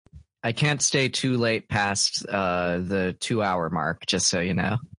I can't stay too late past the 2-hour mark, just so you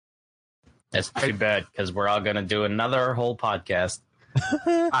know. That's too bad, because we're all going to do another whole podcast.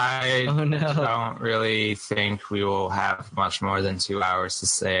 I don't really think we will have much more than 2 hours to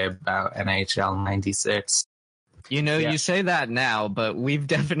say about NHL 96. You know, You say that now, but we've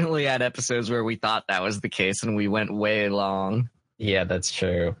definitely had episodes where we thought that was the case and we went way long. Yeah, that's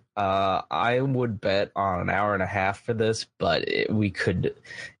true. I would bet on an hour and a half for this, but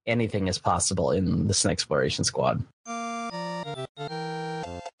anything is possible in this Exploration Squad.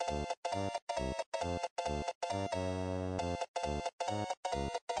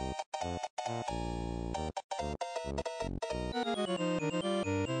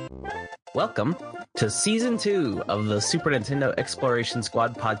 Welcome to Season 2 of the Super Nintendo Exploration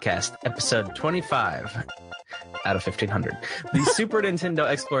Squad podcast, episode 25 out of 1500. The Super Nintendo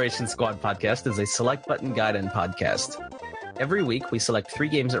Exploration Squad podcast is a select button guide and podcast. Every week, we select 3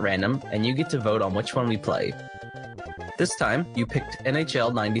 games at random, and you get to vote on which one we play. This time, you picked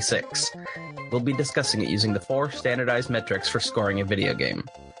NHL 96. We'll be discussing it using the 4 standardized metrics for scoring a video game: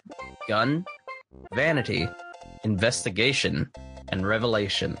 gun, vanity, investigation, and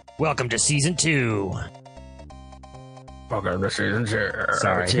revelation. Welcome to Season 2. Welcome to Season 2.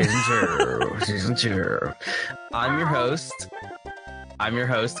 Sorry. Season 2. I'm your host,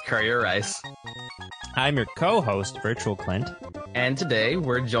 Courier Rice. I'm your co-host, Virtual Clint. And today,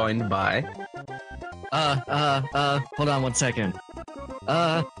 we're joined by... hold on one second.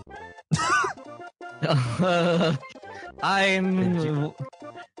 I'm...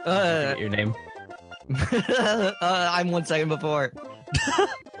 your name? I'm 1 second before.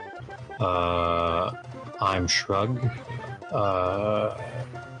 I'm Shrug,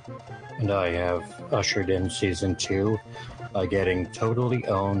 and I have ushered in Season 2 by getting totally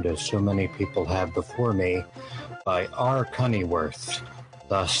owned, as so many people have before me, by R. Cunnyworth.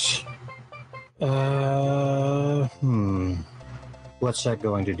 Thus, what's that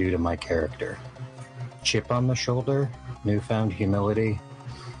going to do to my character? Chip on the shoulder? Newfound humility?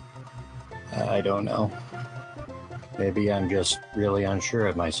 I don't know. Maybe I'm just really unsure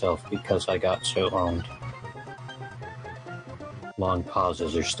of myself because I got so owned. Long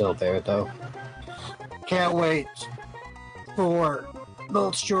pauses are still there, though. Can't wait for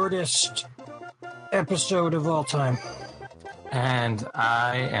the shortest episode of all time. And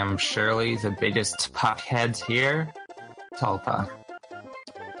I am surely the biggest puckhead here, Tulpa.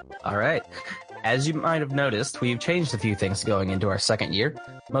 All right. As you might have noticed, we've changed a few things going into our second year,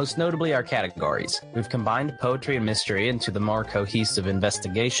 most notably our categories. We've combined poetry and mystery into the more cohesive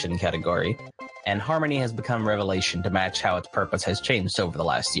investigation category, and harmony has become revelation to match how its purpose has changed over the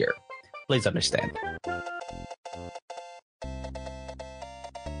last year. Please understand.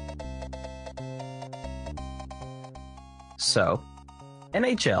 So,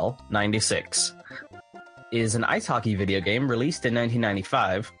 NHL 96 is an ice hockey video game released in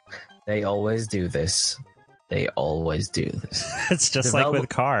 1995. They always do this. It's just like with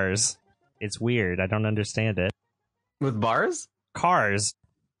cars. It's weird. I don't understand it. With bars? Cars.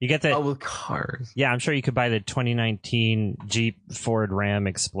 You get the... Oh, with cars. Yeah, I'm sure you could buy the 2019 Jeep Ford Ram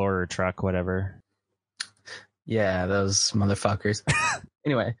Explorer truck, whatever. Yeah, those motherfuckers.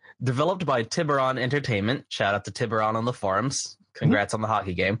 Anyway, developed by Tiburon Entertainment. Shout out to Tiburon on the forums. Congrats on the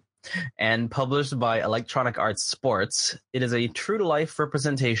hockey game. And published by Electronic Arts Sports, it is a true-to-life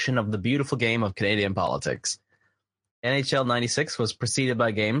representation of the beautiful game of Canadian politics. NHL 96 was preceded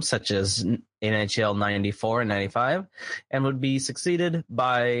by games such as NHL 94 and 95, and would be succeeded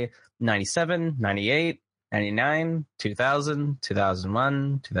by 97, 98, 99, 2000,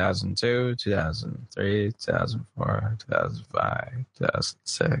 2001, 2002, 2003, 2004, 2005,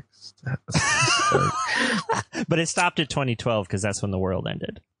 2006, 2007. But it stopped at 2012 because that's when the world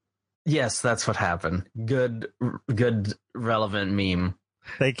ended. Yes, that's what happened. Good, relevant meme.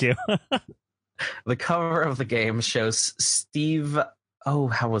 Thank you. The cover of the game shows Steve... Oh,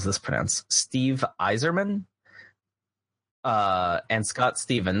 how was this pronounced? Steve Yzerman? And Scott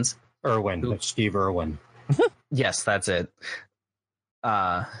Stevens. Irwin. Steve Irwin. Yes, that's it.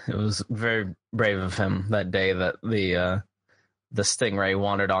 It was very brave of him that day that the Stingray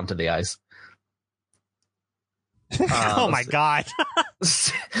wandered onto the ice. Oh my god.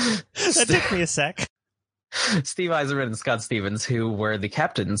 That took me a sec. Steve Yzerman and Scott Stevens, who were the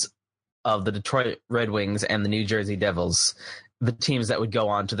captains of the Detroit Red Wings and the New Jersey Devils, the teams that would go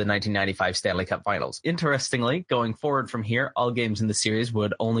on to the 1995 Stanley Cup Finals. Interestingly, going forward from here, all games in the series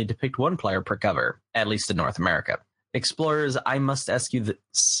would only depict one player per cover, at least in North America. Explorers, I must ask you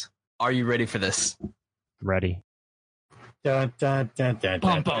this. Are you ready for this? Ready.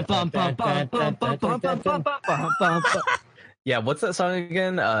 Yeah, what's that song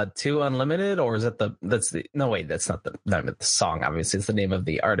again? Two Unlimited, or is that no wait, that's not the name of the song, obviously. It's the name of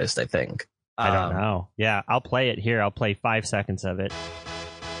the artist, I think. I don't know. Yeah, I'll play it here. I'll play 5 seconds of it.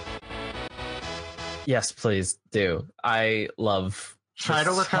 Yes, please do. I love Try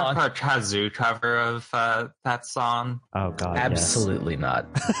to look up a Kazoo cover of that song. Oh god. Absolutely not.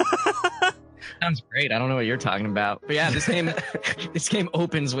 Sounds great. I don't know what you're talking about. But yeah, this game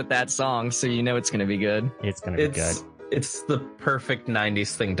opens with that song, so you know it's gonna be good. It's gonna be good. It's the perfect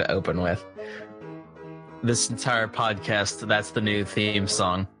 90s thing to open with. This entire podcast, that's the new theme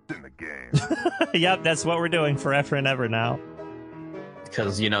song. Yep, that's what we're doing forever and ever now.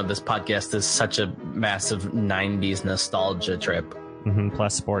 Because, this podcast is such a massive 90s nostalgia trip.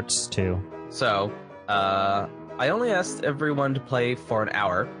 Plus sports, too. So, I only asked everyone to play for an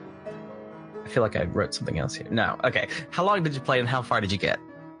hour. I feel like I wrote something else here. No, okay. How long did you play and how far did you get?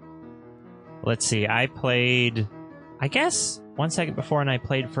 Let's see. I played, I guess, 1 second before, and I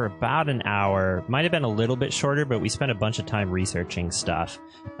played for about an hour. Might have been a little bit shorter, but we spent a bunch of time researching stuff.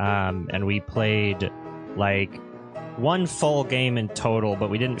 And we played, like, one full game in total, but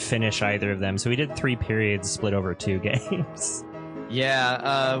we didn't finish either of them. So we did 3 periods split over 2 games.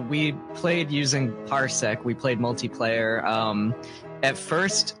 Yeah, we played using Parsec. We played multiplayer. At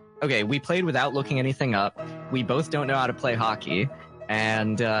first, we played without looking anything up. We both don't know how to play hockey.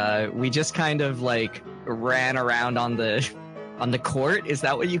 And we just kind of, like, ran around on the court. Is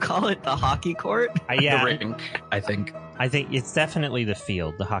that what you call it? The hockey court? Yeah. The rink, I think. I think it's definitely the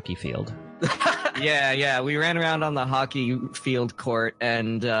field, the hockey field. Yeah. We ran around on the hockey field court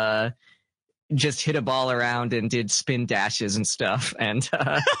and just hit a ball around and did spin dashes and stuff. And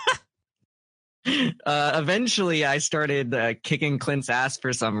eventually I started kicking Clint's ass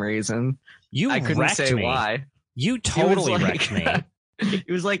for some reason. I couldn't say why. You totally wrecked me.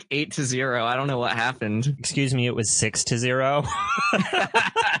 It was like 8-0. I don't know what happened. Excuse me, it was 6-0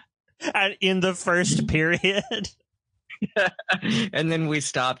 in the first period. And then we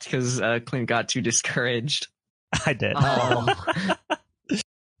stopped because Clint got too discouraged. I did.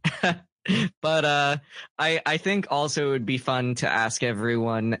 But I think also it would be fun to ask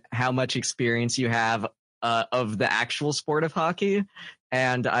everyone how much experience you have of the actual sport of hockey.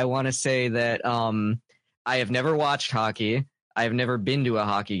 And I want to say that I have never watched hockey. I've never been to a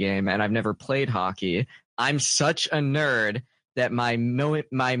hockey game, and I've never played hockey. I'm such a nerd that my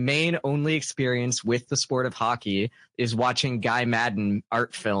main only experience with the sport of hockey is watching Guy Madden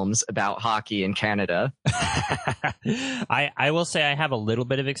art films about hockey in Canada. I will say I have a little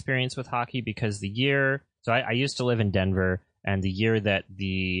bit of experience with hockey because I used to live in Denver, and the year that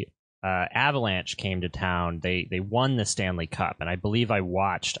the Avalanche came to town, they won the Stanley Cup, and I believe I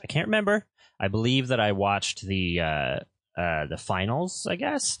can't remember. I believe that I watched the finals, I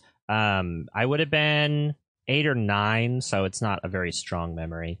guess. I would have been 8 or 9, so it's not a very strong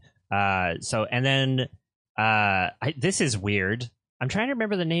memory. This is weird. I'm trying to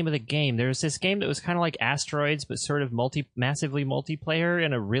remember the name of the game. There was this game that was kind of like Asteroids, but sort of massively multiplayer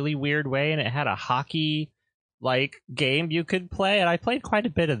in a really weird way, and it had a hockey like game you could play, and I played quite a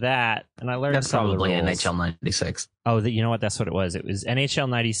bit of that, and I learned some of the rules. That's probably NHL 96. Oh, you know what? That's what it was. It was NHL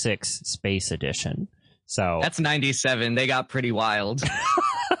 96 Space Edition. So that's 97. They got pretty wild.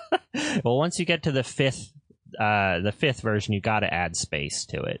 Well, once you get to the fifth version, you got to add space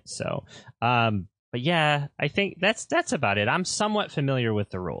to it. So, but yeah, I think that's about it. I'm somewhat familiar with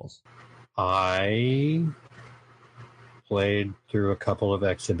the rules. I played through a couple of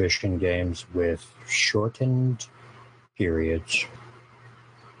exhibition games with shortened periods.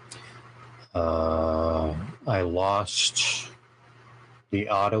 I lost the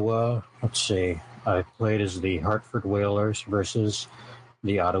Ottawa. Let's see. I played as the Hartford Whalers versus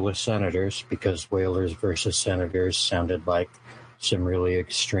the Ottawa Senators because Whalers versus Senators sounded like some really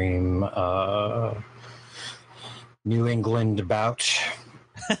extreme New England bout.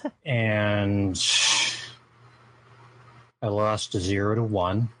 And I lost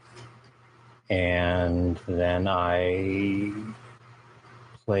 0-1. And then I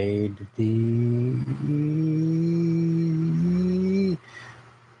played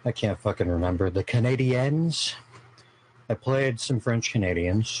I can't fucking remember. The Canadiens. I played some French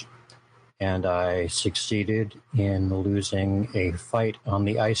Canadians, and I succeeded in losing a fight on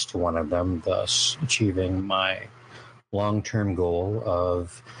the ice to one of them, thus achieving my long-term goal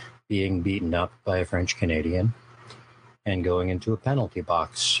of being beaten up by a French Canadian and going into a penalty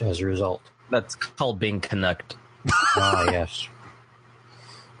box as a result. That's called being Canucked. Ah, yes.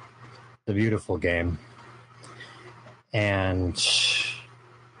 The beautiful game. And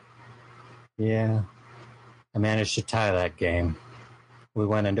yeah, I managed to tie that game. We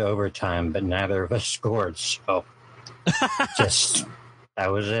went into overtime, but neither of us scored, so Just,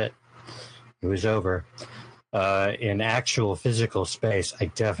 that was it. It was over. In actual physical space, I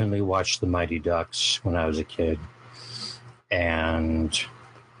definitely watched the Mighty Ducks when I was a kid. And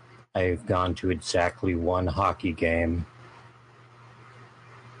I've gone to exactly one hockey game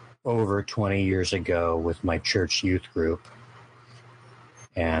over 20 years ago with my church youth group.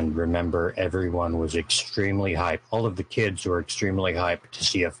 And remember, everyone was extremely hyped. All of the kids were extremely hyped to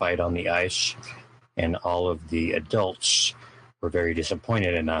see a fight on the ice. And all of the adults were very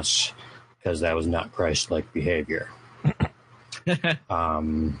disappointed in us because that was not Christ-like behavior. That's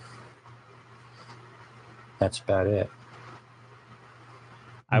about it.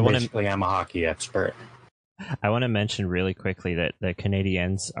 Basically, I'm a hockey expert. I want to mention really quickly that the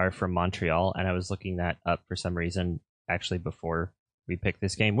Canadiens are from Montreal, and I was looking that up for some reason actually before we picked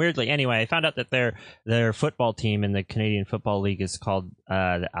this game. Weirdly, anyway, I found out that their football team in the Canadian Football League is called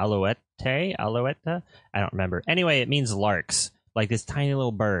the Alouette. I don't remember. Anyway, it means larks, like this tiny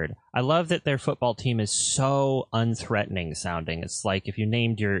little bird. I love that their football team is so unthreatening sounding. It's like if you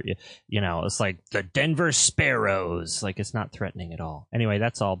named your, it's like the Denver Sparrows. Like it's not threatening at all. Anyway,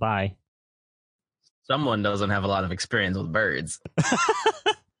 that's all. Bye. Someone doesn't have a lot of experience with birds.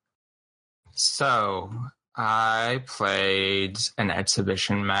 So I played an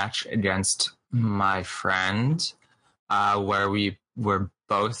exhibition match against my friend where we were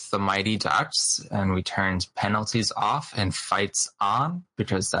both the Mighty Ducks, and we turned penalties off and fights on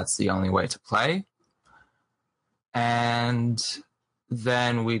because that's the only way to play. And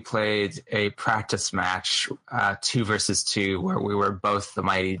then we played a practice match, 2 versus 2, where we were both the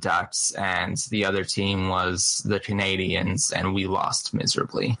Mighty Ducks and the other team was the Canadiens, and we lost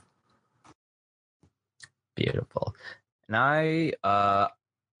miserably. Beautiful. And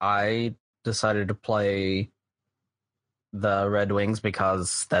I decided to play the Red Wings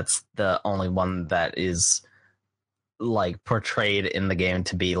because that's the only one that is like portrayed in the game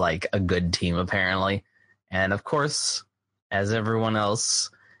to be like a good team, apparently. And of course, as everyone else,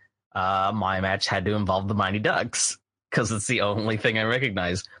 my match had to involve the Mighty Ducks because it's the only thing I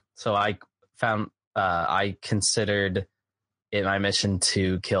recognize. So I considered it my mission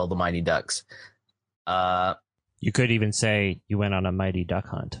to kill the Mighty Ducks. You could even say you went on a Mighty Duck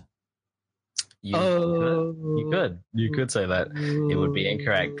hunt. You could say that. It would be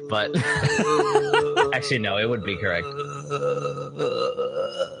incorrect, but actually, no, it would be correct.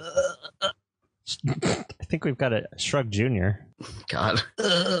 I think we've got a Shrug Junior. God.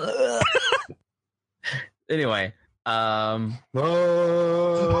 Anyway, that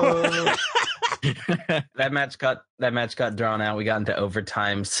match got drawn out. We got into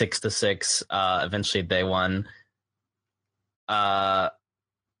overtime, 6-6. Eventually, they won.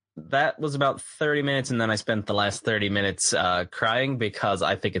 That was about 30 minutes, and then I spent the last 30 minutes crying because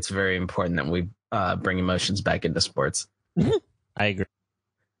I think it's very important that we bring emotions back into sports. I agree.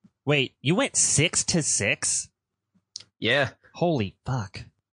 Wait, you went 6-6? Yeah. Holy fuck.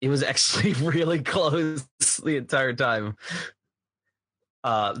 It was actually really close the entire time.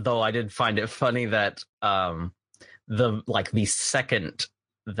 Though I did find it funny that the second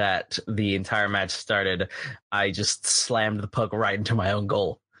that the entire match started, I just slammed the puck right into my own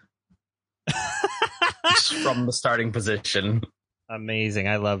goal. Just from the starting position. Amazing.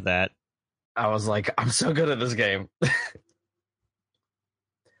 I love that. I was like, I'm so good at this game.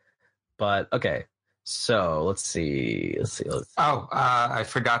 But okay, so let's see. We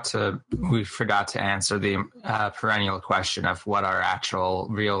forgot to answer the perennial question of what our actual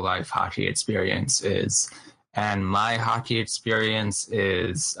real life hockey experience is. And my hockey experience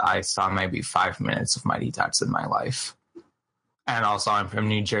is I saw maybe 5 minutes of Mighty Ducks in my life. And also I'm from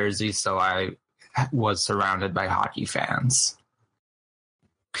New Jersey, so I was surrounded by hockey fans.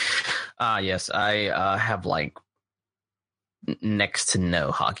 Yes, I have like next to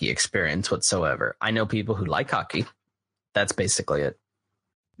no hockey experience whatsoever. I know people who like hockey. That's basically it.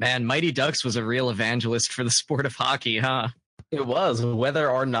 Man, Mighty Ducks was a real evangelist for the sport of hockey, huh? It was, whether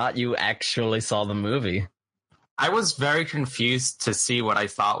or not you actually saw the movie. I was very confused to see what I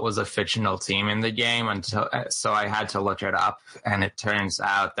thought was a fictional team in the game, so I had to look it up, and it turns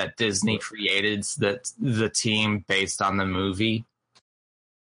out that Disney created the team based on the movie.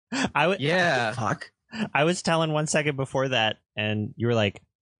 Fuck. I was telling 1 second before that, and you were like,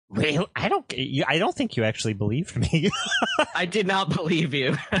 "Wait, I don't think you actually believed me." I did not believe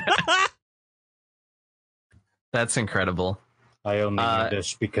you. That's incredible. I only knew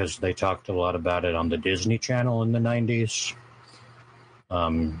this because they talked a lot about it on the Disney Channel in the 90s.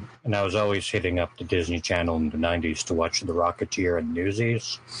 And I was always hitting up the Disney Channel in the 90s to watch The Rocketeer and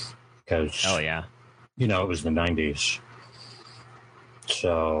Newsies. Because, it was the 90s.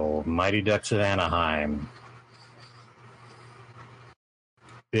 So, Mighty Ducks of Anaheim.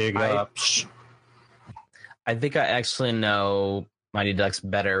 Big ups. I think I actually know Mighty Ducks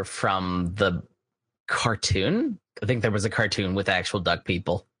better from the cartoon. I think there was a cartoon with actual duck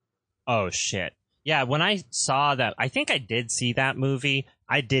people. Oh, shit. Yeah, when I saw that, I think I did see that movie.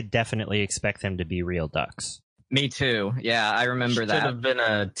 I did definitely expect them to be real ducks. Me too. Yeah, I remember that. Should have been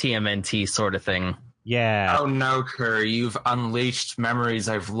a TMNT sort of thing. Yeah. Oh no, Kerr, you've unleashed memories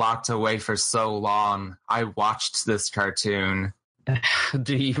I've locked away for so long. I watched this cartoon.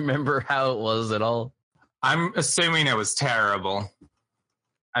 Do you remember how it was at all? I'm assuming it was terrible.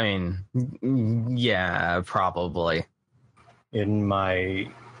 I mean, yeah, probably. In my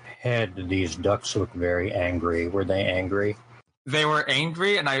head, these ducks look very angry. Were they angry? They were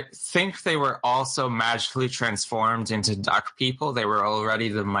angry, and I think they were also magically transformed into duck people. They were already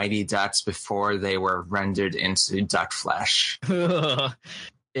the Mighty Ducks before they were rendered into duck flesh. It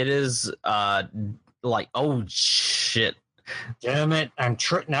is, like, oh, shit. Damn it!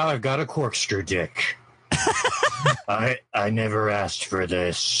 Now I've got a corkscrew dick. I never asked for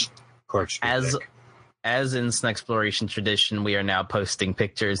this. Corkscrew dick. As in Snexploration tradition, we are now posting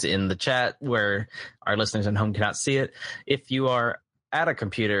pictures in the chat where our listeners at home cannot see it. If you are at a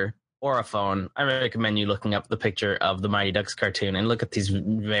computer or a phone, I recommend you looking up the picture of the Mighty Ducks cartoon and look at these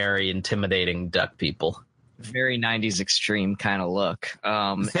very intimidating duck people. Very 90s extreme kind of look.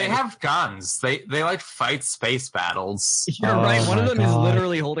 They have guns. They like fight space battles. You're right. One of them is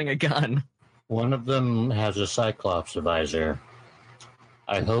literally holding a gun. One of them has a Cyclops visor.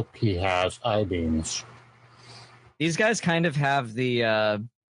 I hope he has I-beams. These guys kind of have the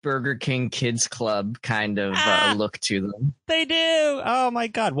Burger King Kids Club kind of look to them. They do. Oh my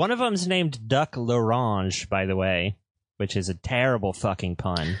god. One of them's named Duck L'Orange, by the way, which is a terrible fucking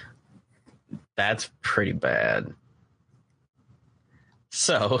pun. That's pretty bad.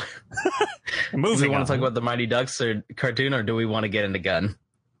 So, do we want to talk about the Mighty Ducks or cartoon, or do we want to get into gun?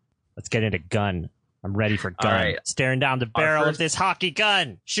 Let's get into gun. I'm ready for gun. Right. Staring down the barrel of this hockey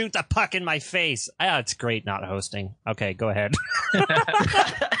gun. Shoot the puck in my face. Ah, it's great not hosting. Okay, go ahead.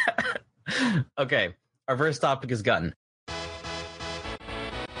 Okay, our first topic is gun.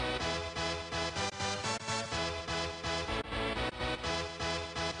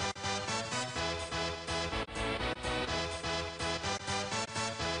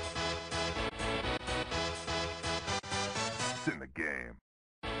 In the game.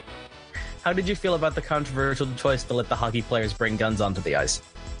 How did you feel about the controversial choice to let the hockey players bring guns onto the ice?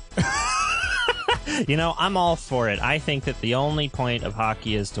 You know, I'm all for it. I think that the only point of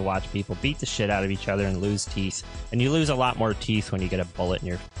hockey is to watch people beat the shit out of each other and lose teeth. And you lose a lot more teeth when you get a bullet in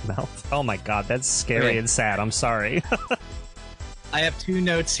your mouth. Oh my god, that's scary and sad. I'm sorry. I have two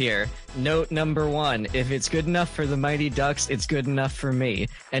notes here. Note number one, if it's good enough for the Mighty Ducks, it's good enough for me.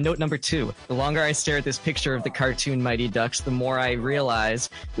 And note number two, the longer I stare at this picture of the cartoon Mighty Ducks, the more I realize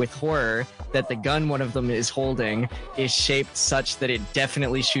with horror that the gun one of them is holding is shaped such that it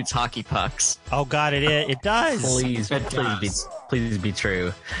definitely shoots hockey pucks. Oh god, it does. Please be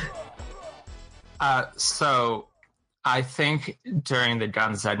true. So I think during the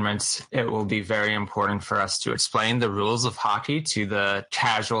gun segment, it will be very important for us to explain the rules of hockey to the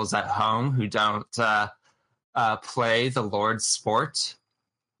casuals at home who don't play the Lord's sport.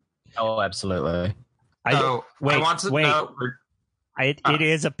 Oh, absolutely. I want to know. It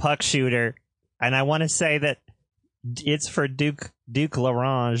is a puck shooter, and I want to say that it's for Duke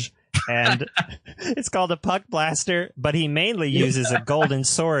L'Orange, and it's called a puck blaster, but he mainly uses a golden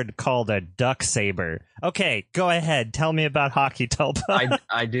sword called a duck saber. Okay, go ahead. Tell me about hockey, Tulpa.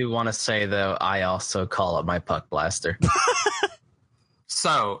 I do want to say, though, I also call it my puck blaster.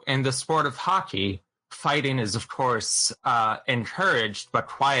 So, in the sport of hockey, fighting is, of course, encouraged, but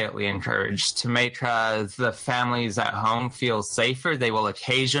quietly encouraged. To make the families at home feel safer, they will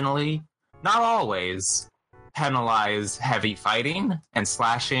occasionally, not always, penalize heavy fighting and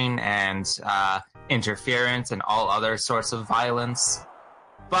slashing and interference and all other sorts of violence.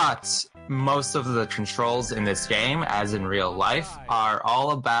 But most of the controls in this game, as in real life, are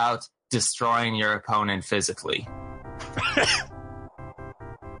all about destroying your opponent physically.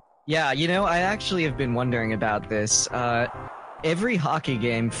 Yeah, you know, I actually have been wondering about this. Every hockey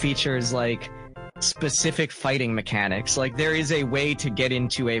game features, like, specific fighting mechanics. Like, there is a way to get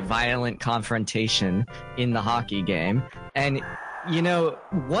into a violent confrontation in the hockey game. And, you know,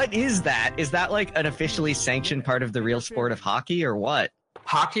 what is that? Is that, like, an officially sanctioned part of the real sport of hockey, or what?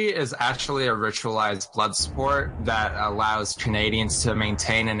 Hockey is actually a ritualized blood sport that allows Canadians to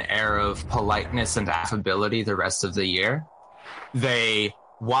maintain an air of politeness and affability the rest of the year. They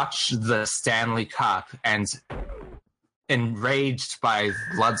watch the Stanley Cup and enraged by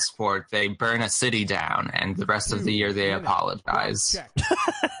Bloodsport, they burn a city down, and the rest of the year they apologize.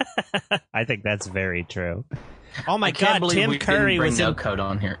 I think that's very true. Oh my I can't God, believe Tim we Curry didn't bring was no in. code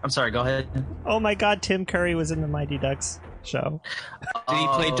on here. I'm sorry. Go ahead. Oh my God, Tim Curry was in the Mighty Ducks show. Did he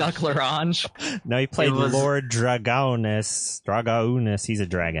play Duck L'Orange? No, he played It was- Lord Dragonis. He's a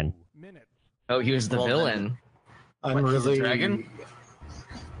dragon. Oh, he was the Well, villain. I'm What, he's a really, dragon?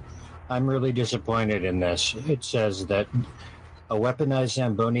 I'm really disappointed in this. It says that a weaponized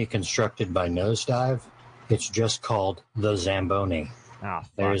Zamboni constructed by Nosedive. It's just called the Zamboni. Oh,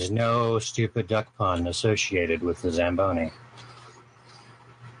 There fuck. is no stupid duck pun associated with the Zamboni.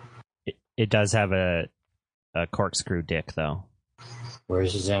 It does have a corkscrew dick, though.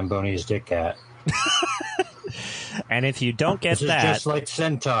 Where's the Zamboni's dick at? And if you don't get This is that, just like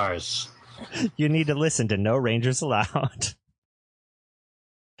centaurs. you need to listen to No Rangers Allowed.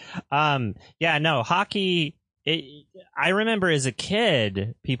 Yeah, no, hockey. I remember as a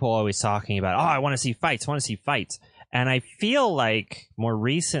kid, people always talking about, oh, I want to see fights, and I feel like more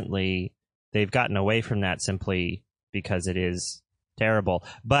recently they've gotten away from that simply because it is terrible.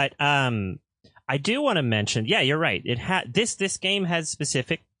 But I do want to mention, yeah, you're right. This game has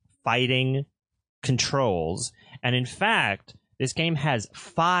specific fighting controls, and in fact, this game has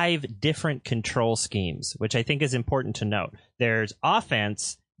 5 different control schemes, which I think is important to note. There's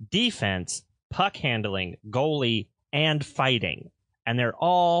offense, defense, puck handling, goalie, and fighting. And they're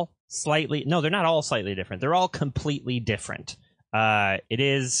all they're not all slightly different. They're all completely different. It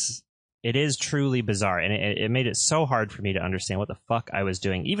is truly bizarre. And it made it so hard for me to understand what the fuck I was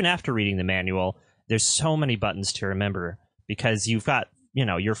doing. Even after reading the manual, there's so many buttons to remember because you've got,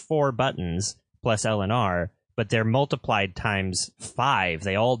 your 4 buttons plus L and R, but they're multiplied times 5.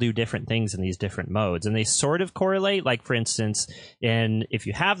 They all do different things in these different modes, and they sort of correlate. Like, for instance, if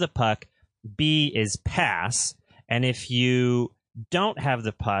you have the puck, B is pass, and if you don't have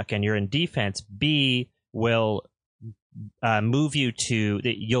the puck and you're in defense, B will move you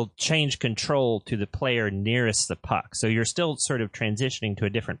you'll change control to the player nearest the puck. So you're still sort of transitioning to a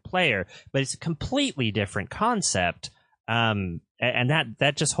different player, but it's a completely different concept. And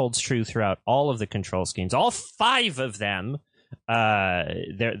that just holds true throughout all of the control schemes. All 5 of them,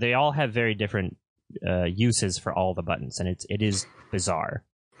 they all have very different uses for all the buttons, and it is bizarre.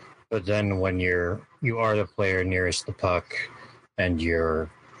 But then when you are the player nearest the puck and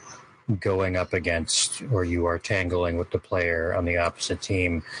you're going up against, or you are tangling with the player on the opposite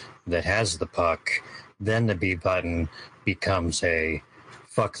team that has the puck, then the B button becomes a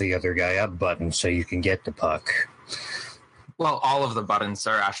fuck the other guy up button so you can get the puck. Well, all of the buttons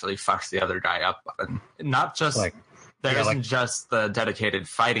are actually fuck the other guy up button. Not just there isn't just the dedicated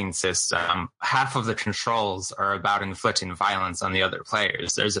fighting system. Half of the controls are about inflicting violence on the other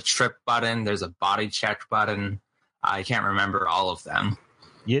players. There's a trip button. There's a body check button. I can't remember all of them.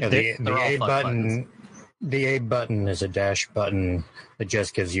 Yeah, the all A fuck button. buttons. The A button is a dash button that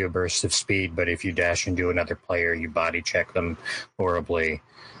just gives you a burst of speed, but if you dash into another player, you body check them horribly.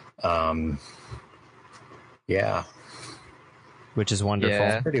 Yeah. Which is wonderful.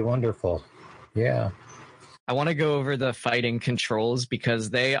 Yeah. Pretty wonderful. Yeah. I want to go over the fighting controls because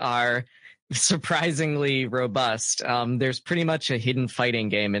they are surprisingly robust. There's pretty much a hidden fighting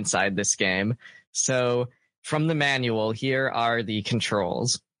game inside this game. So from the manual, here are the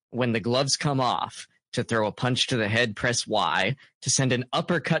controls. When the gloves come off, to throw a punch to the head, press Y. To send an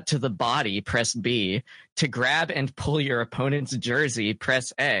uppercut to the body, press B. To grab and pull your opponent's jersey,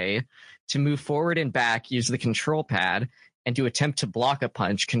 press A. To move forward and back, use the control pad. And to attempt to block a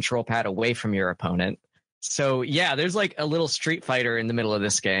punch, control pad away from your opponent. So, yeah, there's like a little Street Fighter in the middle of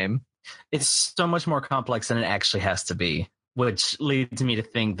this game. It's so much more complex than it actually has to be, which leads me to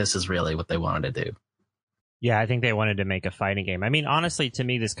think this is really what they wanted to do. Yeah, I think they wanted to make a fighting game. I mean, honestly, to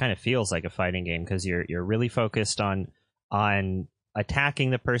me, this kind of feels like a fighting game because you're really focused on attacking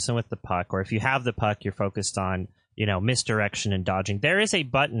the person with the puck, or if you have the puck, you're focused on misdirection and dodging. There is a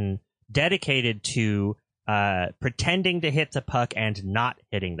button dedicated to pretending to hit the puck and not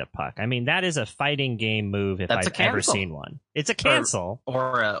hitting the puck. I mean, that is a fighting game move if That's I've a cancel. ever seen one. It's a cancel.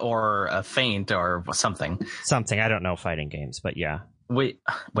 Or a feint or something. Something. I don't know fighting games, but yeah. Wait,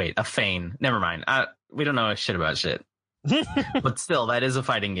 a feign. Never mind. We don't know shit about shit. But still, that is a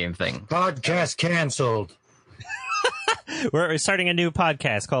fighting game thing. Podcast canceled. We're starting a new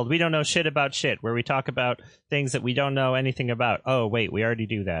podcast called We Don't Know Shit About Shit, where we talk about things that we don't know anything about. Oh, wait, we already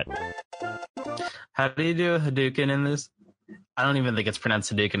do that. How do you do a Hadouken in this? I don't even think it's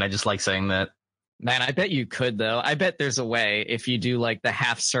pronounced Hadouken. I just like saying that. Man, I bet you could, though. I bet there's a way if you do like the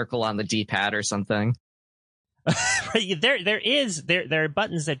half circle on the D-pad or something. There are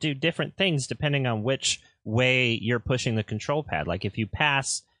buttons that do different things depending on which way you're pushing the control pad. Like if you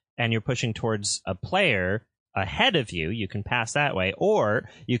pass and you're pushing towards a player ahead of you, you can pass that way, or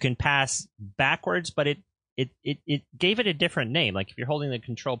you can pass backwards, but it gave it a different name. Like if you're holding the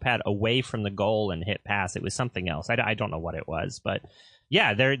control pad away from the goal and hit pass, it was something else. I don't know what it was, but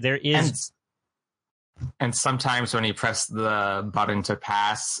yeah, there is. And sometimes when you press the button to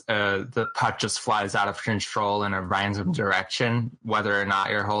pass, the puck just flies out of control in a random direction, whether or not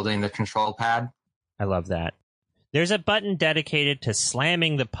you're holding the control pad. I love that. There's a button dedicated to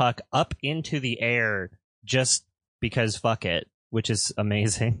slamming the puck up into the air just because fuck it, which is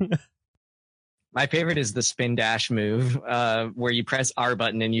amazing. My favorite is the spin dash move, where you press R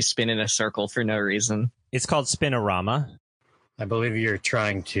button and you spin in a circle for no reason. It's called Spinorama. I believe you're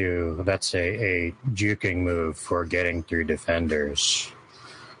trying to. That's a juking move for getting through defenders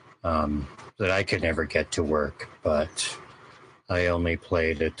that I could never get to work, but I only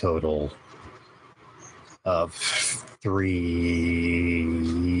played a total of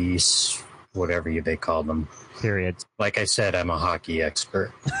 3, whatever they call them. Periods. Like I said, I'm a hockey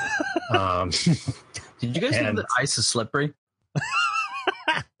expert. Did you guys know that ice is slippery?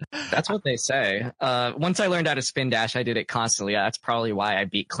 That's what they say. Once I learned how to spin dash, I did it constantly. That's probably why I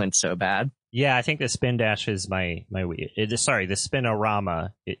beat Clint so bad. Yeah, I think the spin dash is the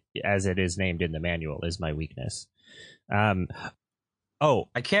Spinorama, as it is named in the manual, is my weakness. I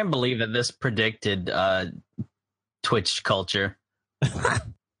can't believe that this predicted Twitch culture. I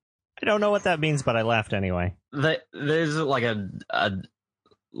don't know what that means, but I laughed anyway. There's like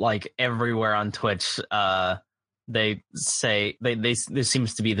like everywhere on Twitch, they say there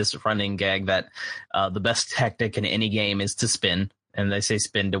seems to be this running gag that the best tactic in any game is to spin, and they say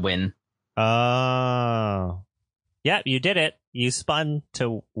spin to win. Oh, yeah, you did it. You spun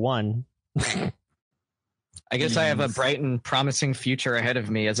to 1. I guess I have a bright and promising future ahead of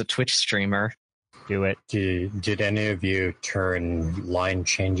me as a Twitch streamer. Do it. Did any of you turn line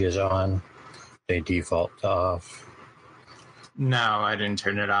changes on? They default to off. No, I didn't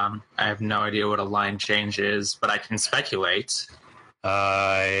turn it on. I have no idea what a line change is, but I can speculate.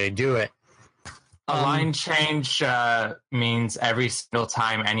 I do it. A line change means every single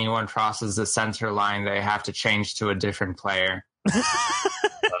time anyone crosses the center line, they have to change to a different player.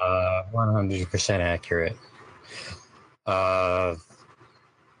 100% accurate.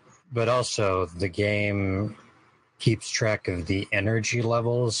 But also, the game keeps track of the energy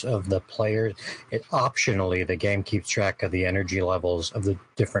levels of the players. Optionally, the game keeps track of the energy levels of the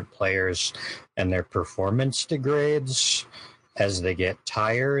different players and their performance degrades as they get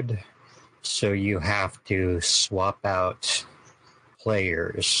tired. So you have to swap out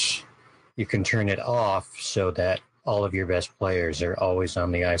players. You can turn it off so that all of your best players are always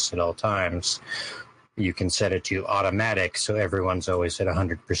on the ice at all times. You can set it to automatic, so everyone's always at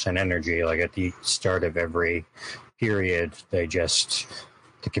 100% energy. Like at the start of every period, the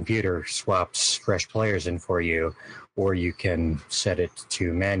computer swaps fresh players in for you, or you can set it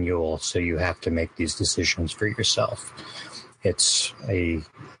to manual, so you have to make these decisions for yourself. It's a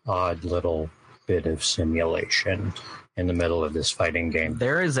odd little bit of simulation in the middle of this fighting game.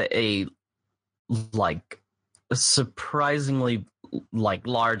 There is a surprisingly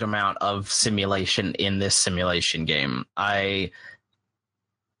large amount of simulation in this simulation game. I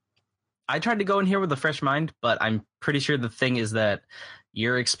tried to go in here with a fresh mind, but I'm pretty sure the thing is that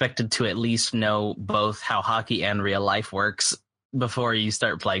you're expected to at least know both how hockey and real life works before you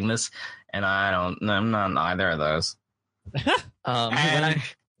start playing this, and I'm not either of those. Go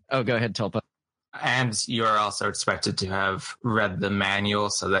ahead, Tulpa. And you're also expected to have read the manual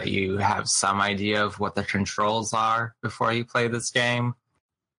so that you have some idea of what the controls are before you play this game.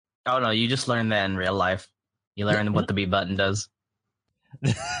 Oh, no, you just learn that in real life. You learn what the B button does.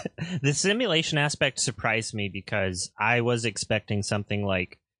 The simulation aspect surprised me because I was expecting something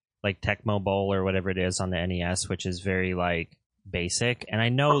like Tecmo Bowl or whatever it is on the NES, which is very basic. And I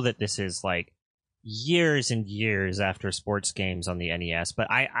know that this is years and years after sports games on the NES,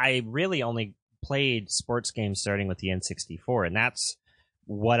 but I really only played sports games starting with the N64, and that's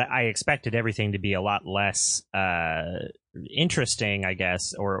what I expected everything to be a lot less interesting, I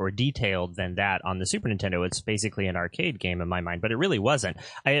guess, or detailed than that on the Super Nintendo. It's basically an arcade game in my mind, but it really wasn't.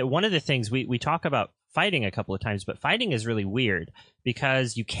 One of the things we talk about fighting a couple of times, but fighting is really weird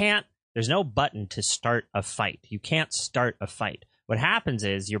because there's no button to start a fight. You can't start a fight. What happens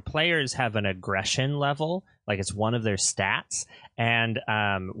is your players have an aggression level, like it's one of their stats, and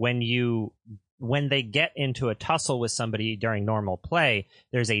when they get into a tussle with somebody during normal play,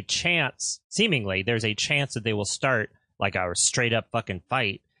 there's a chance that they will start a straight up fucking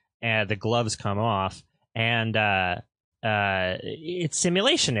fight, and the gloves come off, and it's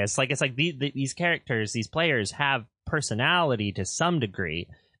simulationist. Like it's like these characters, these players have personality to some degree,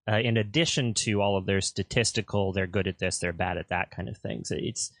 in addition to all of their statistical, they're good at this, they're bad at that kind of things.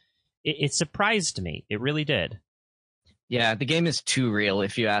 It surprised me. It really did. Yeah, the game is too real,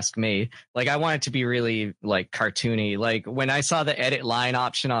 if you ask me. Like, I want it to be really, like, cartoony. Like, when I saw the edit line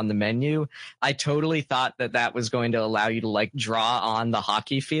option on the menu, I totally thought that was going to allow you to, like, draw on the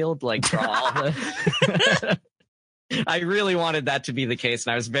hockey field, like, draw all the... I really wanted that to be the case,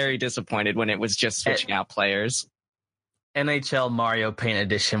 and I was very disappointed when it was just switching out players. NHL Mario Paint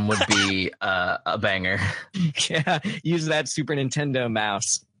Edition would be a banger. Yeah, use that Super Nintendo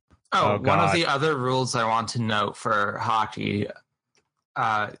mouse. Oh, God. One of the other rules I want to note for hockey,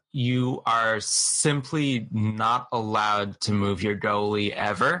 you are simply not allowed to move your goalie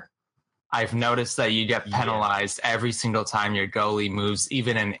ever. I've noticed that you get penalized every single time your goalie moves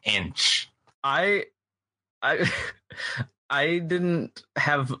even an inch. I didn't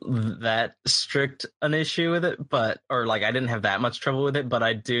have that strict an issue with it, I didn't have that much trouble with it, but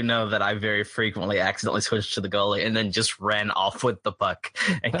I do know that I very frequently accidentally switched to the goalie and then just ran off with the puck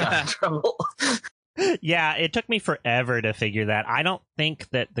and got in trouble. Yeah, it took me forever to figure that. I don't think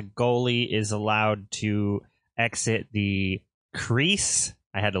that the goalie is allowed to exit the crease.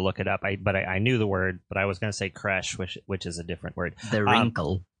 I had to look it up, but I knew the word, but I was going to say creche, which is a different word. The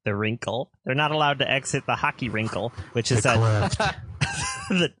wrinkle. The wrinkle. They're not allowed to exit the hockey wrinkle, which is that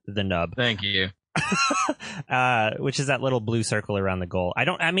the nub. Thank you. Which is that little blue circle around the goal. I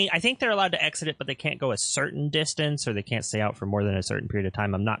think they're allowed to exit it, but they can't go a certain distance, or they can't stay out for more than a certain period of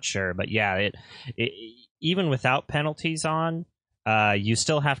time. I'm not sure, but yeah, it even without penalties on, you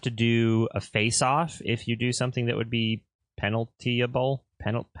still have to do a face-off if you do something that would be penalizable.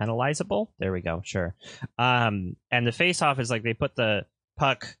 There we go. Sure. And the face-off is like they put the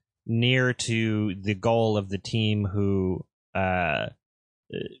puck near to the goal of the team who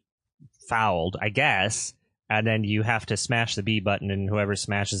fouled, I guess, and then you have to smash the B button, and whoever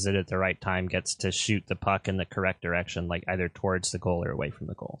smashes it at the right time gets to shoot the puck in the correct direction, like either towards the goal or away from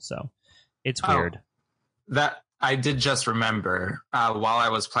the goal. So it's weird. That I did just remember. While I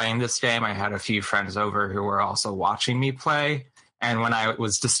was playing this game, I had a few friends over who were also watching me play. And when I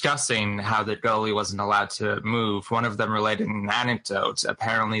was discussing how the goalie wasn't allowed to move, one of them related an anecdote.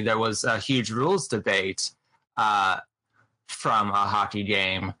 Apparently, there was a huge rules debate from a hockey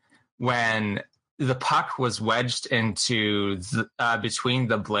game when the puck was wedged into between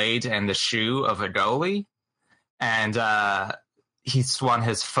the blade and the shoe of a goalie, and he swung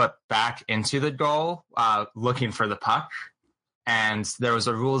his foot back into the goal, looking for the puck. And there was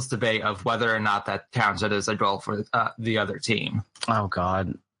a rules debate of whether or not that counted as a goal for the other team. Oh,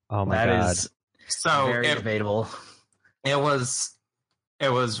 God. Oh, my God. God. Is so very debatable. It was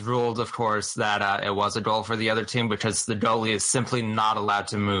ruled, of course, that it was a goal for the other team because the goalie is simply not allowed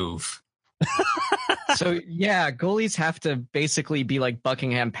to move. So, yeah, goalies have to basically be like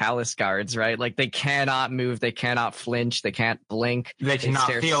Buckingham Palace guards, right? Like, they cannot move, they cannot flinch, they can't blink. They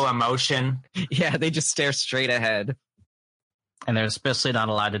cannot feel emotion. Yeah, they just stare straight ahead. And they're especially not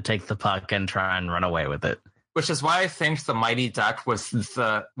allowed to take the puck and try and run away with it. Which is why I think the Mighty Duck with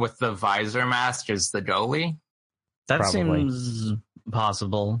the visor mask is the goalie. That Probably. seems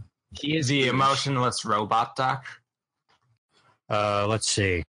possible. He is The emotionless robot duck. Let's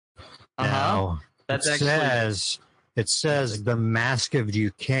see. Now, That's it says the Mask of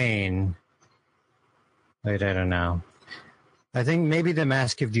Duquesne. Wait, I don't know. I think maybe the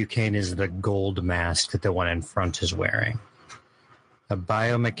Mask of Duquesne is the gold mask that the one in front is wearing. A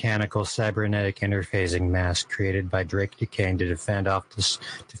biomechanical cybernetic interfacing mask created by Drake Duquesne to defend off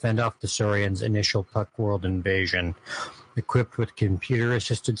the Saurians' initial Puck World invasion. Equipped with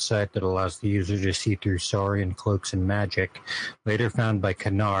computer-assisted sight that allows the user to see through Saurian cloaks and magic, later found by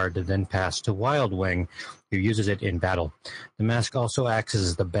Kennard, then passed to Wildwing, who uses it in battle. The mask also acts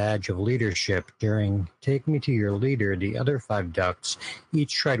as the badge of leadership. During Take Me to Your Leader, the other 5 ducks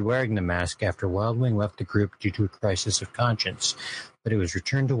each tried wearing the mask after Wildwing left the group due to a crisis of conscience, but it was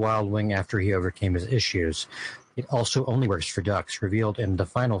returned to Wildwing after he overcame his issues. It also only works for ducks, revealed in the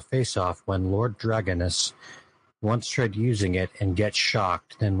final face-off when Lord Dragonus once tried using it and gets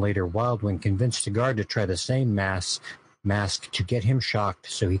shocked. Then later Wildwing convinced the guard to try the same mask to get him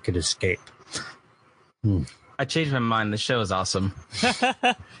shocked so he could escape. I changed my mind. The show is awesome.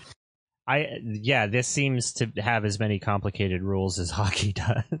 This seems to have as many complicated rules as hockey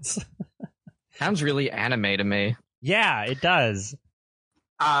does. Sounds really anime to me. Yeah, it does.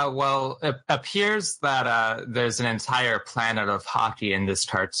 Well, it appears that there's an entire planet of hockey in this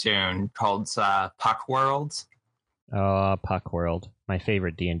cartoon called Puck World. Puck World, my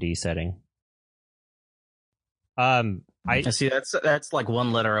favorite D&D setting. I see. That's like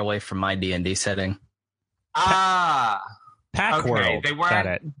one letter away from my D&D setting. Pack Okay, World. they Got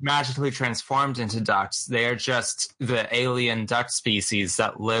it. weren't magically transformed into ducks. They are just the alien duck species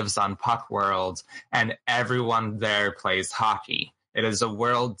that lives on Puck World, and everyone there plays hockey. It is a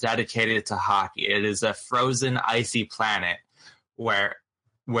world dedicated to hockey. It is a frozen, icy planet where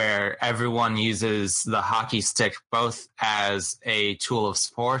everyone uses the hockey stick both as a tool of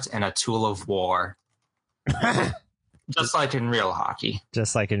sport and a tool of war. Just like in real hockey.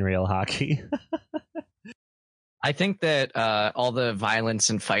 Just like in real hockey. I think that all the violence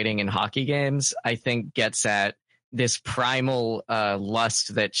and fighting in hockey games, I think, gets at this primal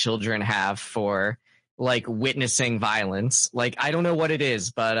lust that children have for like witnessing violence. Like, I don't know what it is,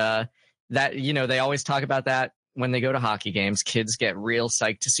 but that, you know, they always talk about that when they go to hockey games. Kids get real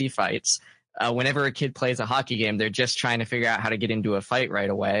psyched to see fights. Whenever a kid plays a hockey game, they're just trying to figure out how to get into a fight right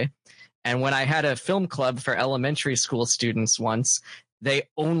away. And when I had a film club for elementary school students once, they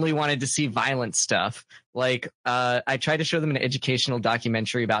only wanted to see violent stuff. Like, I tried to show them an educational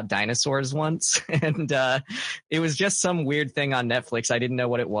documentary about dinosaurs once, and it was just some weird thing on Netflix. I didn't know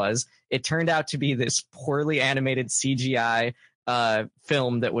what it was. It turned out to be this poorly animated CGI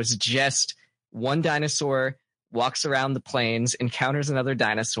film that was just one dinosaur walks around the plains, encounters another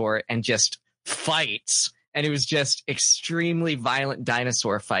dinosaur, and just fights. And it was just extremely violent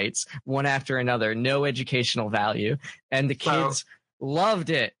dinosaur fights, one after another, no educational value. And the kids loved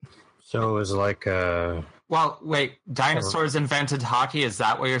it. So it was like Well, wait, dinosaurs invented hockey? Is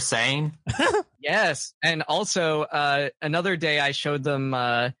that what you're saying? Yes. And also, another day I showed them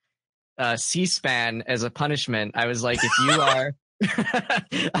C-SPAN as a punishment. I was like, if you are...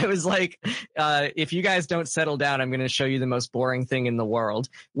 I was like, if you guys don't settle down, I'm going to show you the most boring thing in the world,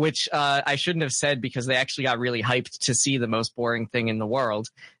 which I shouldn't have said because they actually got really hyped to see the most boring thing in the world.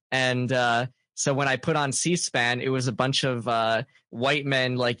 And so when I put on C-SPAN, it was a bunch of white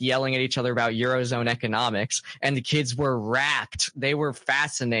men like yelling at each other about Eurozone economics, and the kids were rapt. They were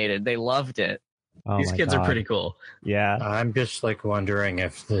fascinated. They loved it. Oh, These kids are pretty cool. Yeah. I'm just like wondering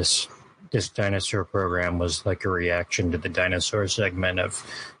if this dinosaur program was like a reaction to the dinosaur segment of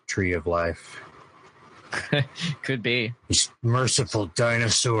Tree of Life. Could be. These merciful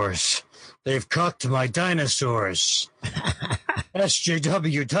dinosaurs. They've cooked my dinosaurs.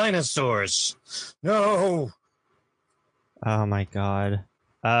 SJW dinosaurs. No. Oh my god.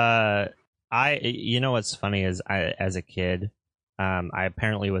 You know what's funny is as a kid, I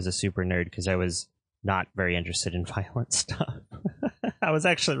apparently was a super nerd because I was not very interested in violent stuff. I was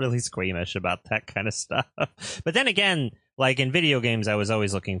actually really squeamish about that kind of stuff. But then again, like in video games, I was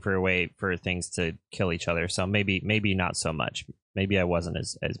always looking for a way for things to kill each other. So maybe not so much. Maybe I wasn't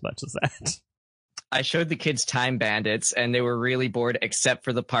as much as that. I showed the kids Time Bandits, and they were really bored, except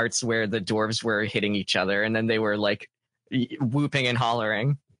for the parts where the dwarves were hitting each other, and then they were like whooping and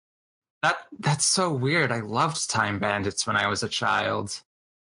hollering. That's so weird. I loved Time Bandits when I was a child.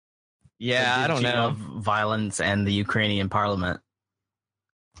 Yeah, I don't know. Violence and the Ukrainian parliament.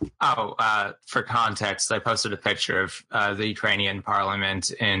 Oh, for context, I posted a picture of the Ukrainian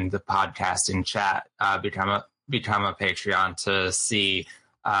parliament in the podcasting chat. Become a Patreon to see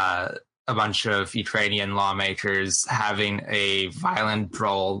a bunch of Ukrainian lawmakers having a violent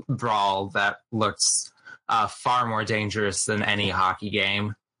brawl that looks far more dangerous than any hockey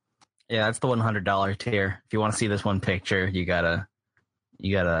game. Yeah, that's the $100 tier. If you want to see this one picture, you gotta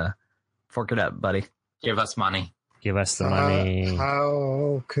fork it up, buddy. Give us money. Give us the money.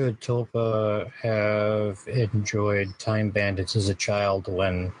 How could Tulpa have enjoyed Time Bandits as a child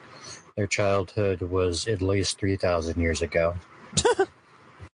when their childhood was at least 3,000 years ago?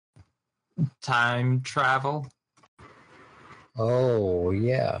 Time travel. Oh,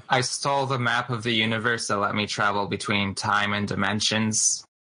 yeah. I stole the map of the universe that let me travel between time and dimensions.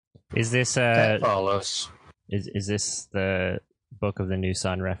 Is this That follows. is this the Book of the New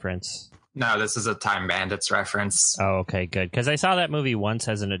Sun reference? No, this is a Time Bandits reference. Oh, okay, good. Because I saw that movie once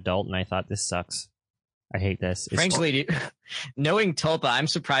as an adult, and I thought, this sucks. I hate this. Frankly, knowing Tulpa, I'm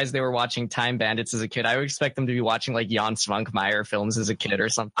surprised they were watching Time Bandits as a kid. I would expect them to be watching like Jan Svankmajer films as a kid or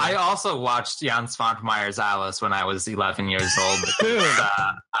something. I also watched Jan Svankmajer's Alice when I was 11 years old.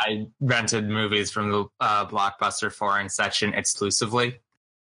 I rented movies from the Blockbuster foreign section exclusively.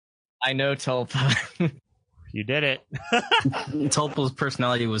 I know Tulpa. You did it. Tulpa's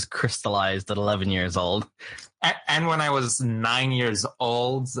personality was crystallized at 11 years old. And when I was 9 years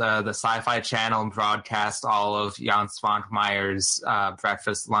old, the Sci-Fi Channel broadcast all of Jan Svankmajer's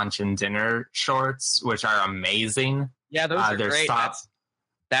breakfast, lunch, and dinner shorts, which are amazing. Yeah, those are they're great.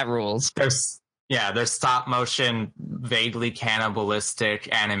 That rules. Yeah, there's stop motion, vaguely cannibalistic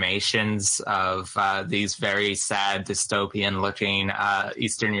animations of these very sad, dystopian looking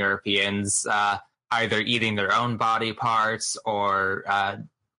Eastern Europeans either eating their own body parts or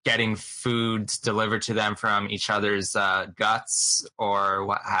getting food delivered to them from each other's guts or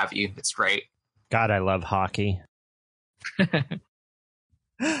what have you. It's great. God, I love hockey.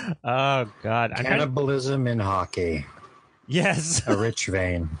 Oh, God. Cannibalism in hockey. Yes. A rich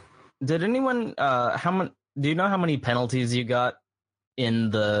vein. Did anyone? Do you know how many penalties you got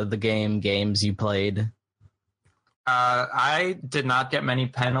in the games you played? I did not get many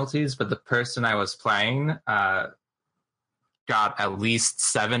penalties, but the person I was playing got at least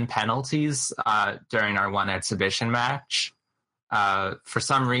 7 penalties during our one exhibition match. For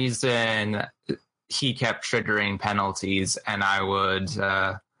some reason, he kept triggering penalties, and I would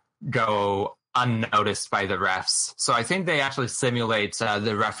go unnoticed by the refs. So I think they actually simulate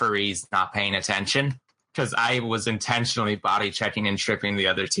the referees not paying attention, because I was intentionally body checking and tripping the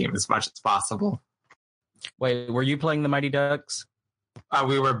other team as much as possible. Wait, were you playing the Mighty Ducks?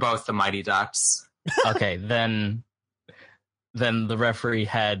 We were both the Mighty Ducks. Okay, then the referee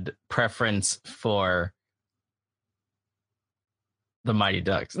had preference for the Mighty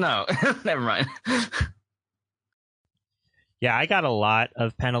Ducks. No, never mind. Yeah, I got a lot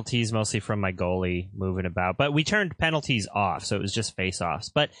of penalties, mostly from my goalie moving about. But we turned penalties off, so it was just face-offs.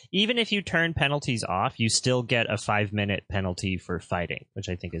 But even if you turn penalties off, you still get a 5-minute penalty for fighting, which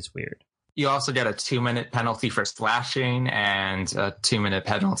I think is weird. You also get a 2-minute penalty for slashing and a 2-minute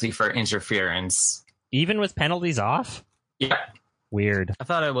penalty for interference. Even with penalties off? Yeah. Weird. I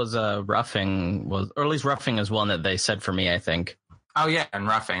thought it was roughing, or at least roughing is one that they said for me, I think. Oh, yeah, and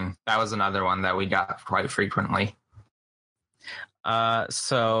roughing. That was another one that we got quite frequently.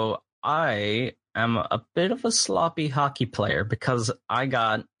 So I am a bit of a sloppy hockey player because I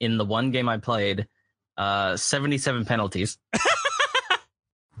got, in the one game I played, 77 penalties.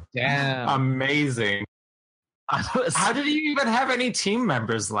 Damn. Amazing. How did you even have any team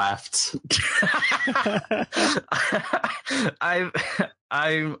members left? I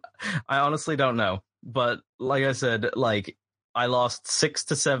honestly don't know. But like I said, I lost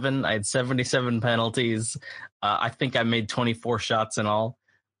 6-7. I had 77 penalties. I think I made 24 shots in all.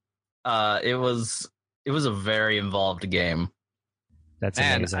 It was a very involved game. That's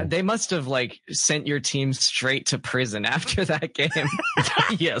Man, amazing. they must have sent your team straight to prison after that game.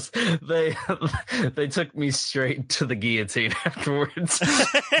 Yes, they took me straight to the guillotine afterwards.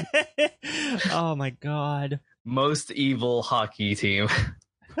 Oh my God. Most evil hockey team.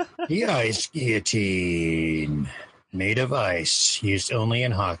 The ice guillotine. Made of ice, used only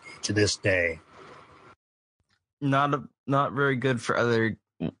in hockey to this day. Not very good for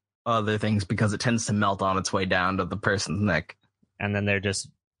other things because it tends to melt on its way down to the person's neck. And then they're just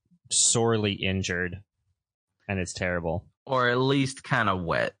sorely injured. And it's terrible. Or at least kind of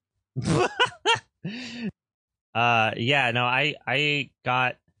wet. Yeah, no, I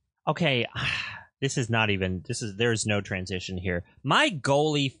got, okay. There's no transition here. My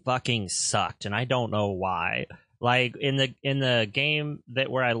goalie fucking sucked, and I don't know why. In the game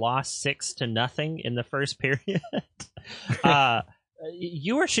where I lost 6-0 in the first period,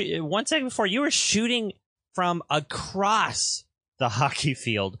 you were 1 second before you were shooting from across the hockey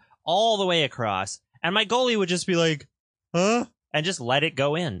field all the way across, and my goalie would just be like, "Huh?" and just let it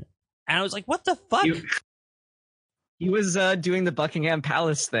go in, and I was like, "What the fuck?" He was doing the Buckingham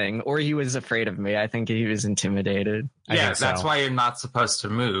Palace thing, or he was afraid of me. I think he was intimidated. Yeah, that's why you're not supposed to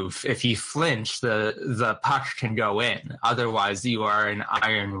move. If you flinch, the puck can go in. Otherwise, you are an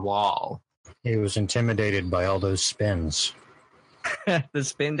iron wall. He was intimidated by all those spins. The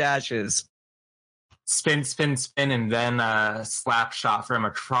spin dashes. Spin, spin, spin, and then a slap shot from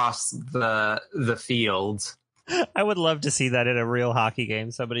across the field. I would love to see that in a real hockey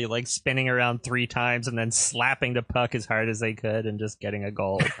game. Somebody spinning around 3 times and then slapping the puck as hard as they could and just getting a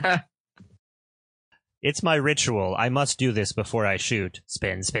goal. It's my ritual. I must do this before I shoot.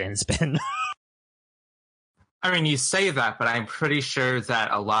 Spin, spin, spin. I mean, you say that, but I'm pretty sure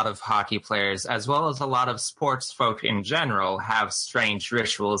that a lot of hockey players, as well as a lot of sports folk in general, have strange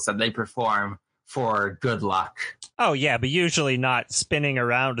rituals that they perform for good luck. Oh, yeah, but usually not spinning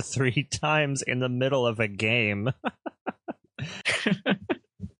around 3 times in the middle of a game.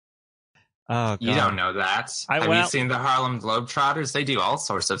 Oh, God. You don't know that. Have you seen the Harlem Globetrotters? They do all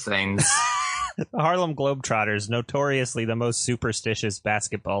sorts of things. The Harlem Globetrotters, notoriously the most superstitious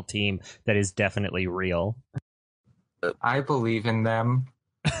basketball team that is definitely real. I believe in them.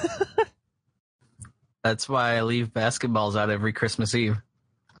 That's why I leave basketballs out every Christmas Eve.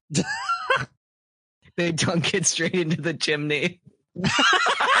 They dunk it straight into the chimney.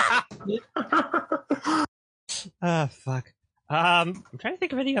 Fuck. I'm trying to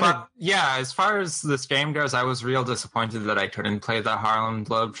think of any other. But yeah, as far as this game goes, I was real disappointed that I couldn't play the Harlem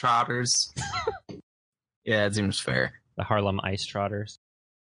Globetrotters. Yeah, it seems fair. The Harlem Ice Trotters.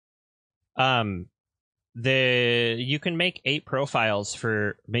 You can make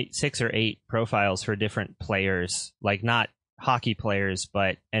 6 or 8 profiles for different players, like not hockey players,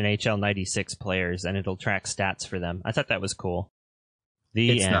 but NHL 96 players, and it'll track stats for them. I thought that was cool.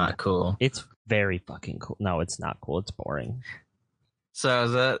 It's not cool. It's very fucking cool. No, it's not cool. It's boring.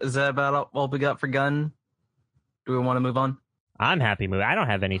 So is that about all we got for Gun? Do we want to move on? I'm happy moving. I don't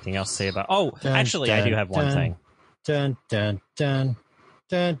have anything else to say about. Oh, Dun, actually, dun, I do have one thing. Dun dun dun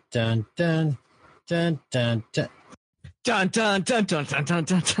dun dun dun dun dun dun. Dun dun dun dun dun dun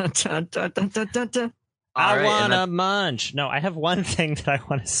dun dun dun dun dun dun dun dun. I want to munch. No, I have one thing that I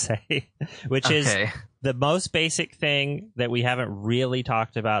want to say, which is the most basic thing that we haven't really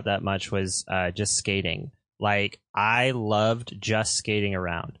talked about that much was just skating. Like, I loved just skating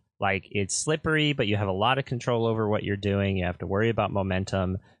around. Like, it's slippery, but you have a lot of control over what you're doing. You have to worry about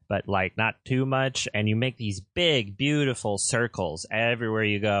momentum, but like not too much. And you make these big, beautiful circles everywhere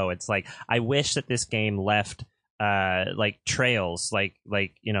you go. It's like, I wish that this game left like trails, like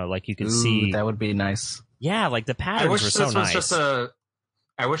you can see. That would be nice. Yeah, like the patterns were so nice.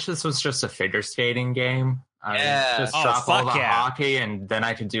 I wish this was just a figure skating game. Just drop all the hockey, and then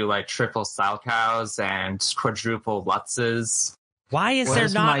I could do like triple Salchows and quadruple Lutzes. Why is there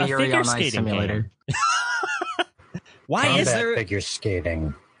not a figure skating simulator? Why Combat is there figure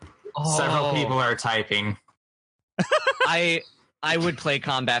skating? Several people are typing. I would play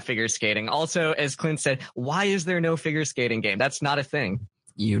combat figure skating. Also, as Clint said, why is there no figure skating game? That's not a thing.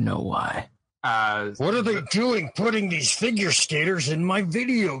 You know why. What are they doing putting these figure skaters in my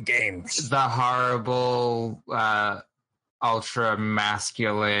video games? The horrible, ultra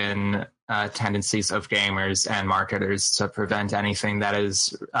masculine tendencies of gamers and marketers to prevent anything that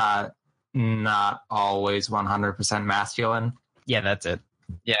is not always 100% masculine. Yeah, that's it.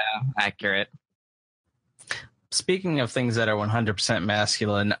 Yeah, accurate. Speaking of things that are 100%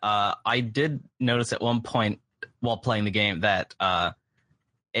 masculine, I did notice at one point while playing the game that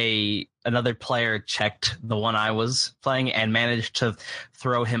another player checked the one I was playing and managed to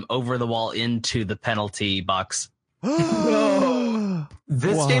throw him over the wall into the penalty box.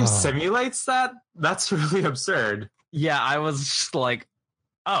 This game simulates that? That's really absurd. Yeah, I was just like,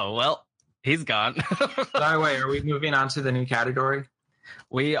 oh, well, he's gone. By the way, are we moving on to the new category?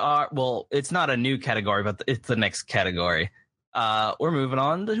 We are, well, it's not a new category, but it's the next category. We're moving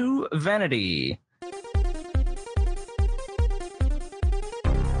on to Vanity.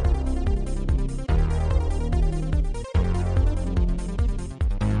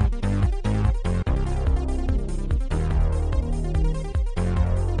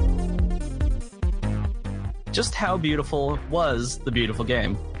 Just how beautiful was the beautiful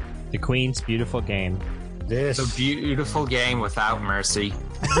game? The Queen's beautiful game. The beautiful game without mercy.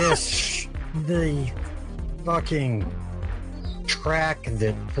 The fucking track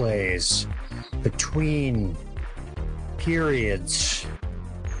that plays between periods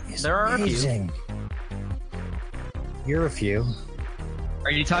is there are amazing. You're a few.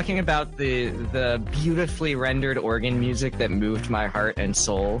 Are you talking about the beautifully rendered organ music that moved my heart and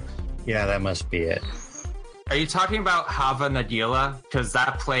soul? Yeah, that must be it. Are you talking about Hava Nagila? Because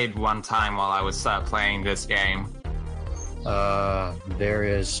that played one time while I was playing this game. There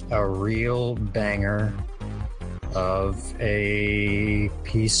is a real banger of a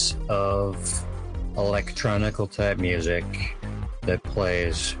piece of electronical type music that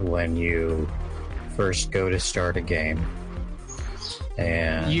plays when you first go to start a game.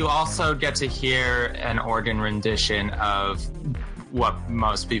 And you also get to hear an organ rendition of what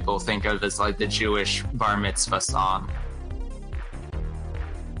most people think of as like the Jewish bar mitzvah song.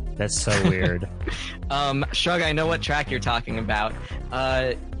 That's so weird. Shug, I know what track you're talking about.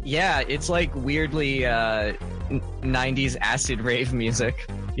 Yeah, it's like weirdly 90s acid rave music.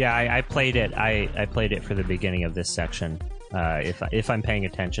 Yeah, I played it. I played it for the beginning of this section. If I'm paying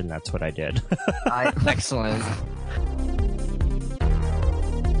attention, that's what I did. Excellent.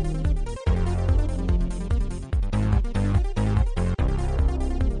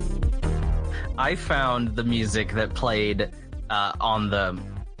 I found the music that played on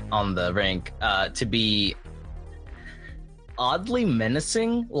the rink to be oddly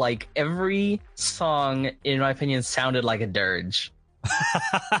menacing. Like every song, in my opinion, sounded like a dirge.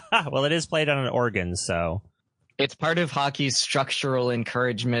 Well, it is played on an organ, so it's part of hockey's structural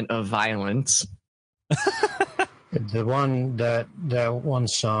encouragement of violence. that one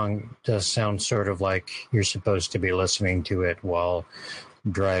song does sound sort of like you're supposed to be listening to it while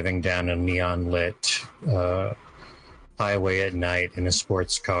driving down a neon lit highway at night in a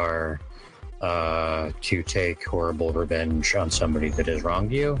sports car to take horrible revenge on somebody that has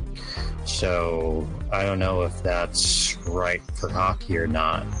wronged you. So I don't know if that's right for hockey or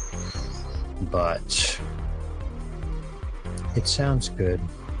not, but it sounds good.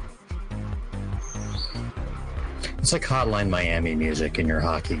 It's like Hotline Miami music in your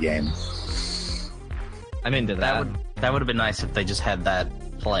hockey game. I'm into that. That would have been nice if they just had that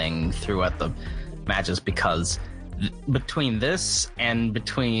playing throughout the matches, because between this and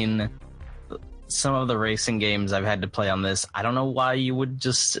between some of the racing games I've had to play on this, I don't know why you would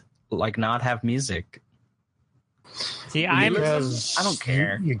just like not have music. See, I don't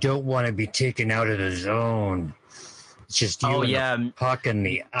care. You don't want to be taken out of the zone. It's just you and the puck and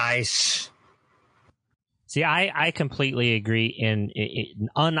the ice. See, I completely agree in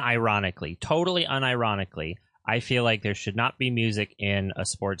unironically, totally unironically. I feel like there should not be music in a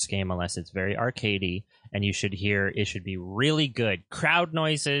sports game unless it's very arcadey, and it should be really good crowd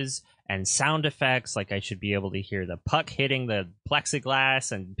noises and sound effects. Like, I should be able to hear the puck hitting the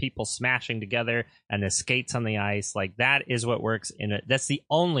plexiglass and people smashing together and the skates on the ice. Like, that is what works that's the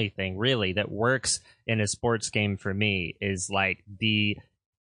only thing really that works in a sports game for me, is like the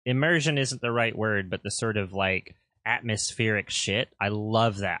immersion isn't the right word, but the sort of like atmospheric shit. I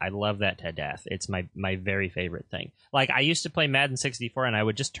love that. I love that to death. It's my very favorite thing. Like, I used to play Madden 64 and I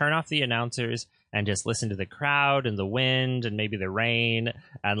would just turn off the announcers and just listen to the crowd and the wind and maybe the rain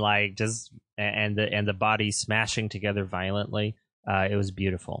and like just and the bodies smashing together violently. It was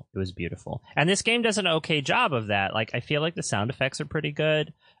beautiful. It was beautiful. And this game does an okay job of that. Like, I feel like the sound effects are pretty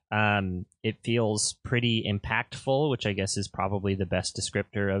good. It feels pretty impactful, which I guess is probably the best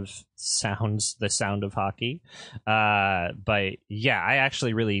descriptor of the sound of hockey. But yeah, I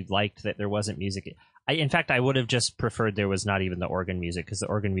actually really liked that there wasn't music. In fact, I would have just preferred there was not even the organ music, because the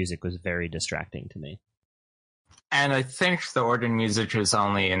organ music was very distracting to me. And I think the organ music is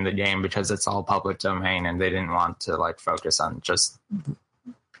only in the game because it's all public domain, and they didn't want to like focus on just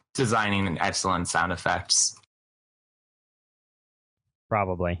designing an excellent sound effects.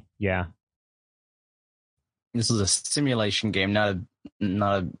 Probably, yeah. This is a simulation game, not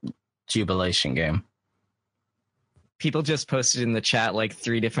a jubilation game. People just posted in the chat like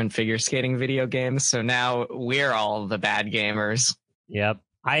 3 different figure skating video games, so now we're all the bad gamers. Yep.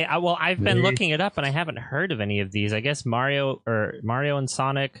 I've been looking it up and I haven't heard of any of these. I guess Mario and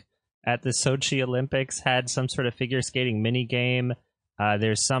Sonic at the Sochi Olympics had some sort of figure skating mini game.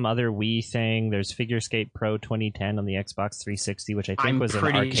 There's some other Wii thing. There's Figure Skate Pro 2010 on the Xbox 360, which I think was an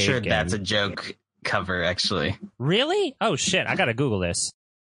arcade game. I'm pretty sure that's a joke cover, actually. Really? Oh shit! I gotta Google this.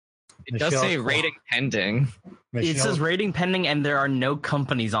 It does say rating pending. It says rating pending, and there are no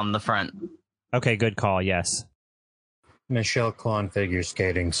companies on the front. Okay, good call. Yes. Michelle Kwan figure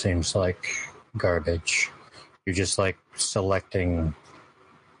skating seems like garbage. You're just like selecting.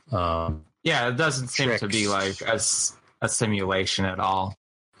 Yeah, it doesn't seem tricks. To be like a simulation at all.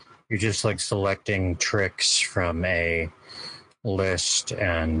 You're just like selecting tricks from a list,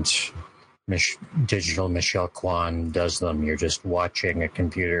 and digital Michelle Kwan does them. You're just watching a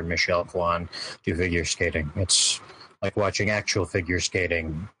computer Michelle Kwan do figure skating. It's like watching actual figure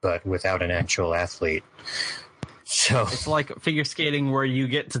skating, but without an actual athlete. So it's like figure skating where you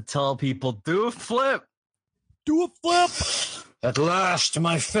get to tell people, do a flip. Do a flip. At last,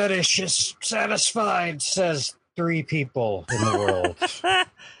 my fetish is satisfied, says 3 people in the world.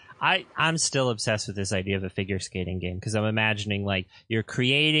 I'm still obsessed with this idea of a figure skating game, because I'm imagining like you're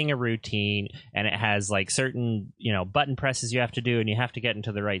creating a routine and it has like certain, button presses you have to do, and you have to get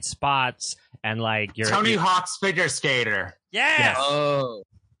into the right spots, and like Tony Hawk's Figure Skater. Yes. Oh.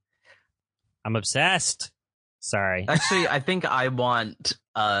 I'm obsessed. Sorry. Actually, I think I want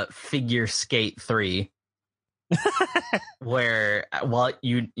Figure Skate 3. Where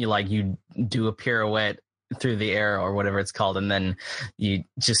you do a pirouette through the air or whatever it's called, and then you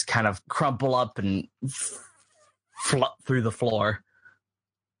just kind of crumple up and flop through the floor.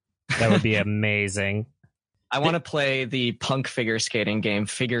 That would be amazing. I want to play the punk figure skating game,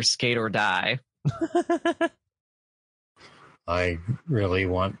 Figure Skate or Die. I really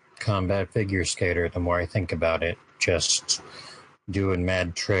want Combat Figure Skater. The more I think about it, just doing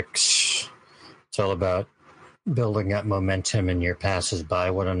mad tricks. It's all about building up momentum in your passes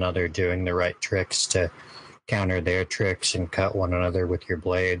by one another, doing the right tricks to counter their tricks and cut one another with your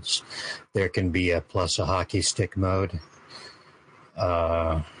blades. There can be a hockey stick mode.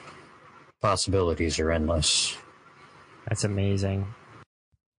 Possibilities are endless. That's amazing.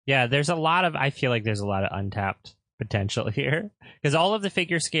 Yeah, I feel like there's a lot of untapped potential here, because all of the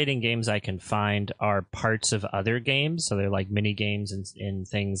figure skating games I can find are parts of other games. So they're like mini games in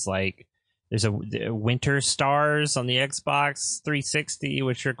things like there's a Winter Stars on the Xbox 360,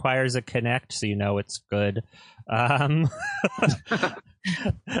 which requires a Kinect, so you know it's good. And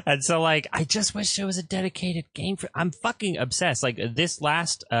so like I just wish there was a dedicated game for. I'm fucking obsessed. Like this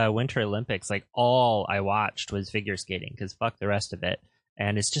last Winter Olympics, like all I watched was figure skating because fuck the rest of it.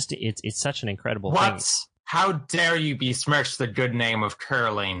 And it's just it's such an incredible thing. How dare you besmirch the good name of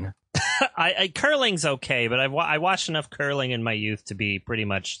curling? I curling's okay, but I watched enough curling in my youth to be pretty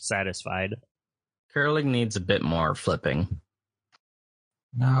much satisfied. Curling needs a bit more flipping.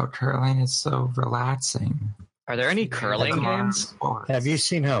 No, curling is so relaxing. Are there any curling games? Have you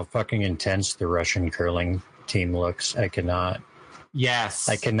seen how fucking intense the Russian curling team looks? I cannot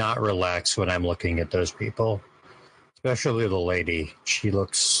relax when I'm looking at those people. Especially the lady. She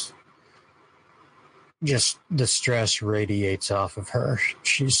looks... Just the stress radiates off of her.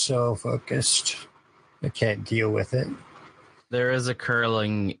 She's so focused. I can't deal with it. There is a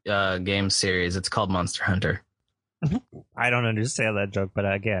curling game series. It's called Monster Hunter. I don't understand that joke,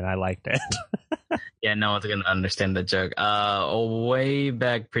 but again, I liked it. Yeah, no one's going to understand the joke. Way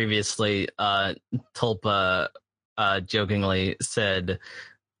back previously, Tulpa jokingly said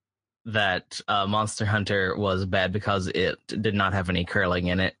that Monster Hunter was bad because it did not have any curling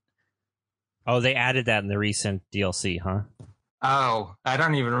in it. Oh, they added that in the recent DLC, huh? Oh, I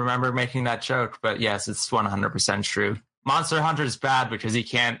don't even remember making that joke, but yes, it's 100% true. Monster Hunter's bad because he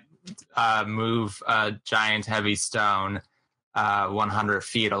can't move a giant heavy stone 100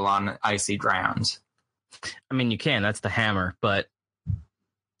 feet along icy ground. I mean, you can. That's the hammer, but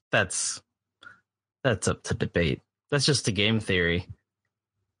that's up to debate. That's just a game theory.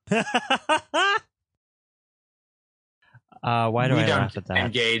 Why do I laugh at that?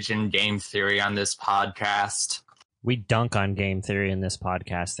 Engage in game theory on this podcast. We dunk on game theory in this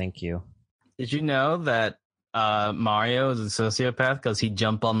podcast. Thank you. Did you know that Mario is a sociopath because he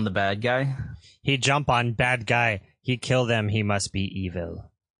jumped on the bad guy? He jump on bad guy. He kill them. He must be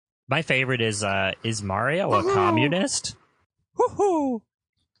evil. My favorite is Mario a communist? Woohoo!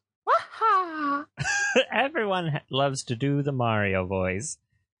 Waha! Everyone loves to do the Mario voice.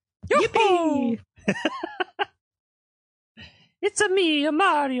 Yippee! It's me, a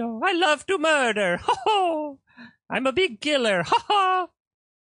Mario. I love to murder. Ho ho! I'm a big killer. Ha ha!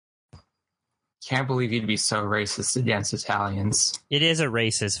 Can't believe you'd be so racist against Italians. It is a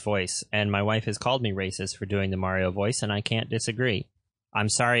racist voice, and my wife has called me racist for doing the Mario voice, and I can't disagree. I'm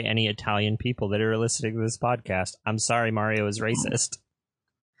sorry, any Italian people that are listening to this podcast. I'm sorry, Mario is racist.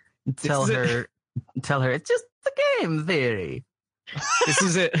 Tell her it's just the game theory. This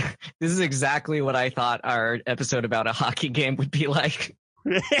is it. This is exactly what I thought our episode about a hockey game would be like.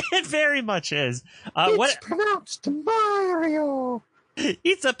 It very much is. It's pronounced Mario.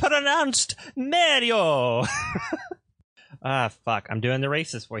 It's a pronounced Mario. Fuck. I'm doing the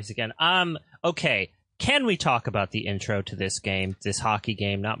racist voice again. Okay. Can we talk about the intro to this game, this hockey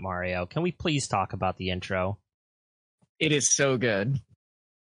game, not Mario? Can we please talk about the intro? It is so good.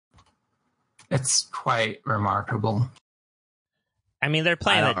 It's quite remarkable. I mean, they're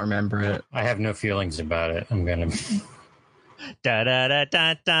playing. I don't remember it. I have no feelings about it. I'm gonna. Da da da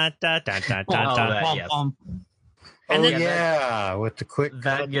da da da da da da. Yes. And then, yeah, with the quick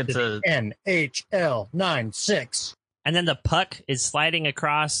that gets a NHL 96. And then the puck is sliding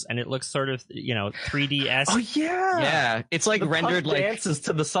across, and it looks sort of, 3D-esque. Oh yeah, yeah. It's like the rendered puck like dances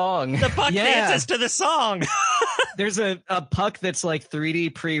to the song. The puck dances to the song. There's a puck that's like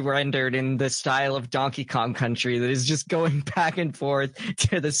 3D pre-rendered in the style of Donkey Kong Country that is just going back and forth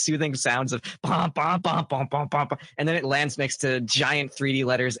to the soothing sounds of bom, bom, bom, bom, bom, bom, bom. And then it lands next to giant 3D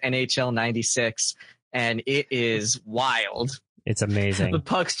letters NHL 96. And it is wild. It's amazing. The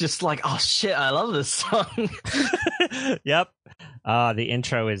puck's just like, oh shit, I love this song. Yep. The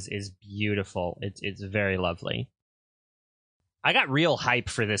intro is beautiful. It's very lovely. I got real hype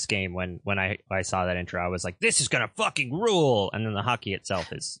for this game when I saw that intro. I was like, this is gonna fucking rule. And then the hockey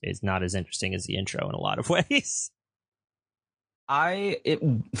itself is not as interesting as the intro in a lot of ways.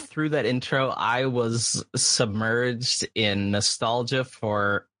 Through that intro, I was submerged in nostalgia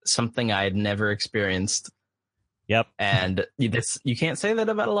for something I had never experienced. Yep. And you can't say that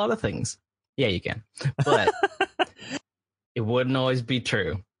about a lot of things. Yeah, you can. But it wouldn't always be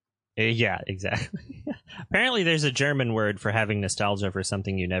true. Yeah, exactly. Apparently there's a German word for having nostalgia for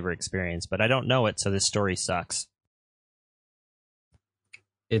something you never experienced, but I don't know it, so this story sucks.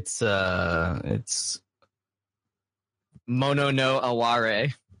 It's Mono no Aware.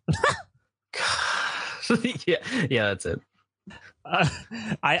 yeah, that's it.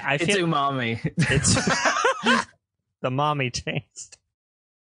 I feel it's umami. it's The mommy taste.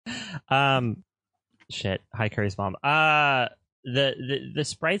 Shit. Hi, Curry's mom. The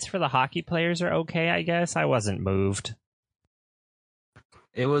sprites for the hockey players are okay, I guess. I wasn't moved.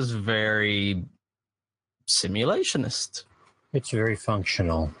 It was very simulationist. It's very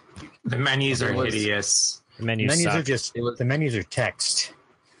functional. The menus are It was- hideous. The menus Menus suck. are just It was- the menus are text.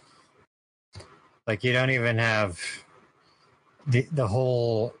 Like you don't even have the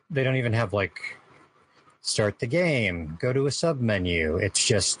whole. They don't even have like start the game, go to a sub menu. It's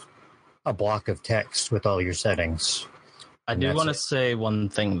just a block of text with all your settings. I And do that's want to it. say one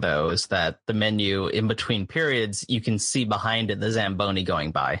thing, though, is that the menu in between periods, you can see behind it the Zamboni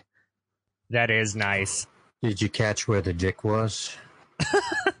going by. That is nice. Did you catch where the dick was?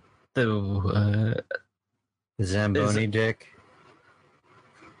 The The Zamboni dick?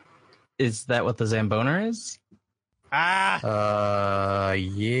 is that what the Zamboner is?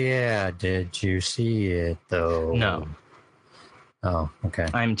 Yeah. Did you see it though? No. Oh, okay.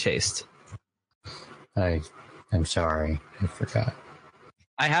 I'm chased. I'm sorry. I forgot.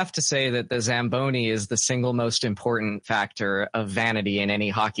 I have to say that the Zamboni is the single most important factor of vanity in any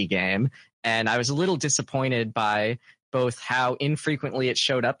hockey game. And I was a little disappointed by both how infrequently it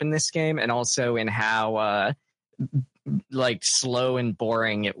showed up in this game and also in how like slow and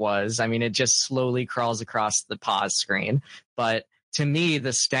boring it was. I mean, it just slowly crawls across the pause screen. But to me,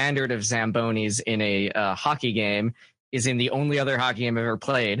 the standard of Zambonis in a hockey game is in the only other hockey game I've ever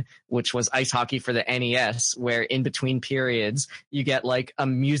played, which was ice hockey for the NES, where in between periods, you get like a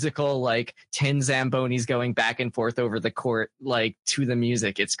musical, like 10 Zambonis going back and forth over the court, like to the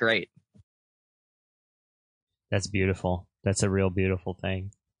music. It's great. That's beautiful. That's a real beautiful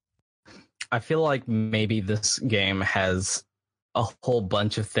thing. I feel like maybe this game has a whole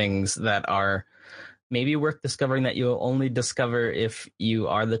bunch of things that are maybe worth discovering that you'll only discover if you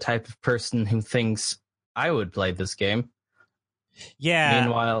are the type of person who thinks I would play this game. Yeah.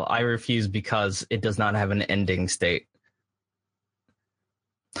 Meanwhile, I refuse because it does not have an ending state.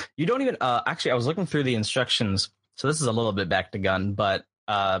 You don't even actually I was looking through the instructions, so this is a little bit back to gun, but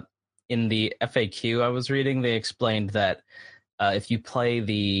in the FAQ I was reading, they explained that if you play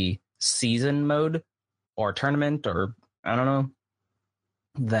the season mode or tournament or I don't know,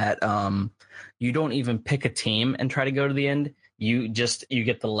 that you don't even pick a team and try to go to the end. You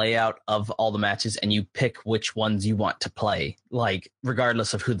get the layout of all the matches and you pick which ones you want to play, like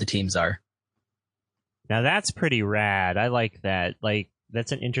regardless of who the teams are. Now that's pretty rad. I like that. Like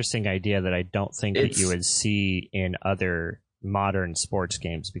that's an interesting idea that I don't think that you would see in other modern sports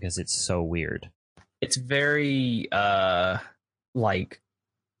games because it's so weird. It's very like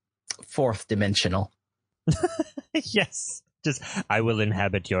fourth dimensional. Yes. Just I will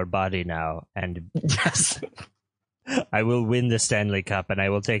inhabit your body now and Yes. I will win the Stanley Cup and I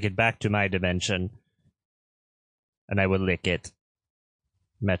will take it back to my dimension. And I will lick it.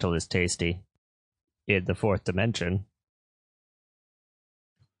 Metal is tasty. In the fourth dimension.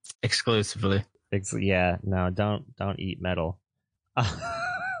 Exclusively. Yeah, no, don't eat metal.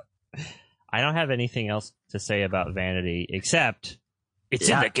 I don't have anything else to say about Vanity except it's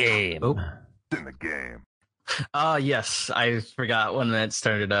in the game. Oh. It's in the game. Yes, I forgot when that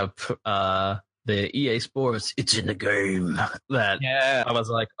started up. The EA Sports, it's in the game. That Yeah. I was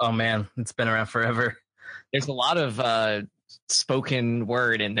like, oh man, it's been around forever. There's a lot of spoken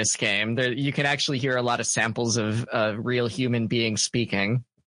word in this game. You can actually hear a lot of samples of real human beings speaking.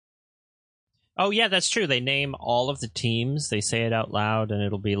 Oh yeah, that's true. They name all of the teams. They say it out loud, and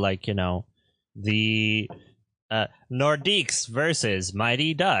it'll be like, you know, the Nordiques versus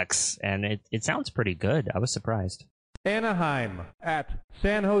Mighty Ducks, and it sounds pretty good. I was surprised. Anaheim at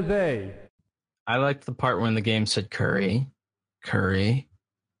San Jose. I liked the part when the game said Curry, Curry,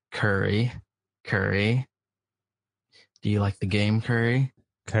 Curry, Curry. Do you like the game, Curry?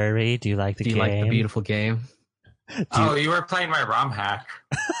 Curry, do you like the Do you game? like the beautiful game? Oh, you were playing my ROM hack.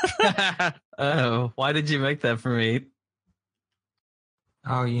 Oh, why did you make that for me?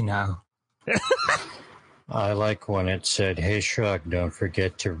 Oh, you know. I like when it said, "Hey Shrug, don't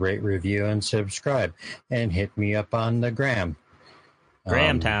forget to rate, review, and subscribe, and hit me up on the gram."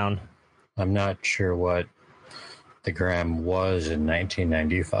 Grahamtown. I'm not sure what the gram was in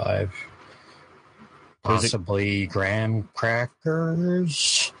 1995. Was it- Possibly graham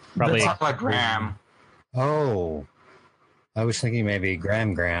crackers. Probably The telegram. Oh, I was thinking maybe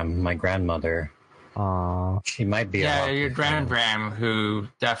Graham, my grandmother. She might be. Yeah, a your hockey fan. Graham, who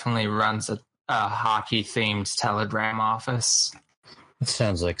definitely runs a hockey-themed telegram office. It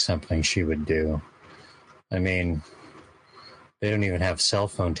sounds like something she would do. I mean, they don't even have cell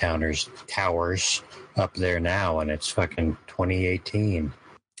phone towers up there now, and it's fucking 2018.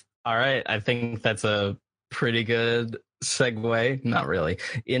 All right, I think that's a pretty good segue, not really,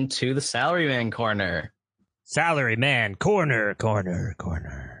 into the Salaryman Corner. Salary man, corner.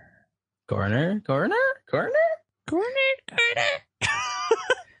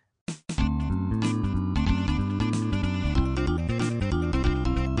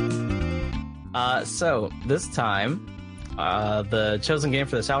 So this time, the chosen game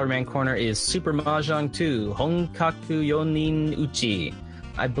for the Salaryman Corner is Super Mahjong 2 Honkaku Yonin Uchi.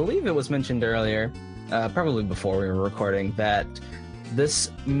 I believe it was mentioned earlier, probably before we were recording, that this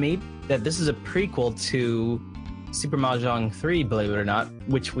is a prequel to Super Mahjong 3, believe it or not,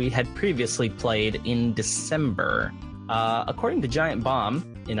 which we had previously played in December. According to Giant Bomb,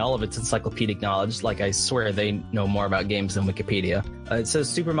 in all of its encyclopedic knowledge, like I swear they know more about games than Wikipedia, it says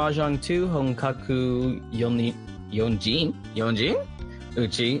Super Mahjong 2 Honkaku Yonjin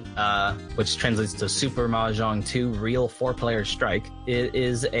Uchi, which translates to Super Mahjong 2 Real 4-Player Strike. It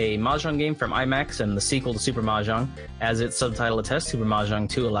is a Mahjong game from IMAX and the sequel to Super Mahjong. As its subtitle attests, Super Mahjong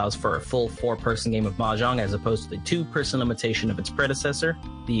 2 allows for a full 4-person game of Mahjong as opposed to the 2-person limitation of its predecessor.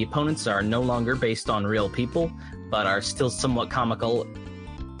 The opponents are no longer based on real people, but are still somewhat comical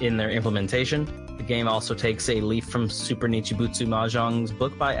in their implementation. The game also takes a leaf from Super Nichibutsu Mahjong's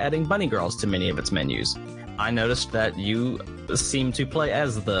book by adding bunny girls to many of its menus. I noticed that you seem to play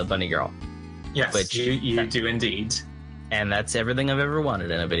as the bunny girl. Yes, which you do indeed. And that's everything I've ever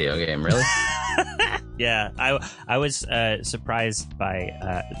wanted in a video game, really. Yeah, I was surprised by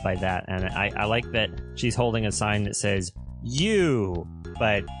that, and I like that she's holding a sign that says "you,"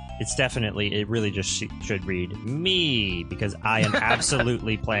 but it really just should read "me" because I am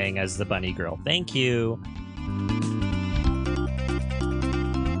absolutely playing as the bunny girl. Thank you.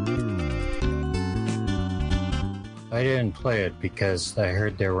 I didn't play it because I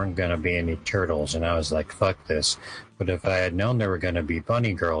heard there weren't going to be any turtles, and I was like, fuck this. But if I had known there were going to be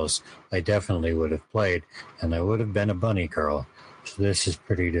bunny girls, I definitely would have played, and I would have been a bunny girl. So this is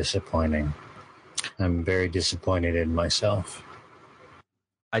pretty disappointing. I'm very disappointed in myself.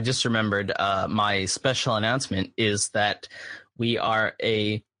 I just remembered my special announcement is that we are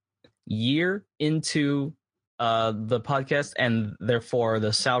a year into the podcast, and therefore the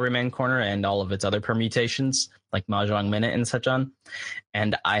Salaryman Corner and all of its other permutations, like Mahjong Minute and such on.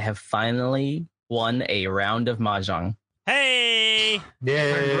 And I have finally won a round of Mahjong. Hey!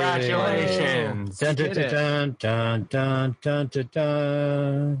 Yay! Congratulations! Dun, dun, dun, dun, dun, dun, dun,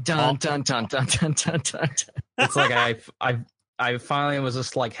 dun. Dun, dun, dun, dun, dun, dun, dun. It's like I finally was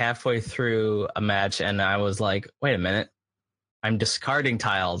just like halfway through a match, and I was like, wait a minute, I'm discarding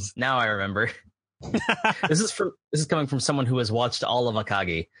tiles. Now I remember. This is coming from someone who has watched all of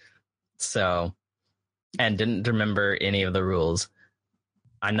Akagi, and didn't remember any of the rules.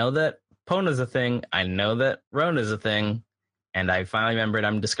 I know that Pona's a thing. I know that Rona's a thing, and I finally remembered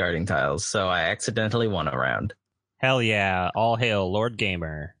I'm discarding tiles. So I accidentally won a round. Hell yeah! All hail Lord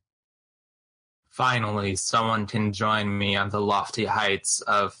Gamer. Finally, someone can join me on the lofty heights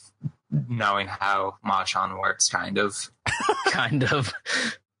of knowing how Mahjong works, kind of. Kind of.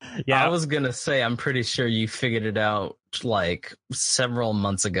 Yeah, I was gonna say I'm pretty sure you figured it out like several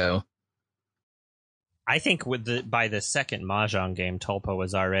months ago. I think by the second Mahjong game, Tulpa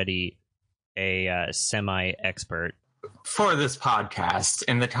was already a semi-expert. For this podcast,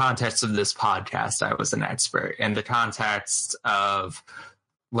 in the context of this podcast, I was an expert. In the context of,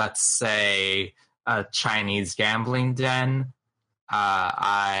 let's say, a Chinese gambling den,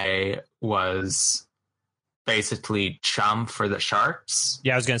 I was basically chum for the sharks.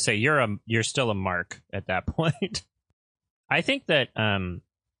 Yeah, I was gonna say you're still a mark at that point. I think that I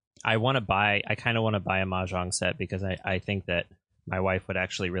kind of want to buy a Mahjong set because I think that my wife would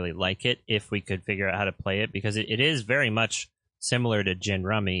actually really like it if we could figure out how to play it, because it is very much similar to Gin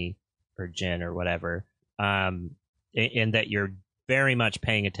Rummy or Gin or whatever, in that you're very much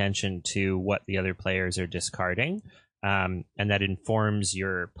paying attention to what the other players are discarding, and that informs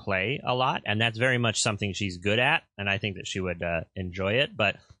your play a lot, and that's very much something she's good at, and I think that she would enjoy it.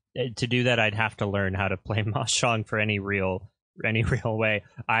 But to do that, I'd have to learn how to play Mahjong for any real way.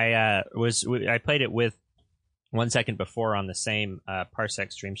 I played it with 1 second before on the same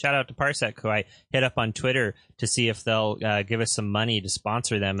Parsec stream. Shout out to Parsec, who I hit up on Twitter to see if they'll give us some money to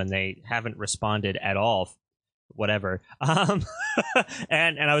sponsor them, and they haven't responded at all. Whatever. And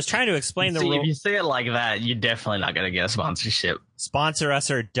I was trying to explain the rule. If you say it like that, you're definitely not going to get a sponsorship. Sponsor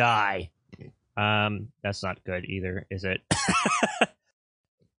us or die. That's not good either, is it?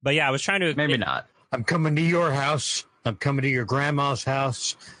 But yeah, I was trying to... Maybe not. I'm coming to your house. I'm coming to your grandma's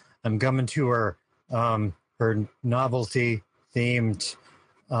house. I'm coming to her novelty themed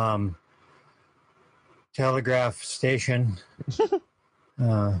telegraph station.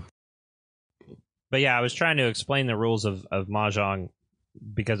 But yeah, I was trying to explain the rules of Mahjong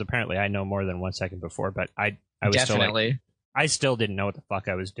because apparently I know more than 1 second before, but I was Definitely. I still didn't know what the fuck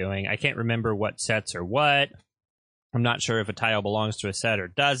I was doing. I can't remember what sets or what. I'm not sure if a tile belongs to a set or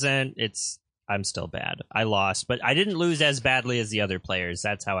doesn't. I'm still bad. I lost, but I didn't lose as badly as the other players.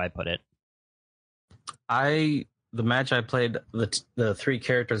 That's how I put it. The match I played, the three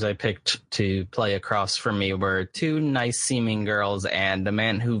characters I picked to play across from me were two nice-seeming girls and a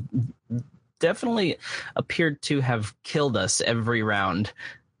man who definitely appeared to have killed us every round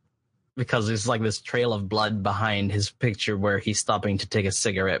because there's like this trail of blood behind his picture where he's stopping to take a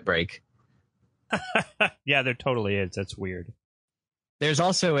cigarette break. Yeah, there totally is. That's weird. There's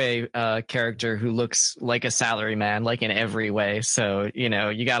also a character who looks like a salaryman, like in every way. So, you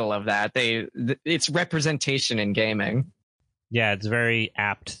gotta love that. It's representation in gaming. Yeah, it's very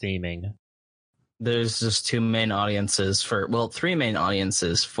apt theming. There's just three main audiences for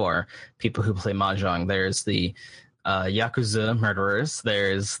people who play Mahjong. There's the Yakuza murderers,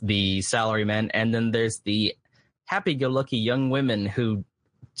 there's the salarymen, and then there's the happy-go-lucky young women who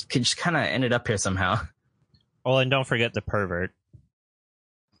just kind of ended up here somehow. Oh, and don't forget the pervert.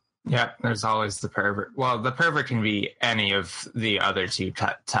 Yeah, there's always the pervert. Well, the pervert can be any of the other two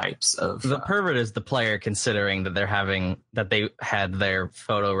types of. The pervert is the player, considering that they had their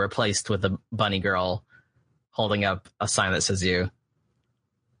photo replaced with a bunny girl holding up a sign that says "you."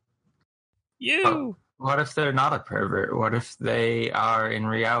 You. What if they're not a pervert? What if they are in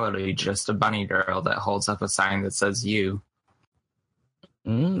reality just a bunny girl that holds up a sign that says "you"?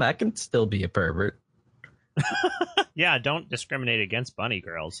 That can still be a pervert. Yeah, don't discriminate against bunny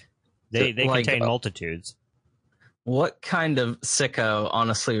girls. They contain multitudes. What kind of sicko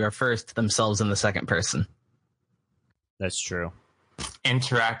honestly refers to themselves in the second person? That's true.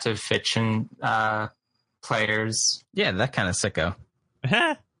 Interactive fiction players. Yeah, that kind of sicko.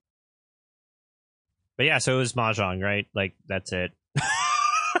 But yeah, so it was Mahjong, right? Like, that's it.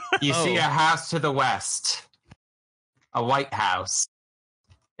 You see a house to the west. A white house.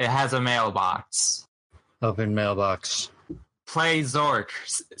 It has a mailbox. Open mailbox. Play Zork,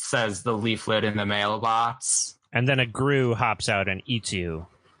 says the leaflet in the mailbox. And then a Gru hops out and eats you.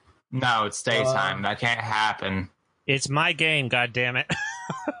 No, it's daytime. That can't happen. It's my game, goddammit.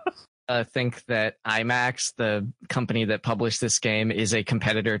 Think that IMAX, the company that published this game, is a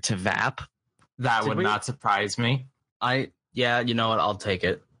competitor to VAP. That would not surprise me. Yeah, you know what? I'll take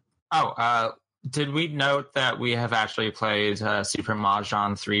it. Did we note that we have actually played Super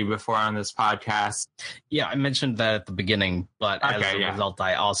Mahjong 3 before on this podcast? Yeah, I mentioned that at the beginning, but as a result,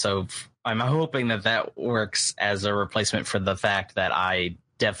 I'm hoping that works as a replacement for the fact that I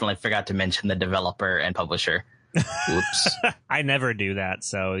definitely forgot to mention the developer and publisher. Oops. I never do that,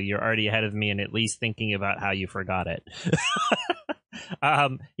 so you're already ahead of me in at least thinking about how you forgot it.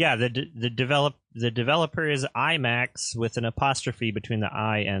 Yeah, the developer is IMAX with an apostrophe between the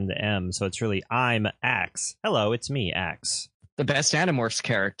I and the M, so it's really I'm Axe. Hello, it's me, Axe. The best Animorphs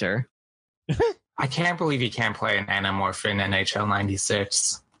character. I can't believe you can't play an Animorph in NHL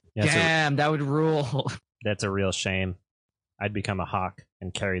 96. Yeah, damn, that would rule. That's a real shame. I'd become a hawk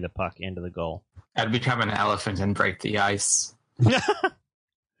and carry the puck into the goal. I'd become an elephant and break the ice.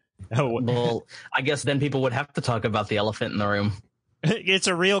 Well, I guess then people would have to talk about the elephant in the room. It's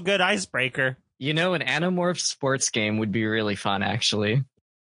a real good icebreaker. An Animorphs sports game would be really fun, actually.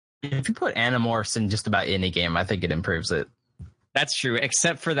 If you put Animorphs in just about any game, I think it improves it. That's true,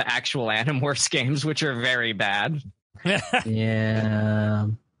 except for the actual Animorphs games, which are very bad. Yeah,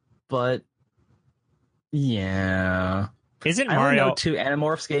 but yeah. Isn't I Mario only know two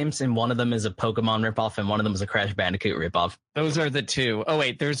Animorphs games, and one of them is a Pokemon ripoff, and one of them is a Crash Bandicoot ripoff. Those are the two. Oh,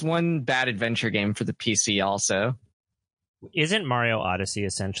 wait, there's one bad adventure game for the PC also. Isn't Mario Odyssey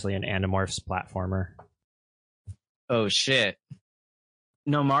essentially an Animorphs platformer? Oh, shit.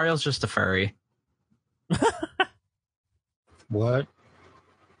 No, Mario's just a furry. What?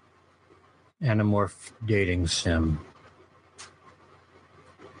 Animorph dating sim.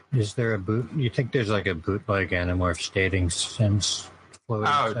 Is there a boot? You think there's like a bootleg Animorphs dating sims floating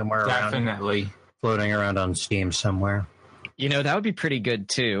somewhere definitely. Floating around on Steam somewhere? That would be pretty good,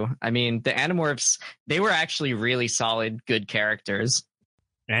 too. I mean, the Animorphs, they were actually really solid, good characters.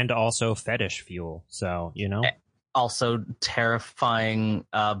 And also fetish fuel, so, Also terrifying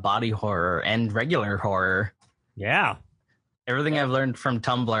body horror and regular horror. Yeah. Everything I've learned from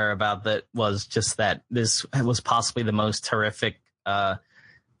Tumblr about that was just that this was possibly the most horrific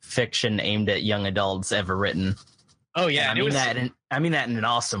fiction aimed at young adults ever written. Oh, yeah. I mean that in an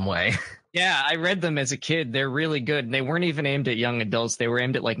awesome way. Yeah, I read them as a kid. They're really good. They weren't even aimed at young adults. They were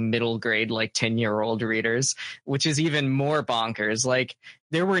aimed at middle grade, 10-year-old readers, which is even more bonkers.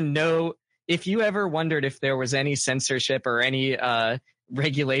 There were if you ever wondered if there was any censorship or any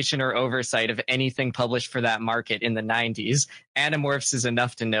regulation or oversight of anything published for that market in the 90s, Animorphs is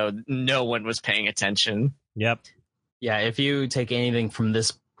enough to know no one was paying attention. Yep. Yeah, if you take anything from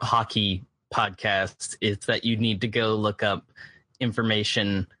this hockey podcast, it's that you need to go look up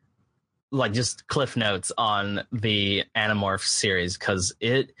information, like just cliff notes on the Animorphs series, because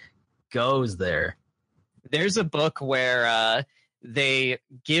it goes there. There's a book where they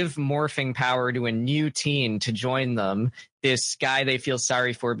give morphing power to a new teen to join them. This guy they feel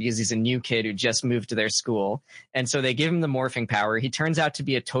sorry for because he's a new kid who just moved to their school. And so they give him the morphing power. He turns out to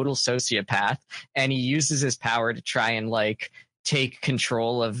be a total sociopath, and he uses his power to try and like take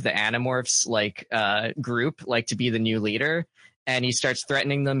control of the Animorphs group, like to be the new leader. And he starts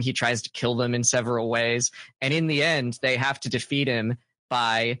threatening them. He tries to kill them in several ways. And in the end, they have to defeat him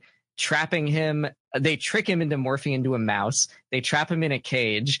by trapping him. They trick him into morphing into a mouse. They trap him in a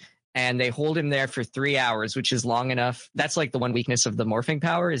cage, and they hold him there for 3 hours, which is long enough. That's like the one weakness of the morphing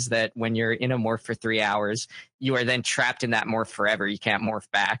power, is that when you're in a morph for 3 hours, you are then trapped in that morph forever. You can't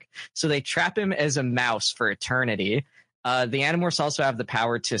morph back. So they trap him as a mouse for eternity. The Animorphs also have the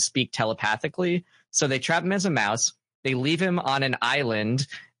power to speak telepathically. So they trap him as a mouse. They leave him on an island,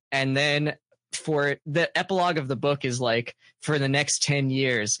 and then for the epilogue of the book is like, for the next 10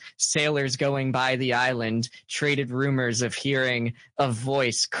 years, sailors going by the island traded rumors of hearing a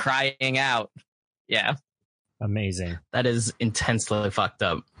voice crying out. Yeah. Amazing. That is intensely fucked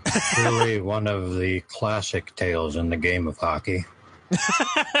up. Really one of the classic tales in the game of hockey.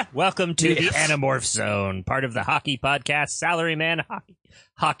 Welcome to the Animorph Zone, part of the hockey podcast, Salaryman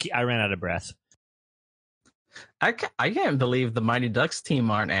Hockey. I ran out of breath. I can't believe the Mighty Ducks team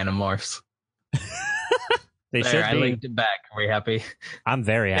aren't Animorphs. They There, should I be. linked it back. Are we happy? I'm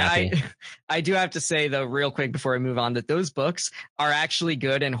very happy. I do have to say, though, real quick before I move on, that those books are actually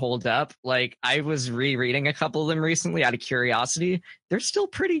good and hold up. Like, I was rereading a couple of them recently out of curiosity. They're still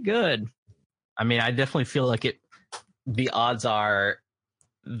pretty good. I mean, I definitely feel like it. The odds are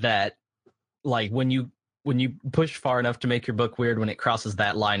that, like, when you push far enough to make your book weird, when it crosses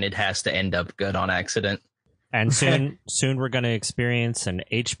that line, it has to end up good on accident. And soon we're going to experience an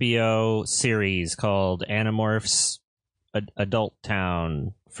HBO series called Animorphs Adult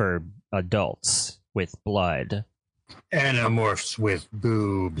Town for adults with blood. Animorphs with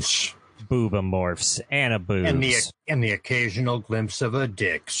boobs. Boobamorphs, Anaboobs. And the occasional glimpse of a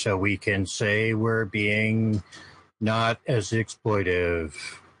dick, so we can say we're being not as exploitive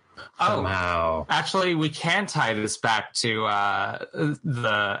somehow. Actually, we can tie this back to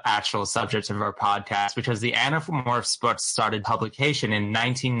the actual subject of our podcast, because the Animorphs book started publication in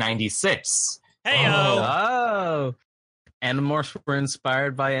 1996. Hey-o! Oh, Animorphs were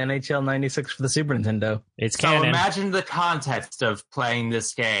inspired by NHL 96 for the Super Nintendo. It's So canon. imagine the context of playing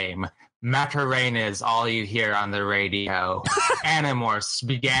this game. Macarena is all you hear on the radio. Animorphs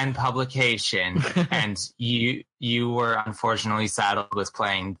began publication, and you were unfortunately saddled with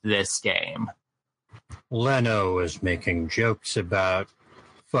playing this game. Leno is making jokes about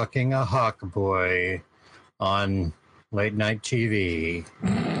fucking a hawk boy on late night TV.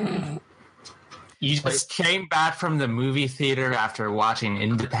 You just came back from the movie theater after watching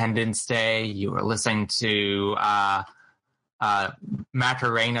Independence Day. You were listening to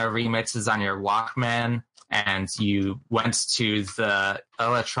Macarena remixes on your Walkman, and you went to the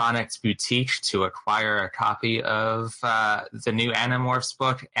electronics boutique to acquire a copy of the new Animorphs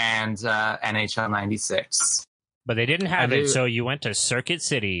book and NHL 96. But they didn't have I it, do- so you went to Circuit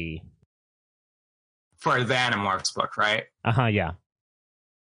City. For the Animorphs book, right? Uh-huh, yeah.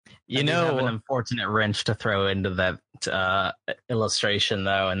 You I do have an know, unfortunate wrench to throw into that illustration,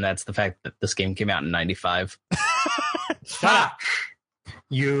 though, and that's the fact that this game came out in 95. Fuck!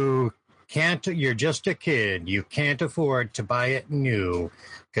 You can't, you're just a kid. You can't afford to buy it new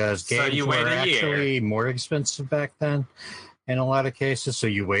because So games you were wait a year. actually more expensive back then in a lot of cases. So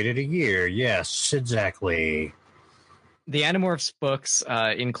you waited a year. Yes, exactly. the Animorphs books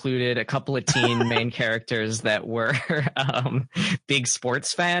included a couple of teen main characters that were big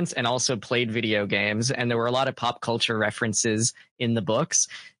sports fans and also played video games. And there were a lot of pop culture references in the books.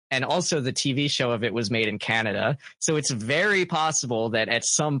 And also the TV show of it was made in Canada. So it's very possible that at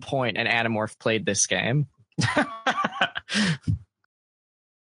some point an Animorph played this game.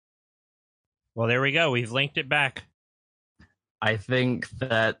 Well, there we go. We've linked it back. I think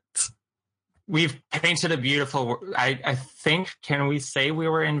that We've painted a beautiful. I think, can we say we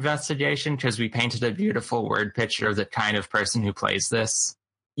were investigation because we painted a beautiful word picture of the kind of person who plays this?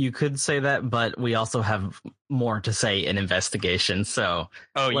 you could say that, but we also have more to say in investigation. So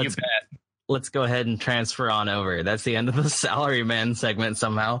You bet. let's go ahead and transfer on over. That's the end of the Salaryman segment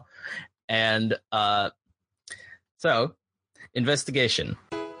somehow. And so, investigation.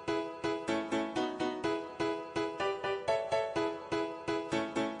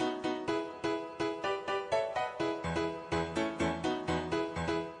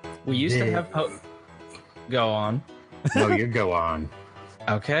 We used to have go on. No, you go on.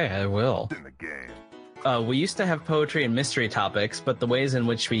 Okay, I will. In the game. We used to have poetry and mystery topics, but the ways in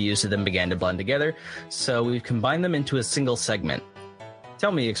which we used them began to blend together, so we've combined them into a single segment.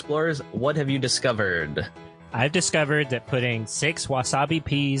 Tell me, explorers, what have you discovered? I've discovered that putting 6 wasabi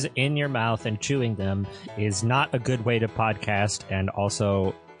peas in your mouth and chewing them is not a good way to podcast, and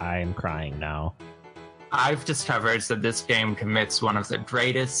also I'm crying now. I've discovered that this game commits one of the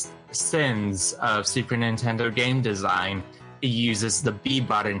greatest sins of Super Nintendo game design. It uses the B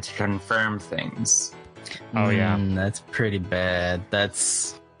button to confirm things. Oh, yeah. That's pretty bad.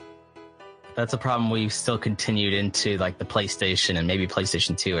 That's a problem we still continued into like the PlayStation and maybe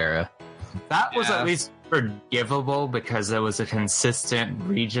PlayStation 2 era. That was at least forgivable because there was a consistent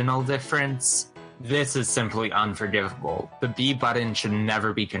regional difference. This is simply unforgivable. The B button should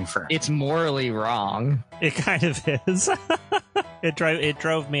never be confirmed. It's morally wrong. It kind of is. It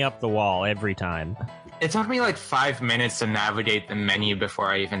drove me up the wall every time. It took me like 5 minutes to navigate the menu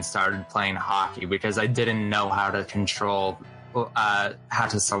before I even started playing hockey because I didn't know how to control, how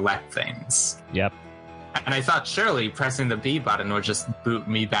to select things. Yep. And I thought surely pressing the B button would just boot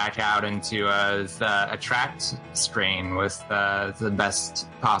me back out into the attract screen with the best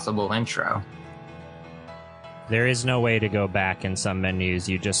possible intro. There is no way to go back in some menus.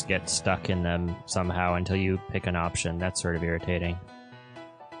 You just get stuck in them somehow until you pick an option. That's sort of irritating.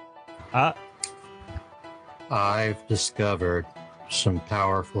 I've discovered some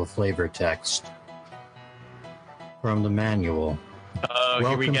powerful flavor text from the manual. Oh,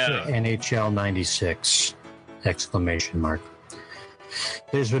 Welcome here we go. to NHL 96! Exclamation mark.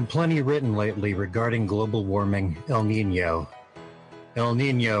 There's been plenty written lately regarding global warming, El Nino. El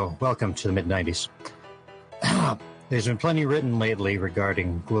Nino, welcome to the mid-90s. There's been plenty written lately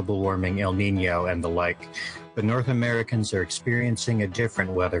regarding global warming, El Nino, and the like, but North Americans are experiencing a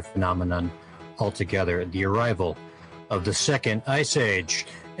different weather phenomenon altogether, the arrival of the second ice age.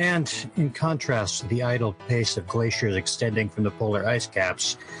 And in contrast to the idle pace of glaciers extending from the polar ice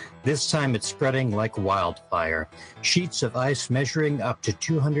caps, this time it's spreading like wildfire. Sheets of ice measuring up to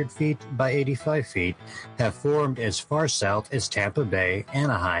 200 feet by 85 feet have formed as far south as Tampa Bay,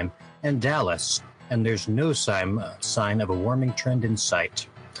 Anaheim, and Dallas, and there's no sign of a warming trend in sight.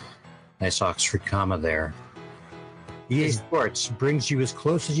 Nice Oxford comma there. EA Sports brings you as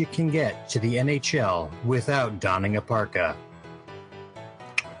close as you can get to the NHL without donning a parka.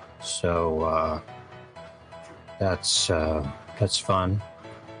 So, that's fun.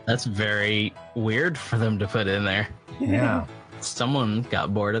 That's very weird for them to put in there. Yeah. Someone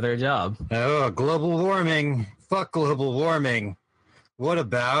got bored of their job. Oh, global warming. Fuck global warming. What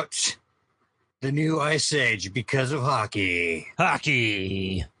about the new ice age because of hockey?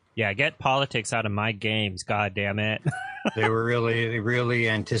 Hockey! Yeah, get politics out of my games, god damn it. They were really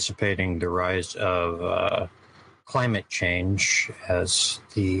anticipating the rise of climate change as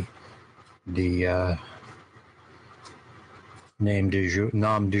the nom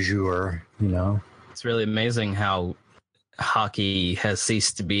du jour, you know. It's really amazing how hockey has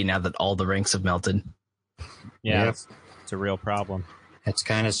ceased to be now that all the rinks have melted. Yeah, Yep. it's a real problem. It's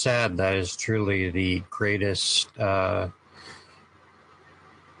kind of sad. That is truly the greatest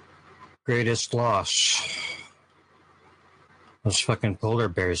loss. Those fucking polar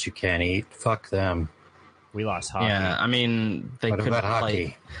bears you can't eat. Fuck them. We lost hockey. Yeah, I mean, they What could about have played.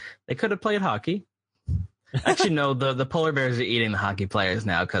 hockey? They could have played hockey. Actually, no. The polar bears are eating the hockey players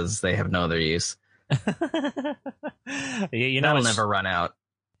now because they have no other use. You know, That'll it's, never run out.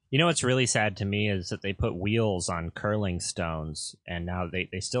 you know what's really sad to me is that they put wheels on curling stones, and now they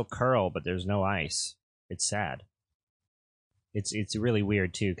still curl, but there's no ice. It's sad. It's really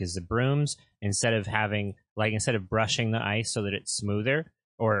weird too, because the brooms, instead of brushing the ice so that it's smoother,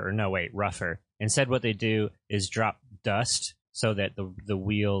 or no, wait, rougher. Instead, what they do is drop dust so that the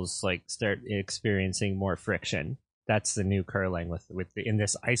wheels start experiencing more friction. That's the new curling in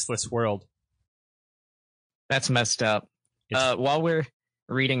this iceless world. That's messed up. While we're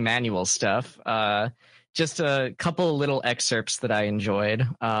reading manual stuff, just a couple little excerpts that I enjoyed.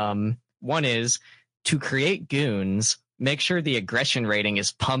 One is, to create goons, make sure the aggression rating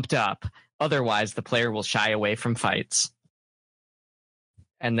is pumped up. Otherwise, the player will shy away from fights.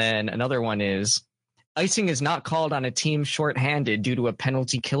 And then another one is, icing is not called on a team shorthanded due to a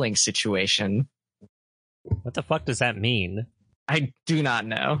penalty killing situation. What the fuck does that mean? I do not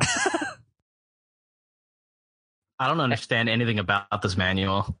know. I don't understand anything about this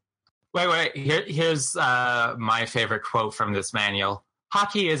manual. Wait. Here's my favorite quote from this manual.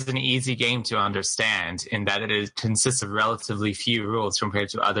 Hockey is an easy game to understand in that it consists of relatively few rules compared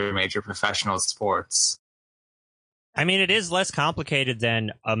to other major professional sports. I mean, it is less complicated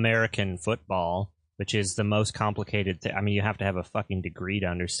than American football, which is the most complicated thing. I mean, you have to have a fucking degree to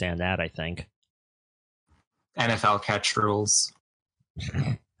understand that, I think. NFL catch rules.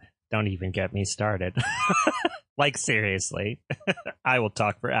 Don't even get me started. Like, seriously. I will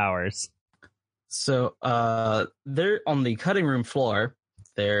talk for hours. So, there on the cutting room floor,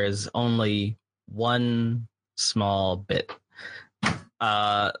 there is only one small bit.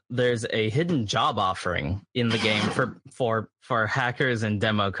 There's a hidden job offering in the game for hackers and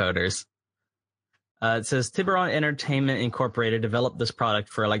demo coders. It says Tiburon Entertainment Incorporated developed this product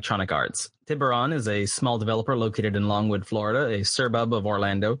for Electronic Arts. Tiburon is a small developer located in Longwood, Florida, a suburb of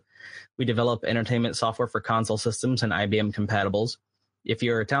Orlando. We develop entertainment software for console systems and IBM compatibles. If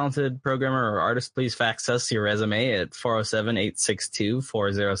you're a talented programmer or artist, please fax us your resume at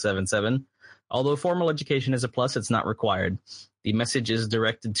 407-862-4077. Although formal education is a plus, it's not required. The message is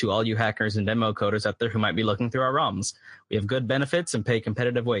directed to all you hackers and demo coders out there who might be looking through our ROMs. We have good benefits and pay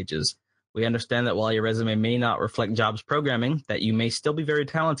competitive wages. We understand that while your resume may not reflect jobs programming, that you may still be very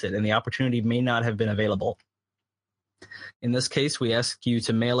talented and the opportunity may not have been available. In this case, we ask you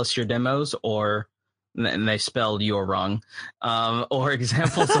to mail us your demos or, and they spelled "you're wrong," or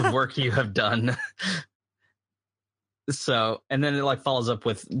examples of work you have done. So, and then it follows up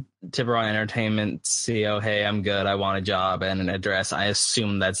with Tiburon Entertainment CO, hey, I'm good, I want a job, and an address. I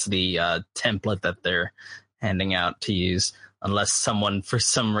assume that's the template that they're handing out to use, unless someone, for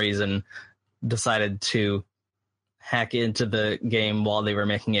some reason, decided to hack into the game while they were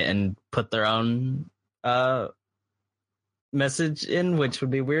making it and put their own message in, which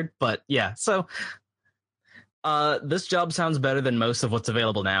would be weird. But yeah, so this job sounds better than most of what's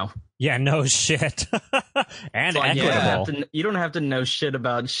available now. Yeah, no shit. And so equitable. You don't have to know shit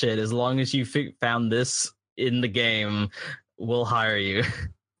about shit. As long as you found this in the game, we'll hire you.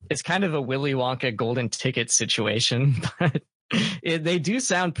 It's kind of a Willy Wonka golden ticket situation, but they do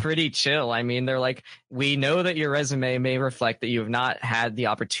sound pretty chill. I mean, they're like, we know that your resume may reflect that you have not had the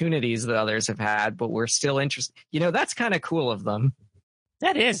opportunities that others have had, but we're still interested. That's kind of cool of them.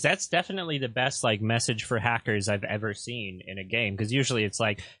 That's definitely the best message for hackers I've ever seen in a game, because usually it's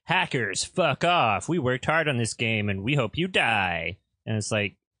like, hackers, fuck off, we worked hard on this game and we hope you die. And it's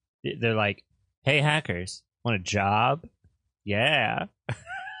like, they're like, hey hackers, want a job? Yeah.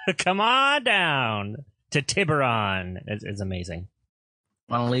 Come on down to Tiburon. It's amazing.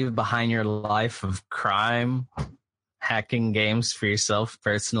 Want to leave behind your life of crime, hacking games for yourself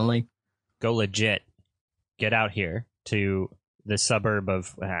personally? Go legit. Get out here to the suburb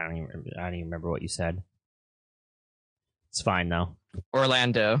of, I don't even remember what you said. It's fine though.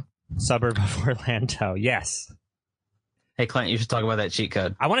 Orlando. Suburb of Orlando. Yes. Hey Clint, you should talk about that cheat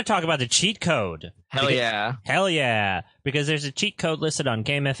code. I want to talk about the cheat code. Hell yeah. Because there's a cheat code listed on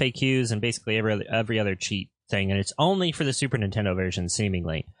Game FAQs and basically every other cheat thing, and it's only for the Super Nintendo version,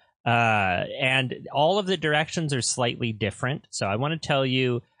 seemingly. And all of the directions are slightly different. So I'm going to tell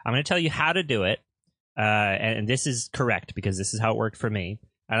you how to do it. And this is correct because this is how it worked for me.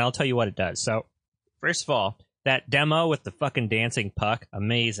 And I'll tell you what it does. So first of all, that demo with the fucking dancing puck,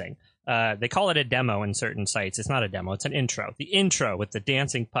 amazing. They call it a demo in certain sites. It's not a demo. It's an intro. The intro with the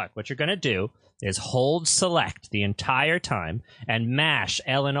dancing puck. What you're going to do is hold select the entire time and mash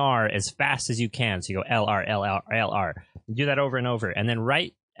L and R as fast as you can. So you go L, R, L, R, L, R. You do that over and over. And then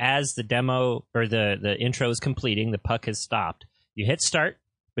right as the demo or the intro is completing, the puck has stopped. You hit start,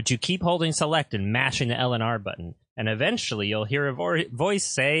 but you keep holding select and mashing the L and R button. And eventually you'll hear a voice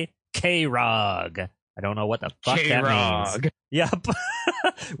say, K-Rog. I don't know what the fuck that means. Yep.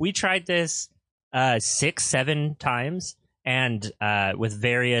 We tried this 6-7 times and with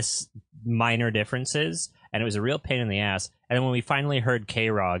various minor differences, and it was a real pain in the ass. And then when we finally heard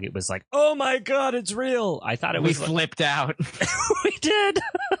K-Rog, it was like, oh my god, it's real. I thought it was... We flipped out. We did.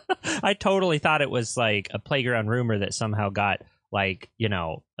 I totally thought it was like a playground rumor that somehow got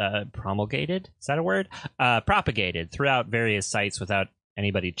promulgated. Is that a word? Propagated throughout various sites without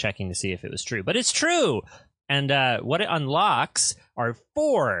anybody checking to see if it was true. But it's true. And what it unlocks are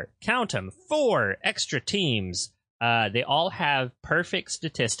 4 extra teams. They all have perfect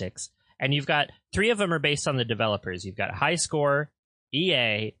statistics. And you've got 3 of them are based on the developers. You've got High Score,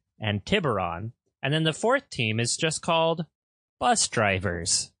 EA, and Tiburon. And then the 4th team is just called Bus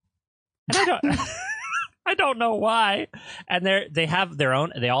Drivers. And I don't know why. And they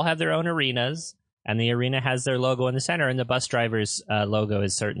all have their own arenas. And the arena has their logo in the center. And the Bus Drivers logo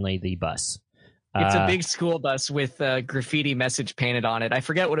is certainly the bus. It's a big school bus with a graffiti message painted on it. I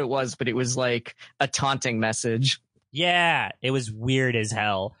forget what it was, but it was like a taunting message. Yeah, it was weird as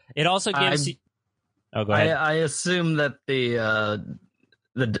hell. It also gives you... Oh, go ahead. I assume that the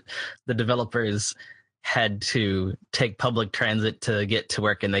developers had to take public transit to get to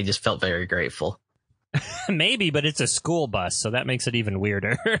work, and they just felt very grateful. Maybe, but it's a school bus, so that makes it even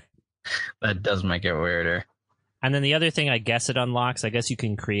weirder. That does make it weirder. And then the other thing I guess it unlocks, I guess you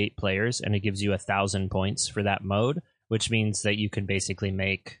can create players, and it gives you 1,000 points for that mode, which means that you can basically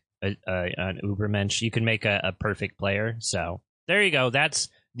make an Ubermensch. You can make a perfect player. So there you go. That's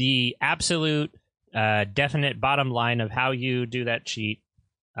the absolute definite bottom line of how you do that cheat.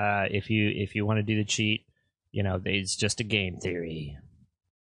 If you want to do the cheat, it's just a game theory.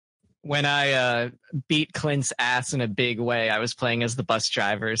 When I beat Clint's ass in a big way, I was playing as the bus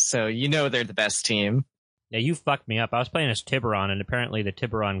drivers, so they're the best team. Yeah, you fucked me up. I was playing as Tiburon, and apparently the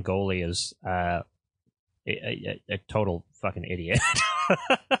Tiburon goalie is a total fucking idiot.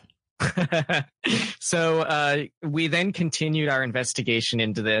 So we then continued our investigation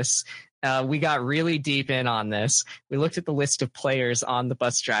into this. We got really deep in on this. We looked at the list of players on the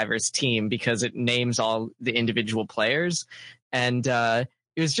bus drivers team because it names all the individual players. And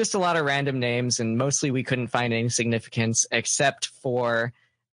it was just a lot of random names, and mostly we couldn't find any significance except for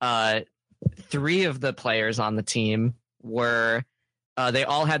 3 of the players on the team were they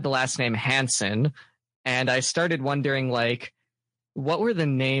all had the last name Hansen. And I started wondering, what were the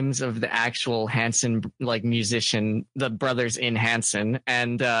names of the actual Hansen, musician, the brothers in Hansen?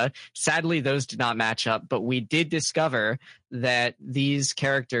 And sadly, those did not match up. But we did discover that these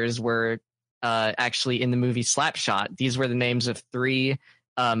characters were actually in the movie Slapshot. These were the names of 3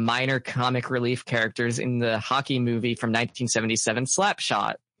 minor comic relief characters in the hockey movie from 1977,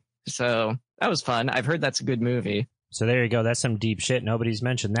 Slapshot. So that was fun. I've heard that's a good movie. So there you go. That's some deep shit. Nobody's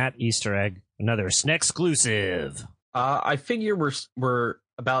mentioned that Easter egg. Another SNEC exclusive. I figure we're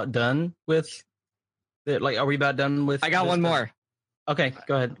about done with it. Are we about done with? I got one more. Okay,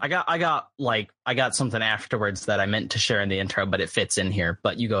 go ahead. I got something afterwards that I meant to share in the intro, but it fits in here.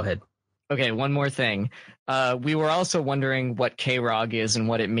 But you go ahead. Okay, one more thing. We were also wondering what K-Rog is and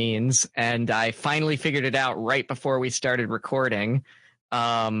what it means, and I finally figured it out right before we started recording.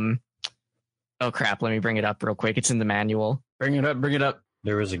 Oh crap, let me bring it up real quick. It's in the manual. Bring it up.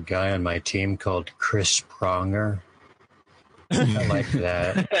 There was a guy on my team called Chris Pronger. I like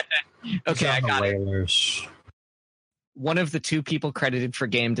that. Okay, I got Whalers. it. One of the 2 people credited for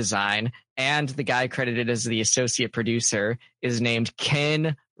game design and the guy credited as the associate producer is named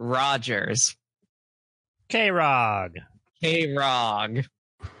Ken Rogers. K-Rog. K-Rog.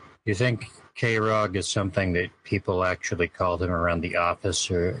 You think K-Rog is something that people actually called him around the office,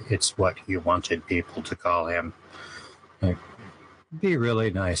 or it's what he wanted people to call him? It'd be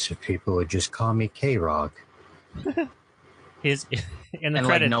really nice if people would just call me K-Rog. In the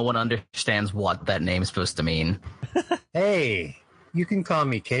credit, no one understands what that name's supposed to mean. Hey, you can call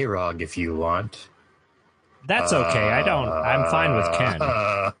me K-Rog if you want. That's okay. I'm fine with Ken.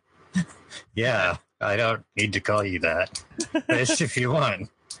 Yeah, I don't need to call you that. Just if you want,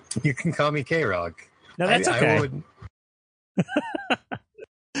 you can call me K-Rog. No, that's okay. I wouldn't.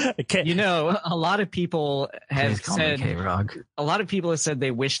 A lot of people have said K-Rog. A lot of people have said they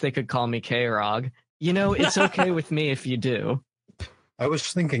wish they could call me K-Rog. It's okay with me if you do. I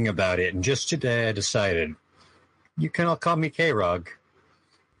was thinking about it, and just today I decided you can all call me K-Rog.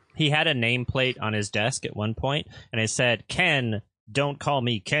 He had a nameplate on his desk at one point, and it said, Ken, don't call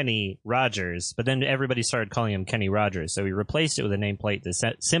me Kenny Rogers. But then everybody started calling him Kenny Rogers, so he replaced it with a nameplate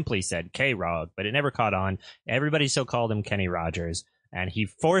that simply said K-Rog, but it never caught on. Everybody still called him Kenny Rogers, and he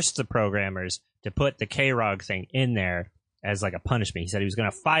forced the programmers to put the K-Rog thing in there as a punishment. He said he was going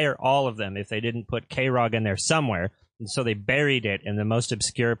to fire all of them if they didn't put K-Rog in there somewhere. And so they buried it in the most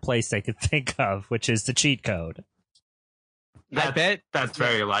obscure place they could think of, which is the cheat code. I bet that's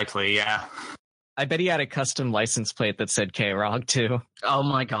very likely, yeah. I bet he had a custom license plate that said K-Rog, too. Oh,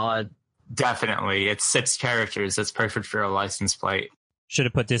 my God. Definitely. It's 6 characters. It's perfect for a license plate. Should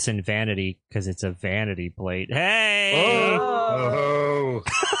have put this in vanity, because it's a vanity plate. Hey! Oh!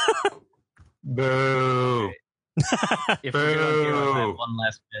 Boo! If we're going to give that one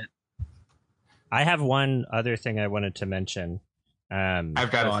last bit. I have one other thing I wanted to mention.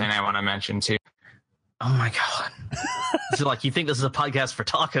 I've got a thing I want to mention, too. Oh, my God. So, you think this is a podcast for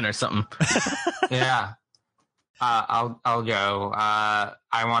talking or something? Yeah. I'll go. I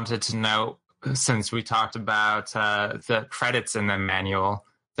wanted to note, since we talked about the credits in the manual,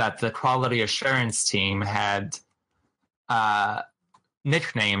 that the quality assurance team had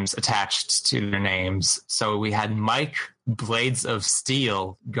nicknames attached to their names. So we had Mike Blades of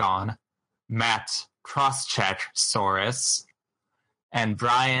Steel gone, Matt Crosscheck Saurus, and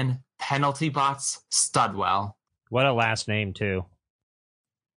Brian Penalty Bots Studwell. What a last name, too.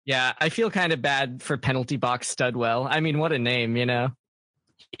 Yeah, I feel kind of bad for Penalty Box Studwell. I mean, what a name, you know?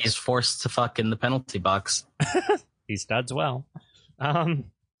 He's forced to fuck in the penalty box. He studs well. I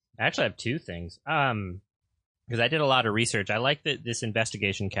actually have two things. Because I did a lot of research. I like this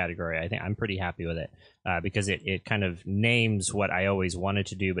investigation category. I think I'm pretty happy with it because it kind of names what I always wanted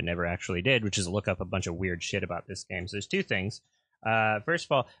to do but never actually did, which is look up a bunch of weird shit about this game. So there's two things. First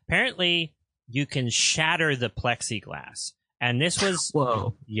of all, apparently you can shatter the plexiglass. And this was...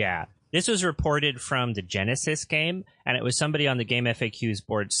 Whoa. Yeah. This was reported from the Genesis game, and it was somebody on the Game FAQs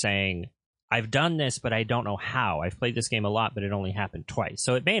board saying, I've done this, but I don't know how. I've played this game a lot, but it only happened twice.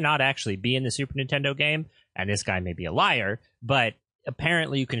 So it may not actually be in the Super Nintendo game, and this guy may be a liar, but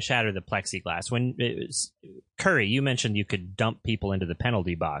apparently you can shatter the plexiglass. When Curry, you mentioned you could dump people into the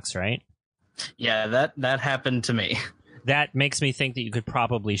penalty box, right? Yeah, that happened to me. That makes me think that you could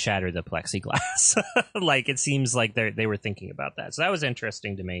probably shatter the plexiglass. Like, it seems like they were thinking about that. So that was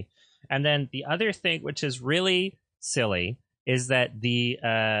interesting to me. And then the other thing, which is really silly, is that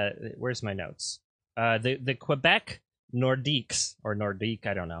where's my notes? The Quebec Nordiques, or Nordique,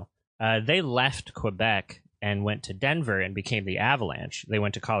 I don't know. They left Quebec and went to Denver and became the Avalanche. They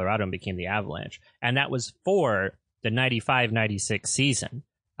went to Colorado and became the Avalanche. And that was for the 95-96 season.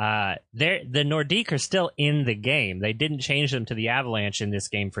 The Nordique are still in the game. They didn't change them to the Avalanche in this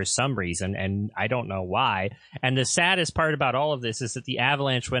game for some reason, and I don't know why. And the saddest part about all of this is that the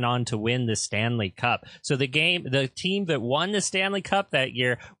Avalanche went on to win the Stanley Cup. So the team that won the Stanley Cup that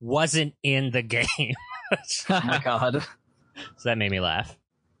year wasn't in the game. Oh my god. So that made me laugh.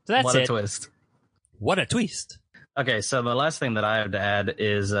 So that's What it. a twist. What a twist. Okay, so the last thing that I have to add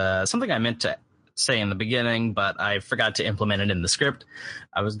is something I meant to say in the beginning, but I forgot to implement it in the script.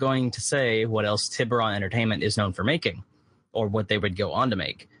 I was going to say what else Tiburon Entertainment is known for making, or what they would go on to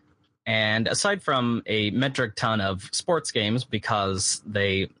make. And aside from a metric ton of sports games, because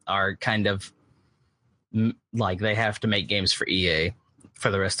they are kind of like they have to make games for EA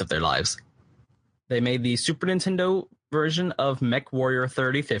for the rest of their lives, they made the Super Nintendo version of MechWarrior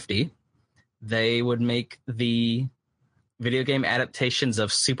 3050. They would make the video game adaptations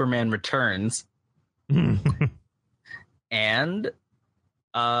of Superman Returns. And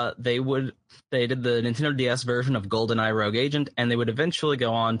they did the Nintendo DS version of GoldenEye Rogue Agent, and they would eventually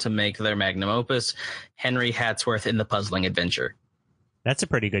go on to make their magnum opus, Henry Hatsworth in the Puzzling Adventure. That's a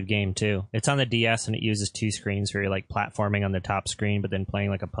pretty good game, too. It's on the DS, and it uses two screens where you're like platforming on the top screen, but then playing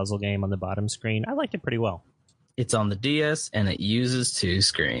like a puzzle game on the bottom screen. I liked it pretty well. It's on the DS, and it uses two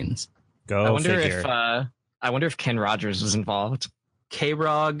screens. Go figure. I wonder if Ken Rogers was involved.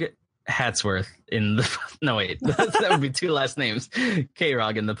 K-Rog Hatsworth in the... No, wait. That would be two last names.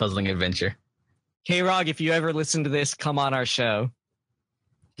 K-Rog in the Puzzling Adventure. K-Rog, if you ever listen to this, come on our show.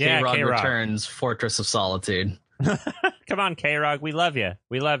 Yeah, K-Rog K-Rog. Returns, Fortress of Solitude. Come on, K-Rog. We love you.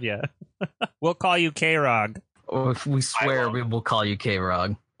 We love you. We'll call you K-Rog. Or if we swear we will call you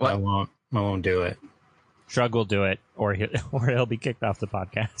K-Rog. I won't do it. Shrug will do it, or he'll be kicked off the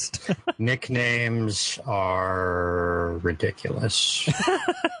podcast. Nicknames are ridiculous.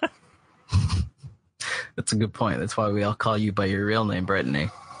 That's a good point. That's why we all call you by your real name, Brittany.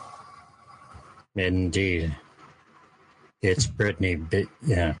 Indeed. It's Brittany.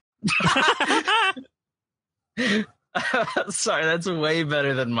 Yeah. Sorry, that's way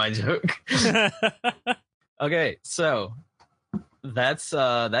better than my joke. Okay, so that's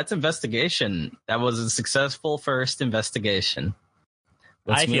investigation. That was a successful first investigation.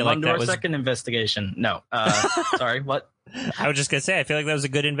 Let's I move feel on like to that our was second investigation. No, sorry, what? I was just gonna say, I feel like that was a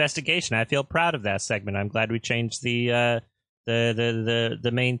good investigation. I feel proud of that segment. I'm glad we changed the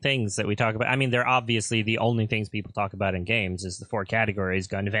main things that we talk about. I mean, they're obviously the only things people talk about in games is the four categories: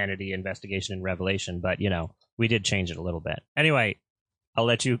 gun, vanity, investigation, and revelation. But we did change it a little bit. Anyway, I'll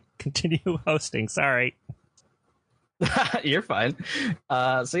let you continue hosting. Sorry. You're fine.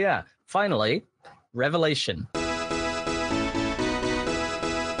 So yeah, finally, revelation.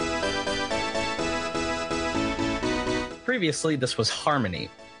 Previously, this was Harmony.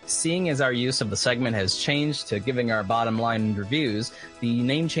 Seeing as our use of the segment has changed to giving our bottom line reviews, the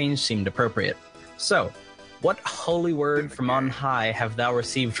name change seemed appropriate. So, what holy word from on high have thou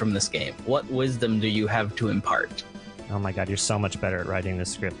received from this game? What wisdom do you have to impart? Oh my god, you're so much better at writing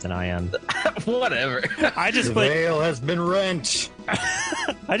this script than I am. Whatever. I just The put veil has been rent.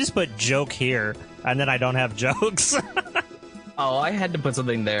 I just put joke here, and then I don't have jokes. Oh, I had to put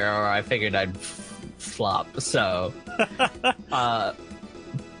something there, or I figured I'd flop. So,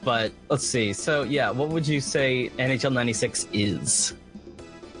 but let's see. So, yeah, what would you say NHL 96 is?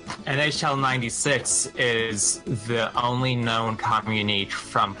 NHL 96 is the only known communique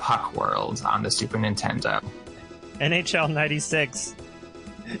from Puck World on the Super Nintendo. NHL 96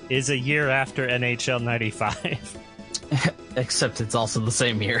 is a year after NHL 95. Except it's also the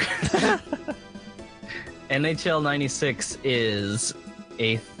same year. NHL 96 is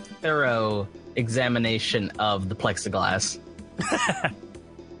a thorough examination of the plexiglass.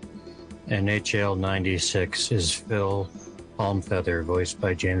 NHL 96 is Phil Palmfeather, voiced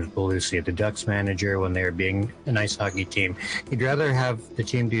by James Belushi, the Ducks manager when they're being an ice hockey team. He'd rather have the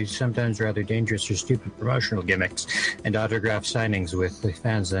team do sometimes rather dangerous or stupid promotional gimmicks and autograph signings with the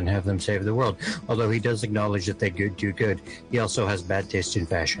fans than have them save the world. Although he does acknowledge that they do good, he also has bad taste in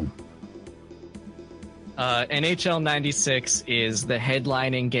fashion. NHL 96 is the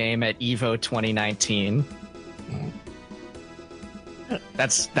headlining game at EVO 2019.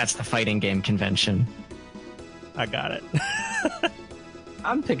 That's the fighting game convention. I got it.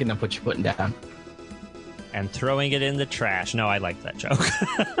 I'm picking up what you're putting down. And throwing it in the trash. No, I like that joke.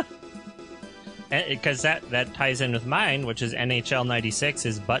 Because that ties in with mine, which is NHL 96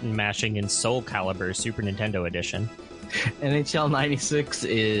 is button mashing in Soul Calibur Super Nintendo Edition. NHL 96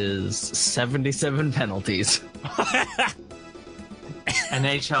 is 77 penalties.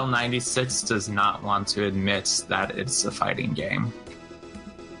 NHL 96 does not want to admit that it's a fighting game.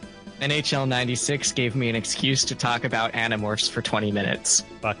 NHL 96 gave me an excuse to talk about Animorphs for 20 minutes.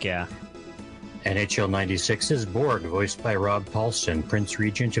 Fuck yeah. NHL 96 is Borg, voiced by Rob Paulson, Prince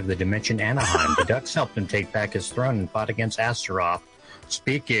Regent of the Dimension Anaheim. The Ducks helped him take back his throne and fought against Astaroth.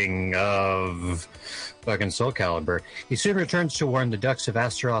 Speaking of fucking Soul Calibur, he soon returns to warn the Ducks of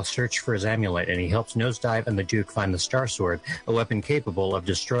Astaroth's search for his amulet, and he helps Nosedive and the Duke find the Star Sword, a weapon capable of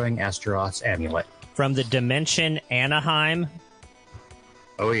destroying Astaroth's amulet. From the Dimension Anaheim?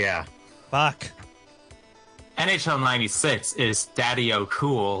 Oh yeah. Fuck. NHL 96 is Daddy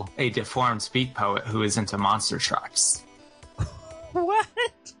O'Cool, a deformed speak poet who is into monster trucks. What?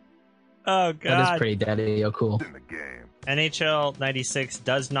 Oh, God. That is pretty daddy cool. In the game. NHL 96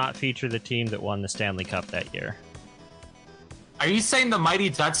 does not feature the team that won the Stanley Cup that year. Are you saying the Mighty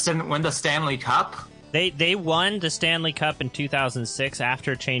Ducks didn't win the Stanley Cup? They won the Stanley Cup in 2006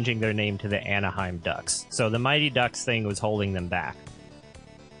 after changing their name to the Anaheim Ducks. So the Mighty Ducks thing was holding them back.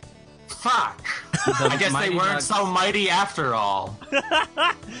 Fuck! I guess they weren't so mighty after all.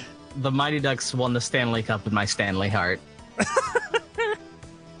 The Mighty Ducks won the Stanley Cup with my Stanley heart.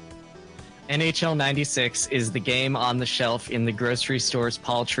 NHL 96 is the game on the shelf in the grocery store's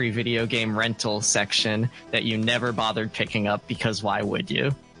paltry video game rental section that you never bothered picking up because why would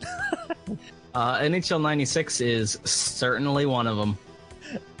you? NHL 96 is certainly one of them.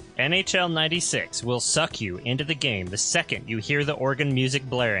 NHL 96 will suck you into the game the second you hear the organ music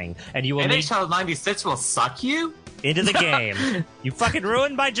blaring, and you will NHL 96 will suck you? into the game. You fucking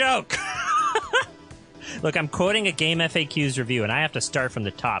ruined my joke! Look, I'm quoting a Game FAQs review, and I have to start from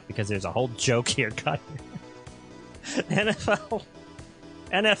the top because there's a whole joke here. God. NFL.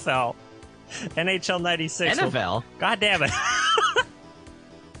 NHL 96. NFL? God damn it.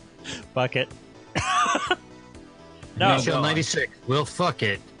 Fuck it. No. NHL 96 will fuck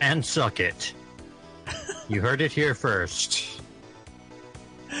it and suck it. You heard it here first.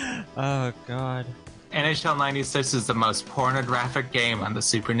 Oh, God. NHL 96 is the most pornographic game on the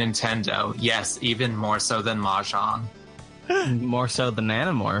Super Nintendo. Yes, even more so than Mahjong. More so than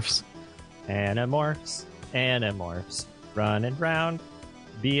Animorphs. Animorphs. Running round,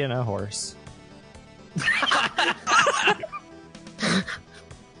 being a horse.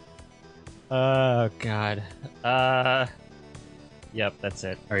 Oh, God. Yep, that's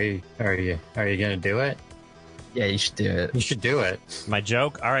it. Are you gonna do it? Yeah, you should do it. You should do it. My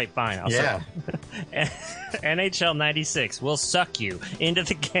joke? All right, fine. Yeah. NHL 96 will suck you into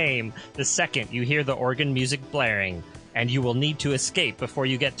the game the second you hear the organ music blaring, and you will need to escape before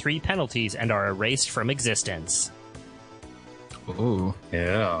you get 3 penalties and are erased from existence. Ooh.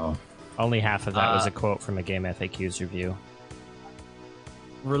 Yeah. Only half of that was a quote from a Game FAQs review.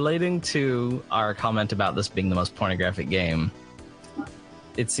 Relating to our comment about this being the most pornographic game,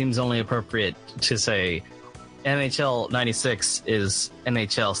 it seems only appropriate to say NHL 96 is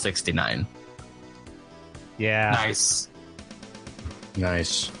NHL 69. Yeah. Nice.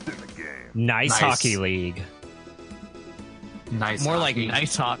 Nice. In the game. Nice Nice. hockey league. Nice. More like hockey.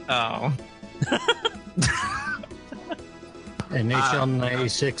 nice hot. Oh. NHL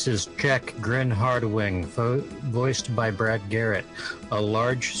 96 is Czech Grin Hardwing, voiced by Brad Garrett, a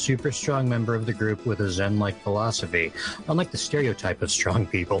large, super strong member of the group with a Zen-like philosophy, unlike the stereotype of strong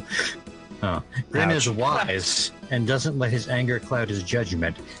people. Grin is wise and doesn't let his anger cloud his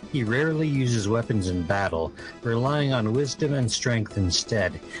judgment. He rarely uses weapons in battle, relying on wisdom and strength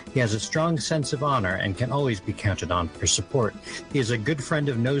instead. He has a strong sense of honor and can always be counted on for support. He is a good friend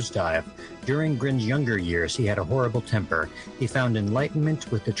of Nosedive. During Grin's younger years, he had a horrible temper. He found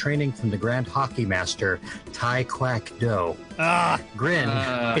enlightenment with the training from the Grand Hockey Master, Tai Quack Do. Grin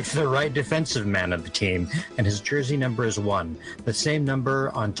is the right defensive man of the team, and his jersey number is 1, the same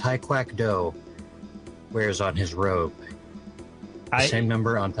number on Tai Quack Do wears on his robe. Same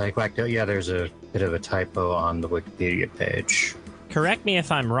number on Tai Quack Do. Yeah, there's a bit of a typo on the Wikipedia page. Correct me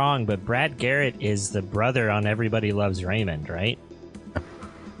if I'm wrong, but Brad Garrett is the brother on Everybody Loves Raymond, right?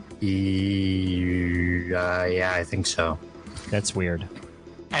 Yeah, I think so. That's weird.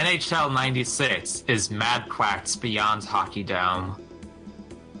 NHL 96 is Mad Quack's Beyond Hockey Dome.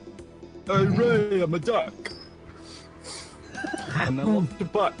 Hey Ray, I'm a duck. And I love to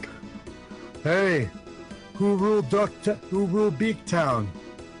buck. Hey, who ruled Beaktown?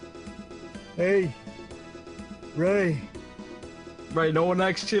 Hey, Ray. Ray, no one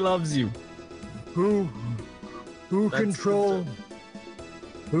actually loves you. Who controlled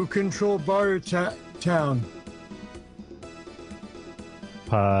Bartertown?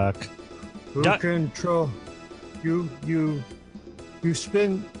 Puck. Who control you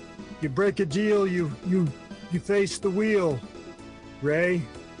spin, you break a deal, you face the wheel, Ray.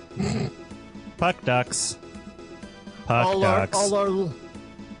 Puck ducks. Puck ducks.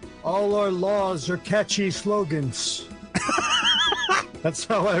 All our laws are catchy slogans. That's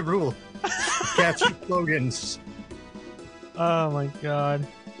how I rule. Catchy slogans. Oh my god.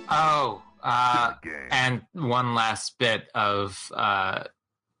 Oh, and one last bit of, I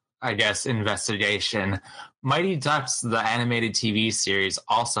guess, investigation. Mighty Ducks, the animated TV series,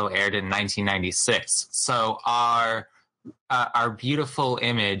 also aired in 1996. So our beautiful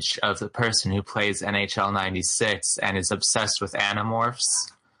image of the person who plays NHL 96 and is obsessed with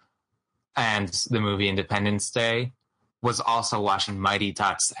Animorphs and the movie Independence Day was also watching Mighty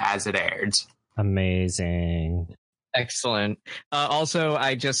Ducks as it aired. Amazing. Excellent. Also,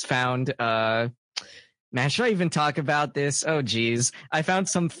 I just found, man, should I even talk about this? Oh, geez. I found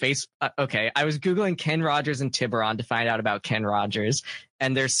some okay, I was Googling Ken Rogers and Tiburon to find out about Ken Rogers,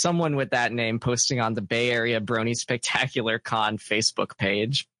 and there's someone with that name posting on the Bay Area Brony Spectacular Con Facebook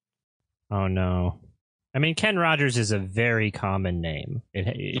page. Oh, no. I mean, Ken Rogers is a very common name.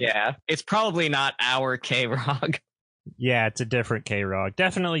 Yeah, it's probably not our K-Rog. Yeah, it's a different K-Rog.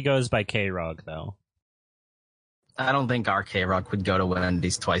 Definitely goes by K-Rog, though. I don't think our K-Rog would go to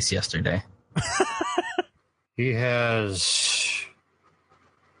Wendy's twice yesterday. He has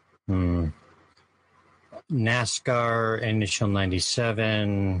NASCAR Initial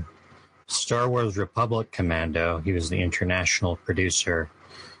 97, Star Wars Republic Commando. He was the international producer.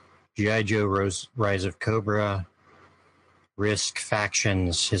 G.I. Joe Rise of Cobra, Risk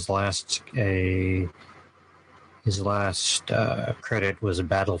Factions. His last credit was a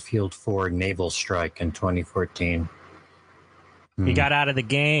Battlefield 4 Naval Strike in 2014. He got out of the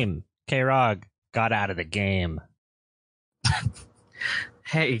game. K-Rog got out of the game.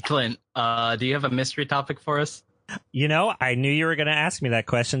 Hey, Clint, do you have a mystery topic for us? You know, I knew you were going to ask me that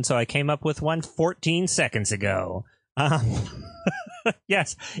question, so I came up with one 14 seconds ago.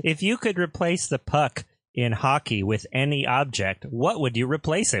 Yes, if you could replace the puck in hockey with any object, what would you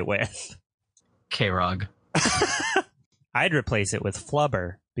replace it with? K-Rog. I'd replace it with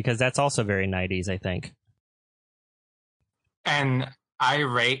Flubber, because that's also very 90s, I think. And I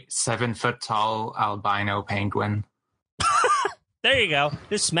rate 7-foot-tall albino penguin. There you go.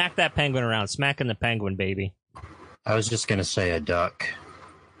 Just smack that penguin around. Smacking the penguin, baby. I was just going to say a duck.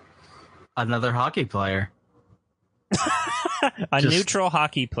 Another hockey player. Neutral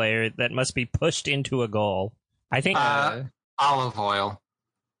hockey player that must be pushed into a goal. I think olive oil.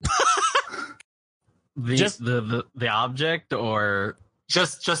 The object, or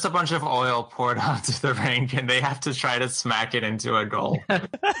just a bunch of oil poured onto the rink, and they have to try to smack it into a goal.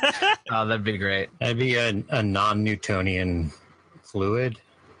 Oh, that'd be great. That'd be a non-Newtonian fluid.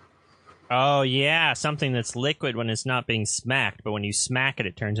 Oh yeah, something that's liquid when it's not being smacked, but when you smack it,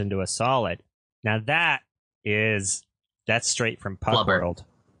 it turns into a solid. Now that's straight from Puck Flubber. World.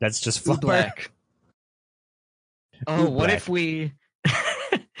 That's just Flubber. Black. Oh, what Black. if we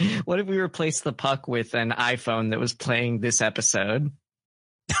replace the puck with an iPhone that was playing this episode?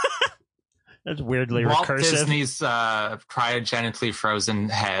 That's weirdly Walt recursive. Disney's cryogenically frozen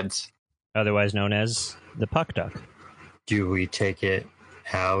head. Otherwise known as the Puck Duck. Do we take it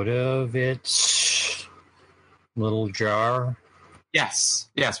out of its little jar? Yes,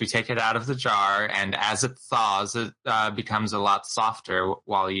 we take it out of the jar, and as it thaws, it becomes a lot softer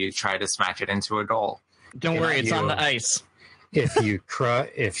while you try to smack it into a goal. Don't worry, it's on the ice. If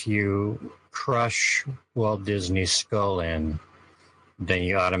you crush Walt Disney's skull in, then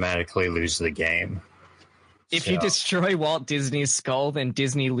you automatically lose the game. If you destroy Walt Disney's skull, then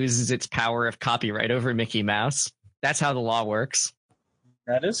Disney loses its power of copyright over Mickey Mouse. That's how the law works.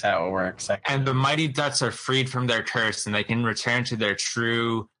 That is how it works. And the Mighty Ducks are freed from their curse, and they can return to their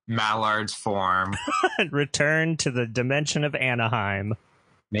true Mallard's form. Return to the dimension of Anaheim.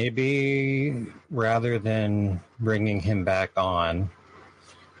 Maybe rather than bringing him back on,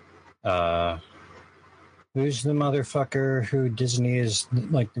 who's the motherfucker who Disney is,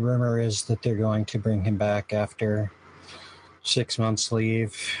 like, the rumor is that they're going to bring him back after 6 months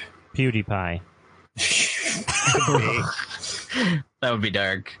leave? PewDiePie. That would be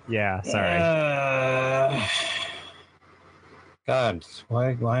dark. Yeah, sorry. God,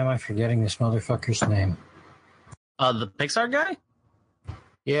 why am I forgetting this motherfucker's name? The Pixar guy?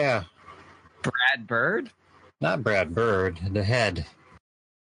 Yeah. Brad Bird? Not Brad Bird, the head.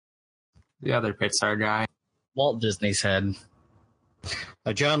 The other Pixar guy. Walt Disney's head.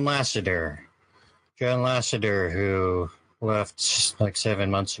 John Lasseter. John Lasseter, who left like 7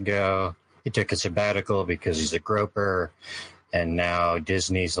 months ago. He took a sabbatical because he's a groper, and now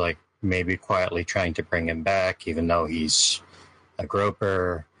Disney's like maybe quietly trying to bring him back, even though he's a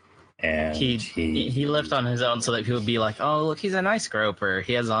groper. And he left on his own so that people would be like, oh, look, he's a nice groper.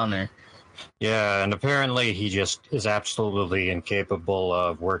 He has honor. Yeah, and apparently he just is absolutely incapable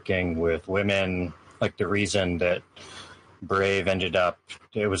of working with women. Like, the reason that Brave ended up,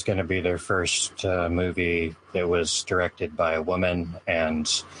 it was going to be their first movie that was directed by a woman,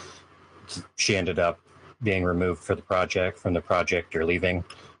 and she ended up being removed from the project or leaving.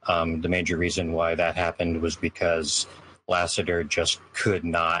 The major reason why that happened was because Lasseter just could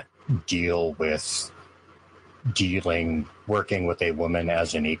not deal with working with a woman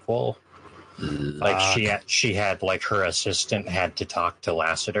as an equal. Like, she had, like, her assistant had to talk to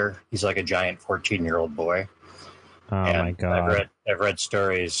Lasseter. He's like a giant 14-year-old boy. Oh, and my God. I've read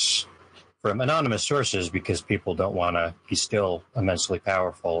stories from anonymous sources because people don't want to. He's still immensely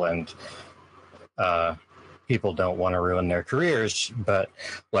powerful, and people don't want to ruin their careers. But,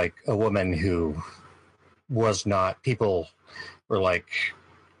 like, a woman who was not, people were like,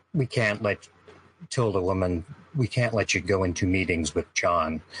 we can't let you go into meetings with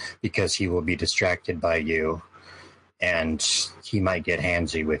John because he will be distracted by you and he might get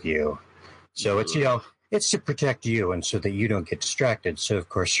handsy with you. So it's, it's to protect you and so that you don't get distracted. So, of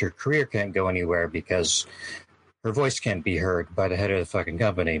course, her career can't go anywhere because her voice can't be heard by the head of the fucking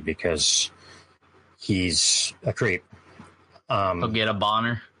company because he's a creep. He'll get a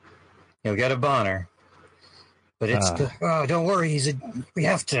Bonner. He'll get a Bonner. But it's, don't worry, we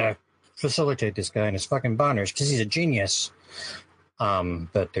have to facilitate this guy and his fucking Bonners because he's a genius.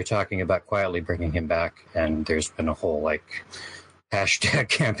 But they're talking about quietly bringing him back, and there's been a whole, like, hashtag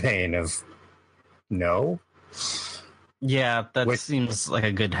campaign of no. Yeah, that seems like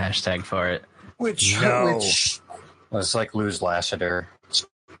a good hashtag for it. Which was like lose Lasseter. It's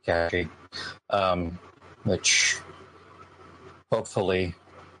catchy. Which hopefully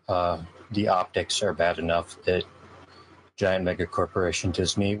the optics are bad enough that giant mega corporation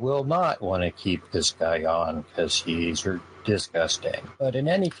Disney will not want to keep this guy on because he's disgusting. But in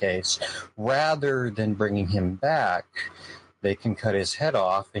any case, rather than bringing him back, they can cut his head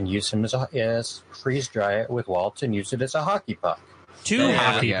off and use him as freeze dry it with Walt and use it as a hockey puck.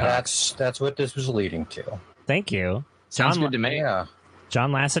 Hockey pucks. That's what this was leading to. Thank you. Sounds good to me. Yeah.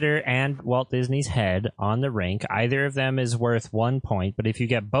 John Lasseter and Walt Disney's head on the rink. Either of them is worth 1 point, but if you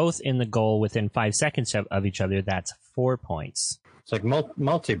get both in the goal within 5 seconds of each other, that's 4 points. It's like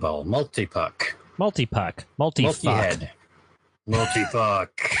multi-ball, multi-puck. Multi-puck. Multi-head.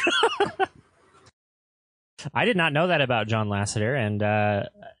 Multi-fuck. I did not know that about John Lasseter, and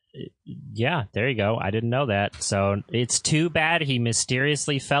yeah, there you go. I didn't know that. So it's too bad he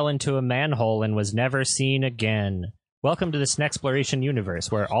mysteriously fell into a manhole and was never seen again. Welcome to this Snexploration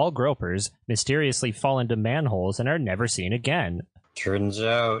universe, where all gropers mysteriously fall into manholes and are never seen again. Turns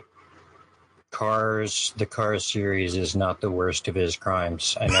out the Cars series is not the worst of his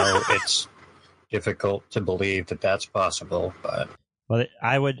crimes. I know it's difficult to believe that that's possible, but... Well,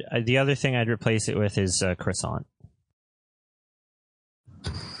 the other thing I'd replace it with is croissant.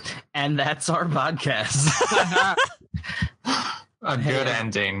 And that's our podcast. A good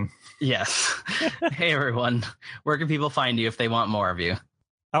ending. Yes. Hey, everyone. Where can people find you if they want more of you?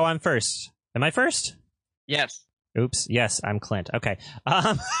 Oh, I'm first. Am I first? Yes. Oops. Yes, I'm Clint. Okay.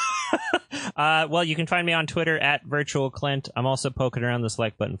 Well, you can find me on Twitter at virtualclint. I'm also poking around the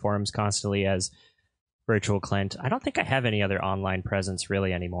Select Button forums constantly as Virtual Clint. I don't think I have any other online presence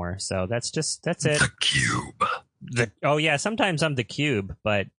really anymore. So that's it. The Cube. Oh yeah, sometimes I'm the Cube,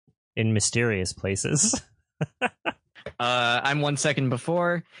 but in mysterious places. I'm 1 second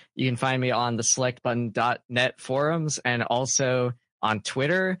before. You can find me on the selectbutton.net forums and also on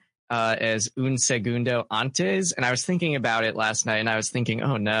Twitter as Un Segundo Antes. And I was thinking about it last night and I was thinking,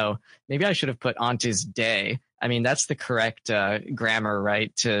 oh no, maybe I should have put Antes de. I mean, that's the correct grammar,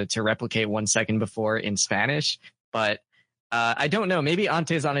 right? To replicate 1 second before in Spanish. But I don't know. Maybe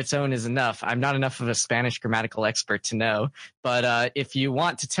antes on its own is enough. I'm not enough of a Spanish grammatical expert to know. But if you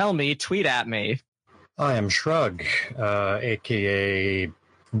want to tell me, tweet at me. I am Shrug, aka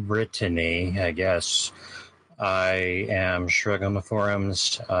Brittany, I guess. I am Shrug on the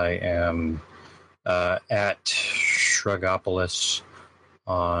forums. I am at Shrugopolis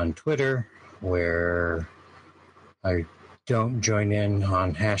on Twitter, where I don't join in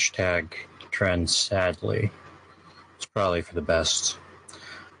on hashtag trends, sadly. It's probably for the best.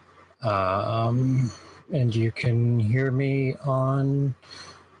 And you can hear me on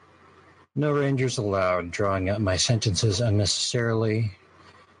No Rangers Allowed, drawing up my sentences unnecessarily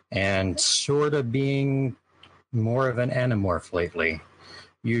and sort of being more of an anamorph lately,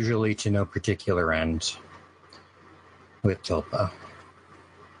 usually to no particular end, with Tulpa.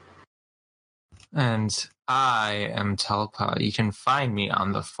 And I am Tulpa. You can find me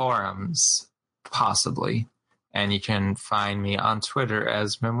on the forums, possibly. And you can find me on Twitter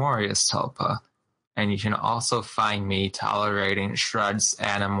as Memorious Tulpa. And you can also find me tolerating Shrug's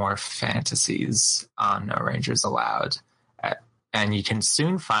Animorph fantasies on No Rangers Allowed. And you can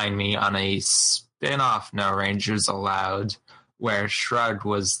soon find me on a spin-off No Rangers Allowed, where Shrug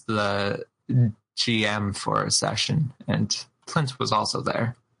was the GM for a session, and Clint was also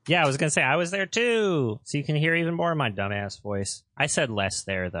there. Yeah, I was going to say, I was there too. So you can hear even more of my dumbass voice. I said less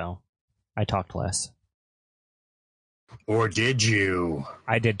there, though. I talked less. Or did you?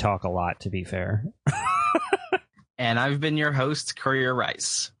 I did talk a lot, to be fair. And I've been your host, Courier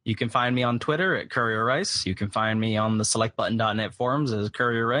Rice. You can find me on Twitter at Courier Rice. You can find me on the selectbutton.net forums as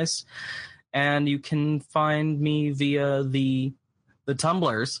Courier Rice. And you can find me via the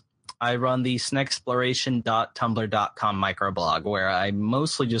Tumblrs. I run the snexploration.tumblr.com microblog, where I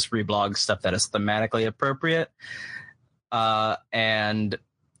mostly just reblog stuff that is thematically appropriate. And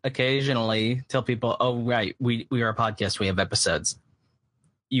occasionally tell people, oh, right, we are a podcast. We have episodes.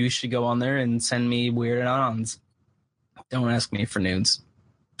 You should go on there and send me weird anons. Don't ask me for nudes.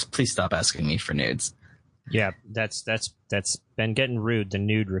 Please stop asking me for nudes. Yeah, that's been getting rude. The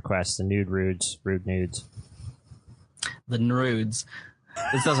nude requests, the nude nudes. The nudes.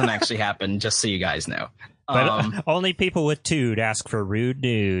 This doesn't actually happen, just so you guys know. But only people with tude ask for rude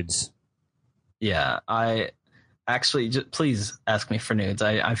nudes. Yeah, I actually, please ask me for nudes.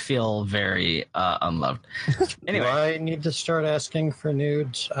 I feel very unloved. Anyway. Do I need to start asking for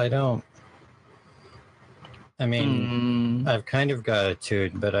nudes? I don't. I mean, I've kind of got a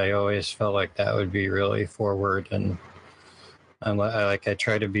tude, but I always felt like that would be really forward, and I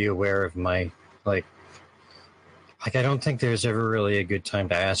try to be aware of my, I don't think there's ever really a good time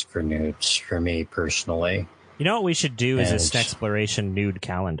to ask for nudes for me personally. You know what we should do is a Snexploration nude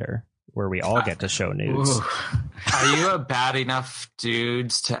calendar where we all get to show nudes. Ooh. Are you a bad enough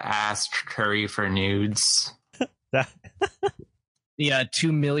dude to ask Curry for nudes? The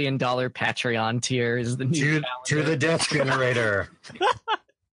 $2 million Patreon tier is the new to the death generator.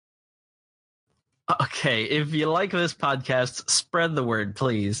 Okay, if you like this podcast, spread the word,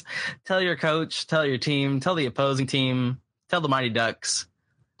 please. Tell your coach, tell your team, tell the opposing team, tell the Mighty Ducks.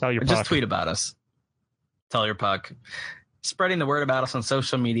 Tell your puck. Just tweet about us. Tell your puck. Spreading the word about us on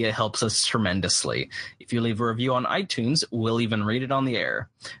social media helps us tremendously. If you leave a review on iTunes, we'll even read it on the air,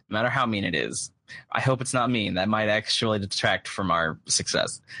 no matter how mean it is. I hope it's not mean. That might actually detract from our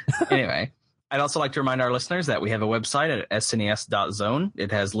success. Anyway, I'd also like to remind our listeners that we have a website at snes.zone.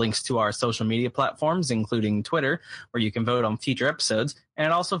 It has links to our social media platforms, including Twitter, where you can vote on future episodes, and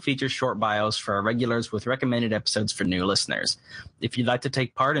it also features short bios for our regulars with recommended episodes for new listeners. If you'd like to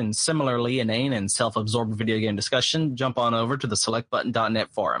take part in similarly inane and self-absorbed video game discussion, jump on over to the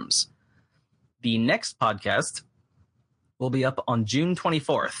selectbutton.net forums. The next podcast will be up on June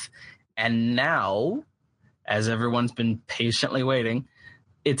 24th. And now, as everyone's been patiently waiting,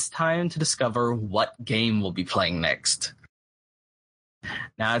 it's time to discover what game we'll be playing next.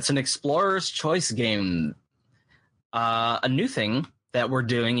 Now, it's an Explorer's Choice game. A new thing that we're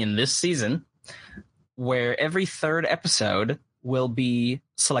doing in this season, where every third episode will be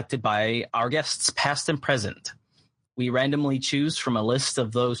selected by our guests, past and present. We randomly choose from a list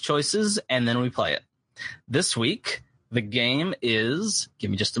of those choices, and then we play it. This week, the game is...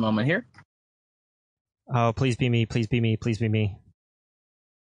 Give me just a moment here. Oh, please be me. Please be me. Please be me.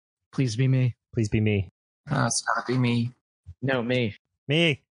 Please be me. Please be me. It's gotta be me. No, me.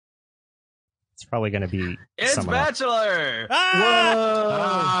 Me. It's probably going to be It's someone else. Bachelor!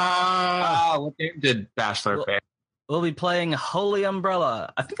 What game did Bachelor pick? We'll be playing Holy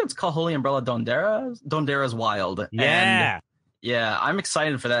Umbrella. I think it's called Holy Umbrella Dondera's Wild. Yeah. And yeah, I'm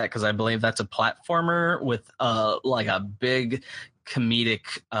excited for that because I believe that's a platformer with like a big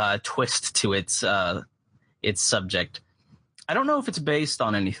comedic twist to its subject. I don't know if it's based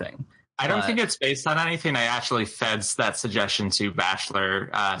on anything. I don't think it's based on anything. I actually fed that suggestion to Bachelor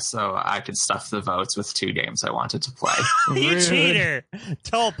so I could stuff the votes with 2 games I wanted to play. You cheater.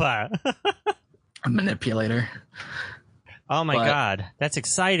 Tulpa. A manipulator. Oh my God. That's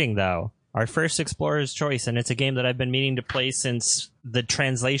exciting, though. Our first Explorer's Choice, and it's a game that I've been meaning to play since the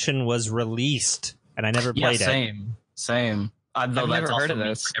translation was released, and I never played it. Same. I've never heard of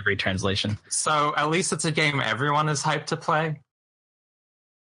this. Every translation. So at least it's a game everyone is hyped to play.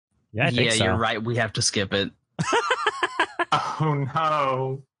 Yeah, I think so. You're right. We have to skip it. Oh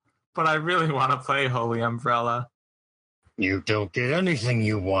no. But I really want to play Holy Umbrella. You don't get anything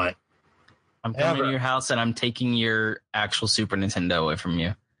you want. I'm coming to your house and I'm taking your actual Super Nintendo away from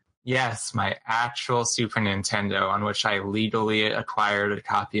you. Yes, my actual Super Nintendo, on which I legally acquired a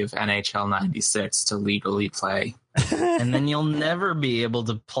copy of NHL 96 to legally play. And then you'll never be able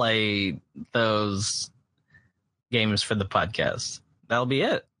to play those games for the podcast. That'll be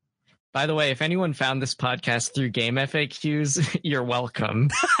it. By the way, if anyone found this podcast through Game FAQs, you're welcome.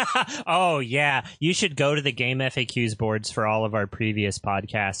 Oh, yeah. You should go to the Game FAQs boards for all of our previous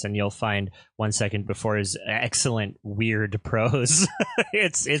podcasts, and you'll find 1 second before's excellent weird prose.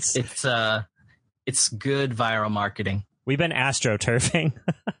 It's good viral marketing. We've been astroturfing.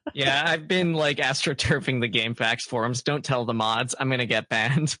 Yeah, I've been like astroturfing the GameFAQs forums. Don't tell the mods. I'm going to get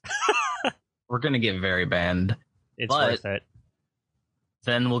banned. We're going to get very banned. It's worth it.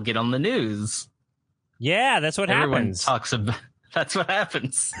 Then we'll get on the news. Yeah, that's what happens. Talks about. That's what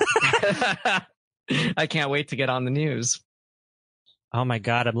happens. I can't wait to get on the news. Oh my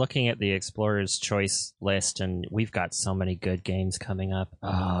God, I'm looking at the Explorer's Choice list, and we've got so many good games coming up.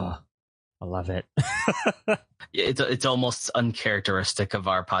 Oh, I love it. It's almost uncharacteristic of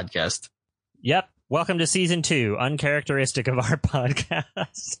our podcast. Yep. Welcome to Season 2, uncharacteristic of our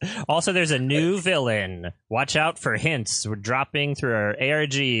podcast. Also, there's a new villain. Watch out for hints. We're dropping through our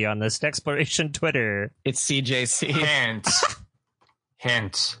ARG on this Exploration Twitter. It's CJC.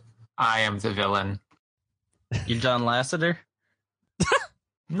 Hint. I am the villain. You John Lasseter?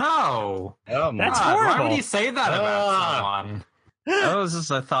 No. Oh, that's horrible. Why would you say that about someone?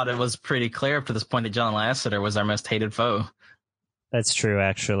 I thought it was pretty clear up to this point that John Lasseter was our most hated foe. That's true,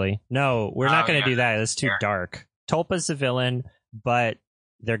 actually. No, we're not going to do that. That's too dark. Tulpa's the villain, but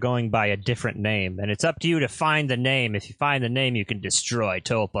they're going by a different name, and it's up to you to find the name. If you find the name, you can destroy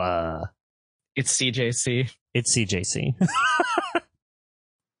Tulpa. It's CJC. It's CJC.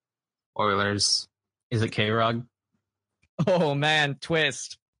 Oilers. Is it K-Rog? Oh, man,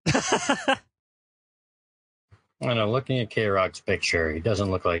 twist. I don't know, looking at K-Rog's picture, he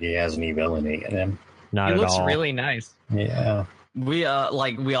doesn't look like he has any villainy in him. Not he at looks all. really nice. Yeah. We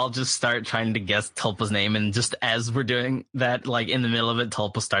all just start trying to guess Tulpa's name, and just as we're doing that, like in the middle of it,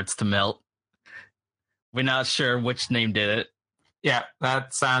 Tulpa starts to melt. We're not sure which name did it. Yeah,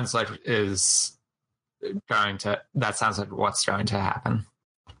 that sounds like what's going to happen.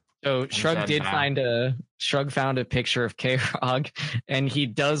 So Shrug found a picture of K-Rog, and he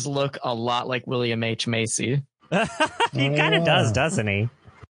does look a lot like William H. Macy. He kind of does, doesn't he?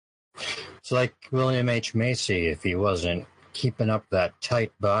 It's like William H. Macy if he wasn't keeping up that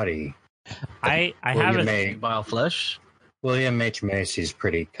tight body. I have a bile flesh. William H. Macy's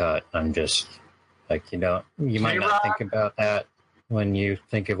pretty cut. I'm just like, you might not think about that when you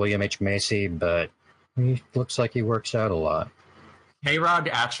think of William H. Macy, but he looks like he works out a lot. K-Rog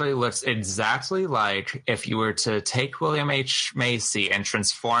actually looks exactly like if you were to take William H. Macy and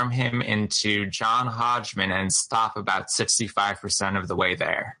transform him into John Hodgman and stop about 65% of the way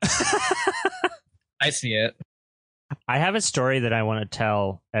there. I see it. I have a story that I want to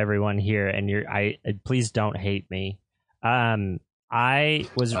tell everyone here, and please don't hate me. I hate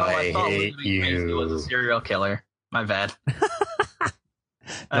you. He was a serial killer. My bad.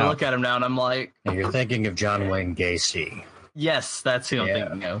 I look at him now and I'm like, you're thinking of John Wayne Gacy. Yes, that's who I'm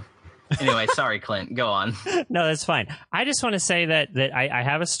thinking of. Anyway, sorry, Clint. Go on. No, that's fine. I just want to say that I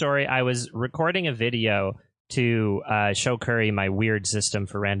have a story. I was recording a video to show Curry my weird system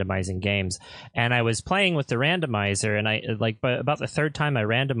for randomizing games, and I was playing with the randomizer, and but about the third time I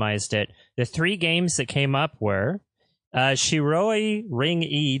randomized it, the 3 games that came up were Shiroi Ring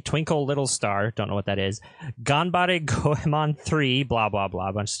E Twinkle Little Star, don't know what that is. Ganbare Goemon 3, blah blah blah,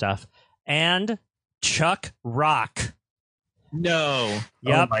 a bunch of stuff, and Chuck Rock. No.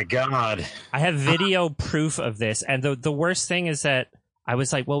 Yep. Oh my god. I have video proof of this, and the worst thing is that I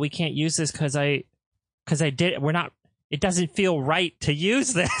was like, well, we can't use this because I did. We're not. It doesn't feel right to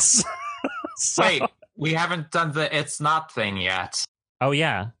use this. So, Wait, we haven't done the "it's not" thing yet. oh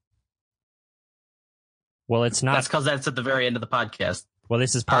yeah. Well, it's not. That's because that's at the very end of the podcast. Well,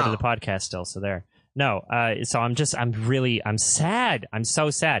 this is part of Oh. the podcast still, so there. No, so I'm sad. I'm so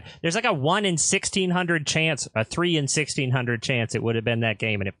sad. There's like a 1 in 1,600 chance, a 3 in 1,600 chance it would have been that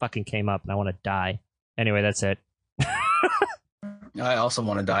game, and it fucking came up, and I want to die. Anyway, that's it. I also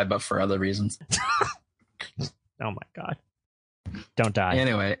want to die, but for other reasons. Oh my god. Don't die.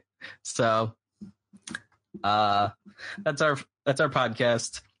 Anyway, so that's our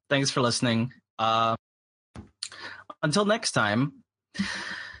podcast. Thanks for listening. Until next time,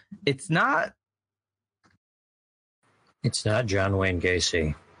 it's not John Wayne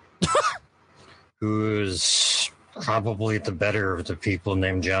Gacy, who's probably the better of the people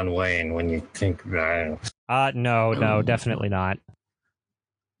named John Wayne when you think about it. No, definitely not.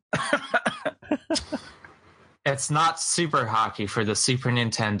 It's not Super Hockey for the Super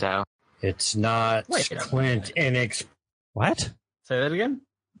Nintendo. It's not Wait, Clint Inex. What? Say that again.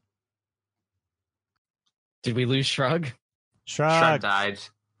 Did we lose Shrug? Shrug Shrug. died.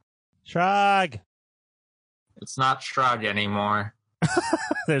 Shrug. It's not Shrug anymore.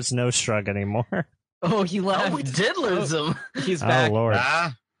 There's no Shrug anymore. Oh, he left. Oh, we did lose him. He's Oh, back. Lord.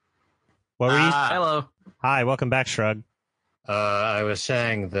 What were you? Hello. Hi, welcome back, Shrug. I was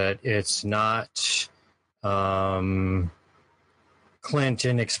saying that it's not Clint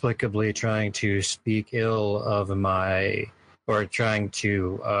inexplicably trying to speak ill of trying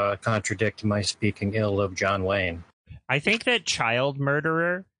to contradict my speaking ill of John Wayne. I think that child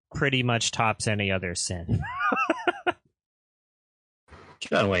murderer pretty much tops any other sin.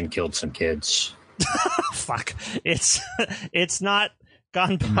 John Wayne killed some kids. Fuck. It's not My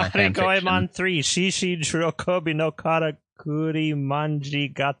Ganbare fanfiction. Goemon 3, Shishi Jurokobi no Karakuri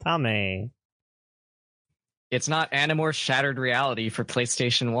Manji Gatame. It's not Animorphs Shattered Reality for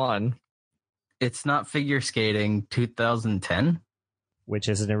PlayStation 1. It's not Figure Skating 2010. Which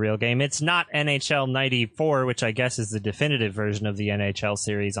isn't a real game. It's not NHL 94, which I guess is the definitive version of the NHL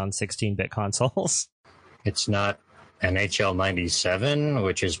series on 16-bit consoles. It's not NHL 97,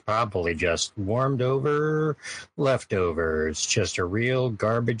 which is probably just warmed over leftovers. Just a real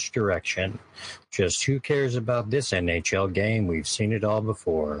garbage direction. Just who cares about this NHL game? We've seen it all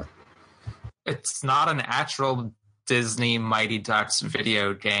before. It's not an actual Disney Mighty Ducks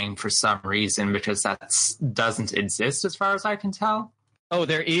video game for some reason, because that doesn't exist as far as I can tell. Oh,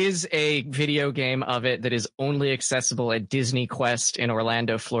 there is a video game of it that is only accessible at Disney Quest in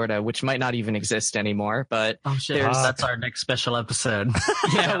Orlando, Florida, which might not even exist anymore. But Oh shit! There's- That's our next special episode.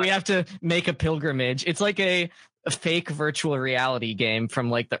 yeah, we have to make a pilgrimage. It's like a fake virtual reality game from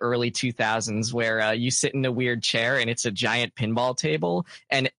like the early 2000s where you sit in a weird chair and it's a giant pinball table.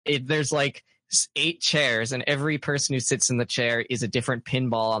 And there's like 8 chairs, and every person who sits in the chair is a different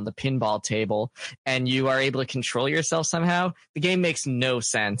pinball on the pinball table, and you are able to control yourself somehow. The game makes no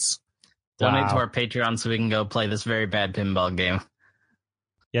sense. Donate to Wow. our Patreon so we can go play this very bad pinball game.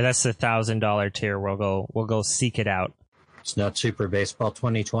 Yeah, that's the $1,000 tier. We'll go seek it out. It's not Super Baseball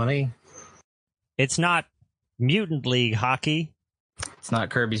 2020. It's not Mutant League hockey. It's not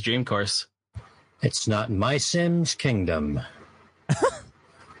Kirby's Dream Course. It's not My Sims Kingdom.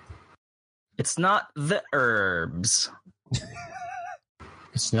 It's not The Herbs.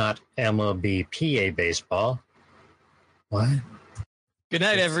 It's not MLB PA Baseball. What? Good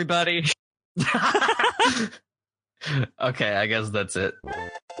night, everybody. Okay, I guess that's it.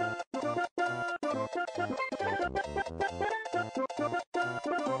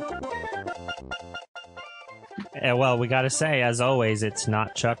 Yeah, well, we gotta say, as always, it's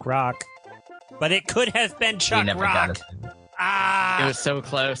not Chuck Rock. But it could have been Chuck never Rock. got it. Ah! It was so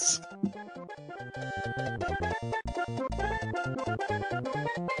close.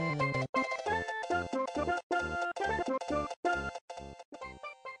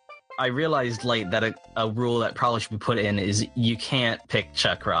 I realized late that a rule that probably should be put in is you can't pick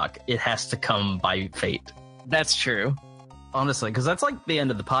Chuck Rock. It has to come by fate. That's true. Honestly, because that's like the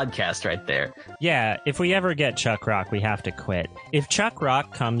end of the podcast right there. Yeah, if we ever get Chuck Rock, we have to quit. If Chuck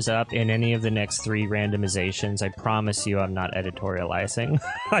Rock comes up in any of the next 3 randomizations, I promise you I'm not editorializing.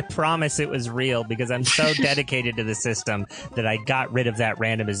 I promise it was real because I'm so dedicated to the system that I got rid of that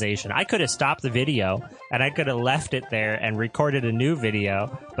randomization. I could have stopped the video and I could have left it there and recorded a new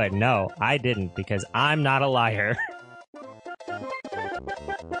video, but no, I didn't because I'm not a liar.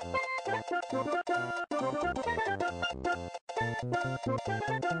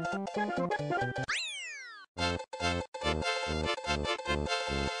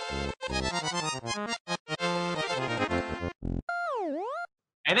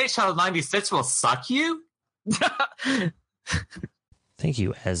 NHL 96 will suck you? Thank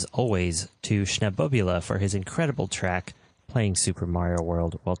you, as always, to Schnebobula for his incredible track playing Super Mario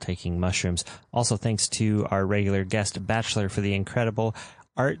World while taking mushrooms. Also, thanks to our regular guest, Bachelor, for the incredible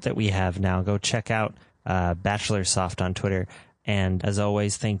art that we have now. Go check out Bachelor Soft on Twitter. And as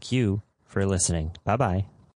always, thank you for listening. Bye-bye.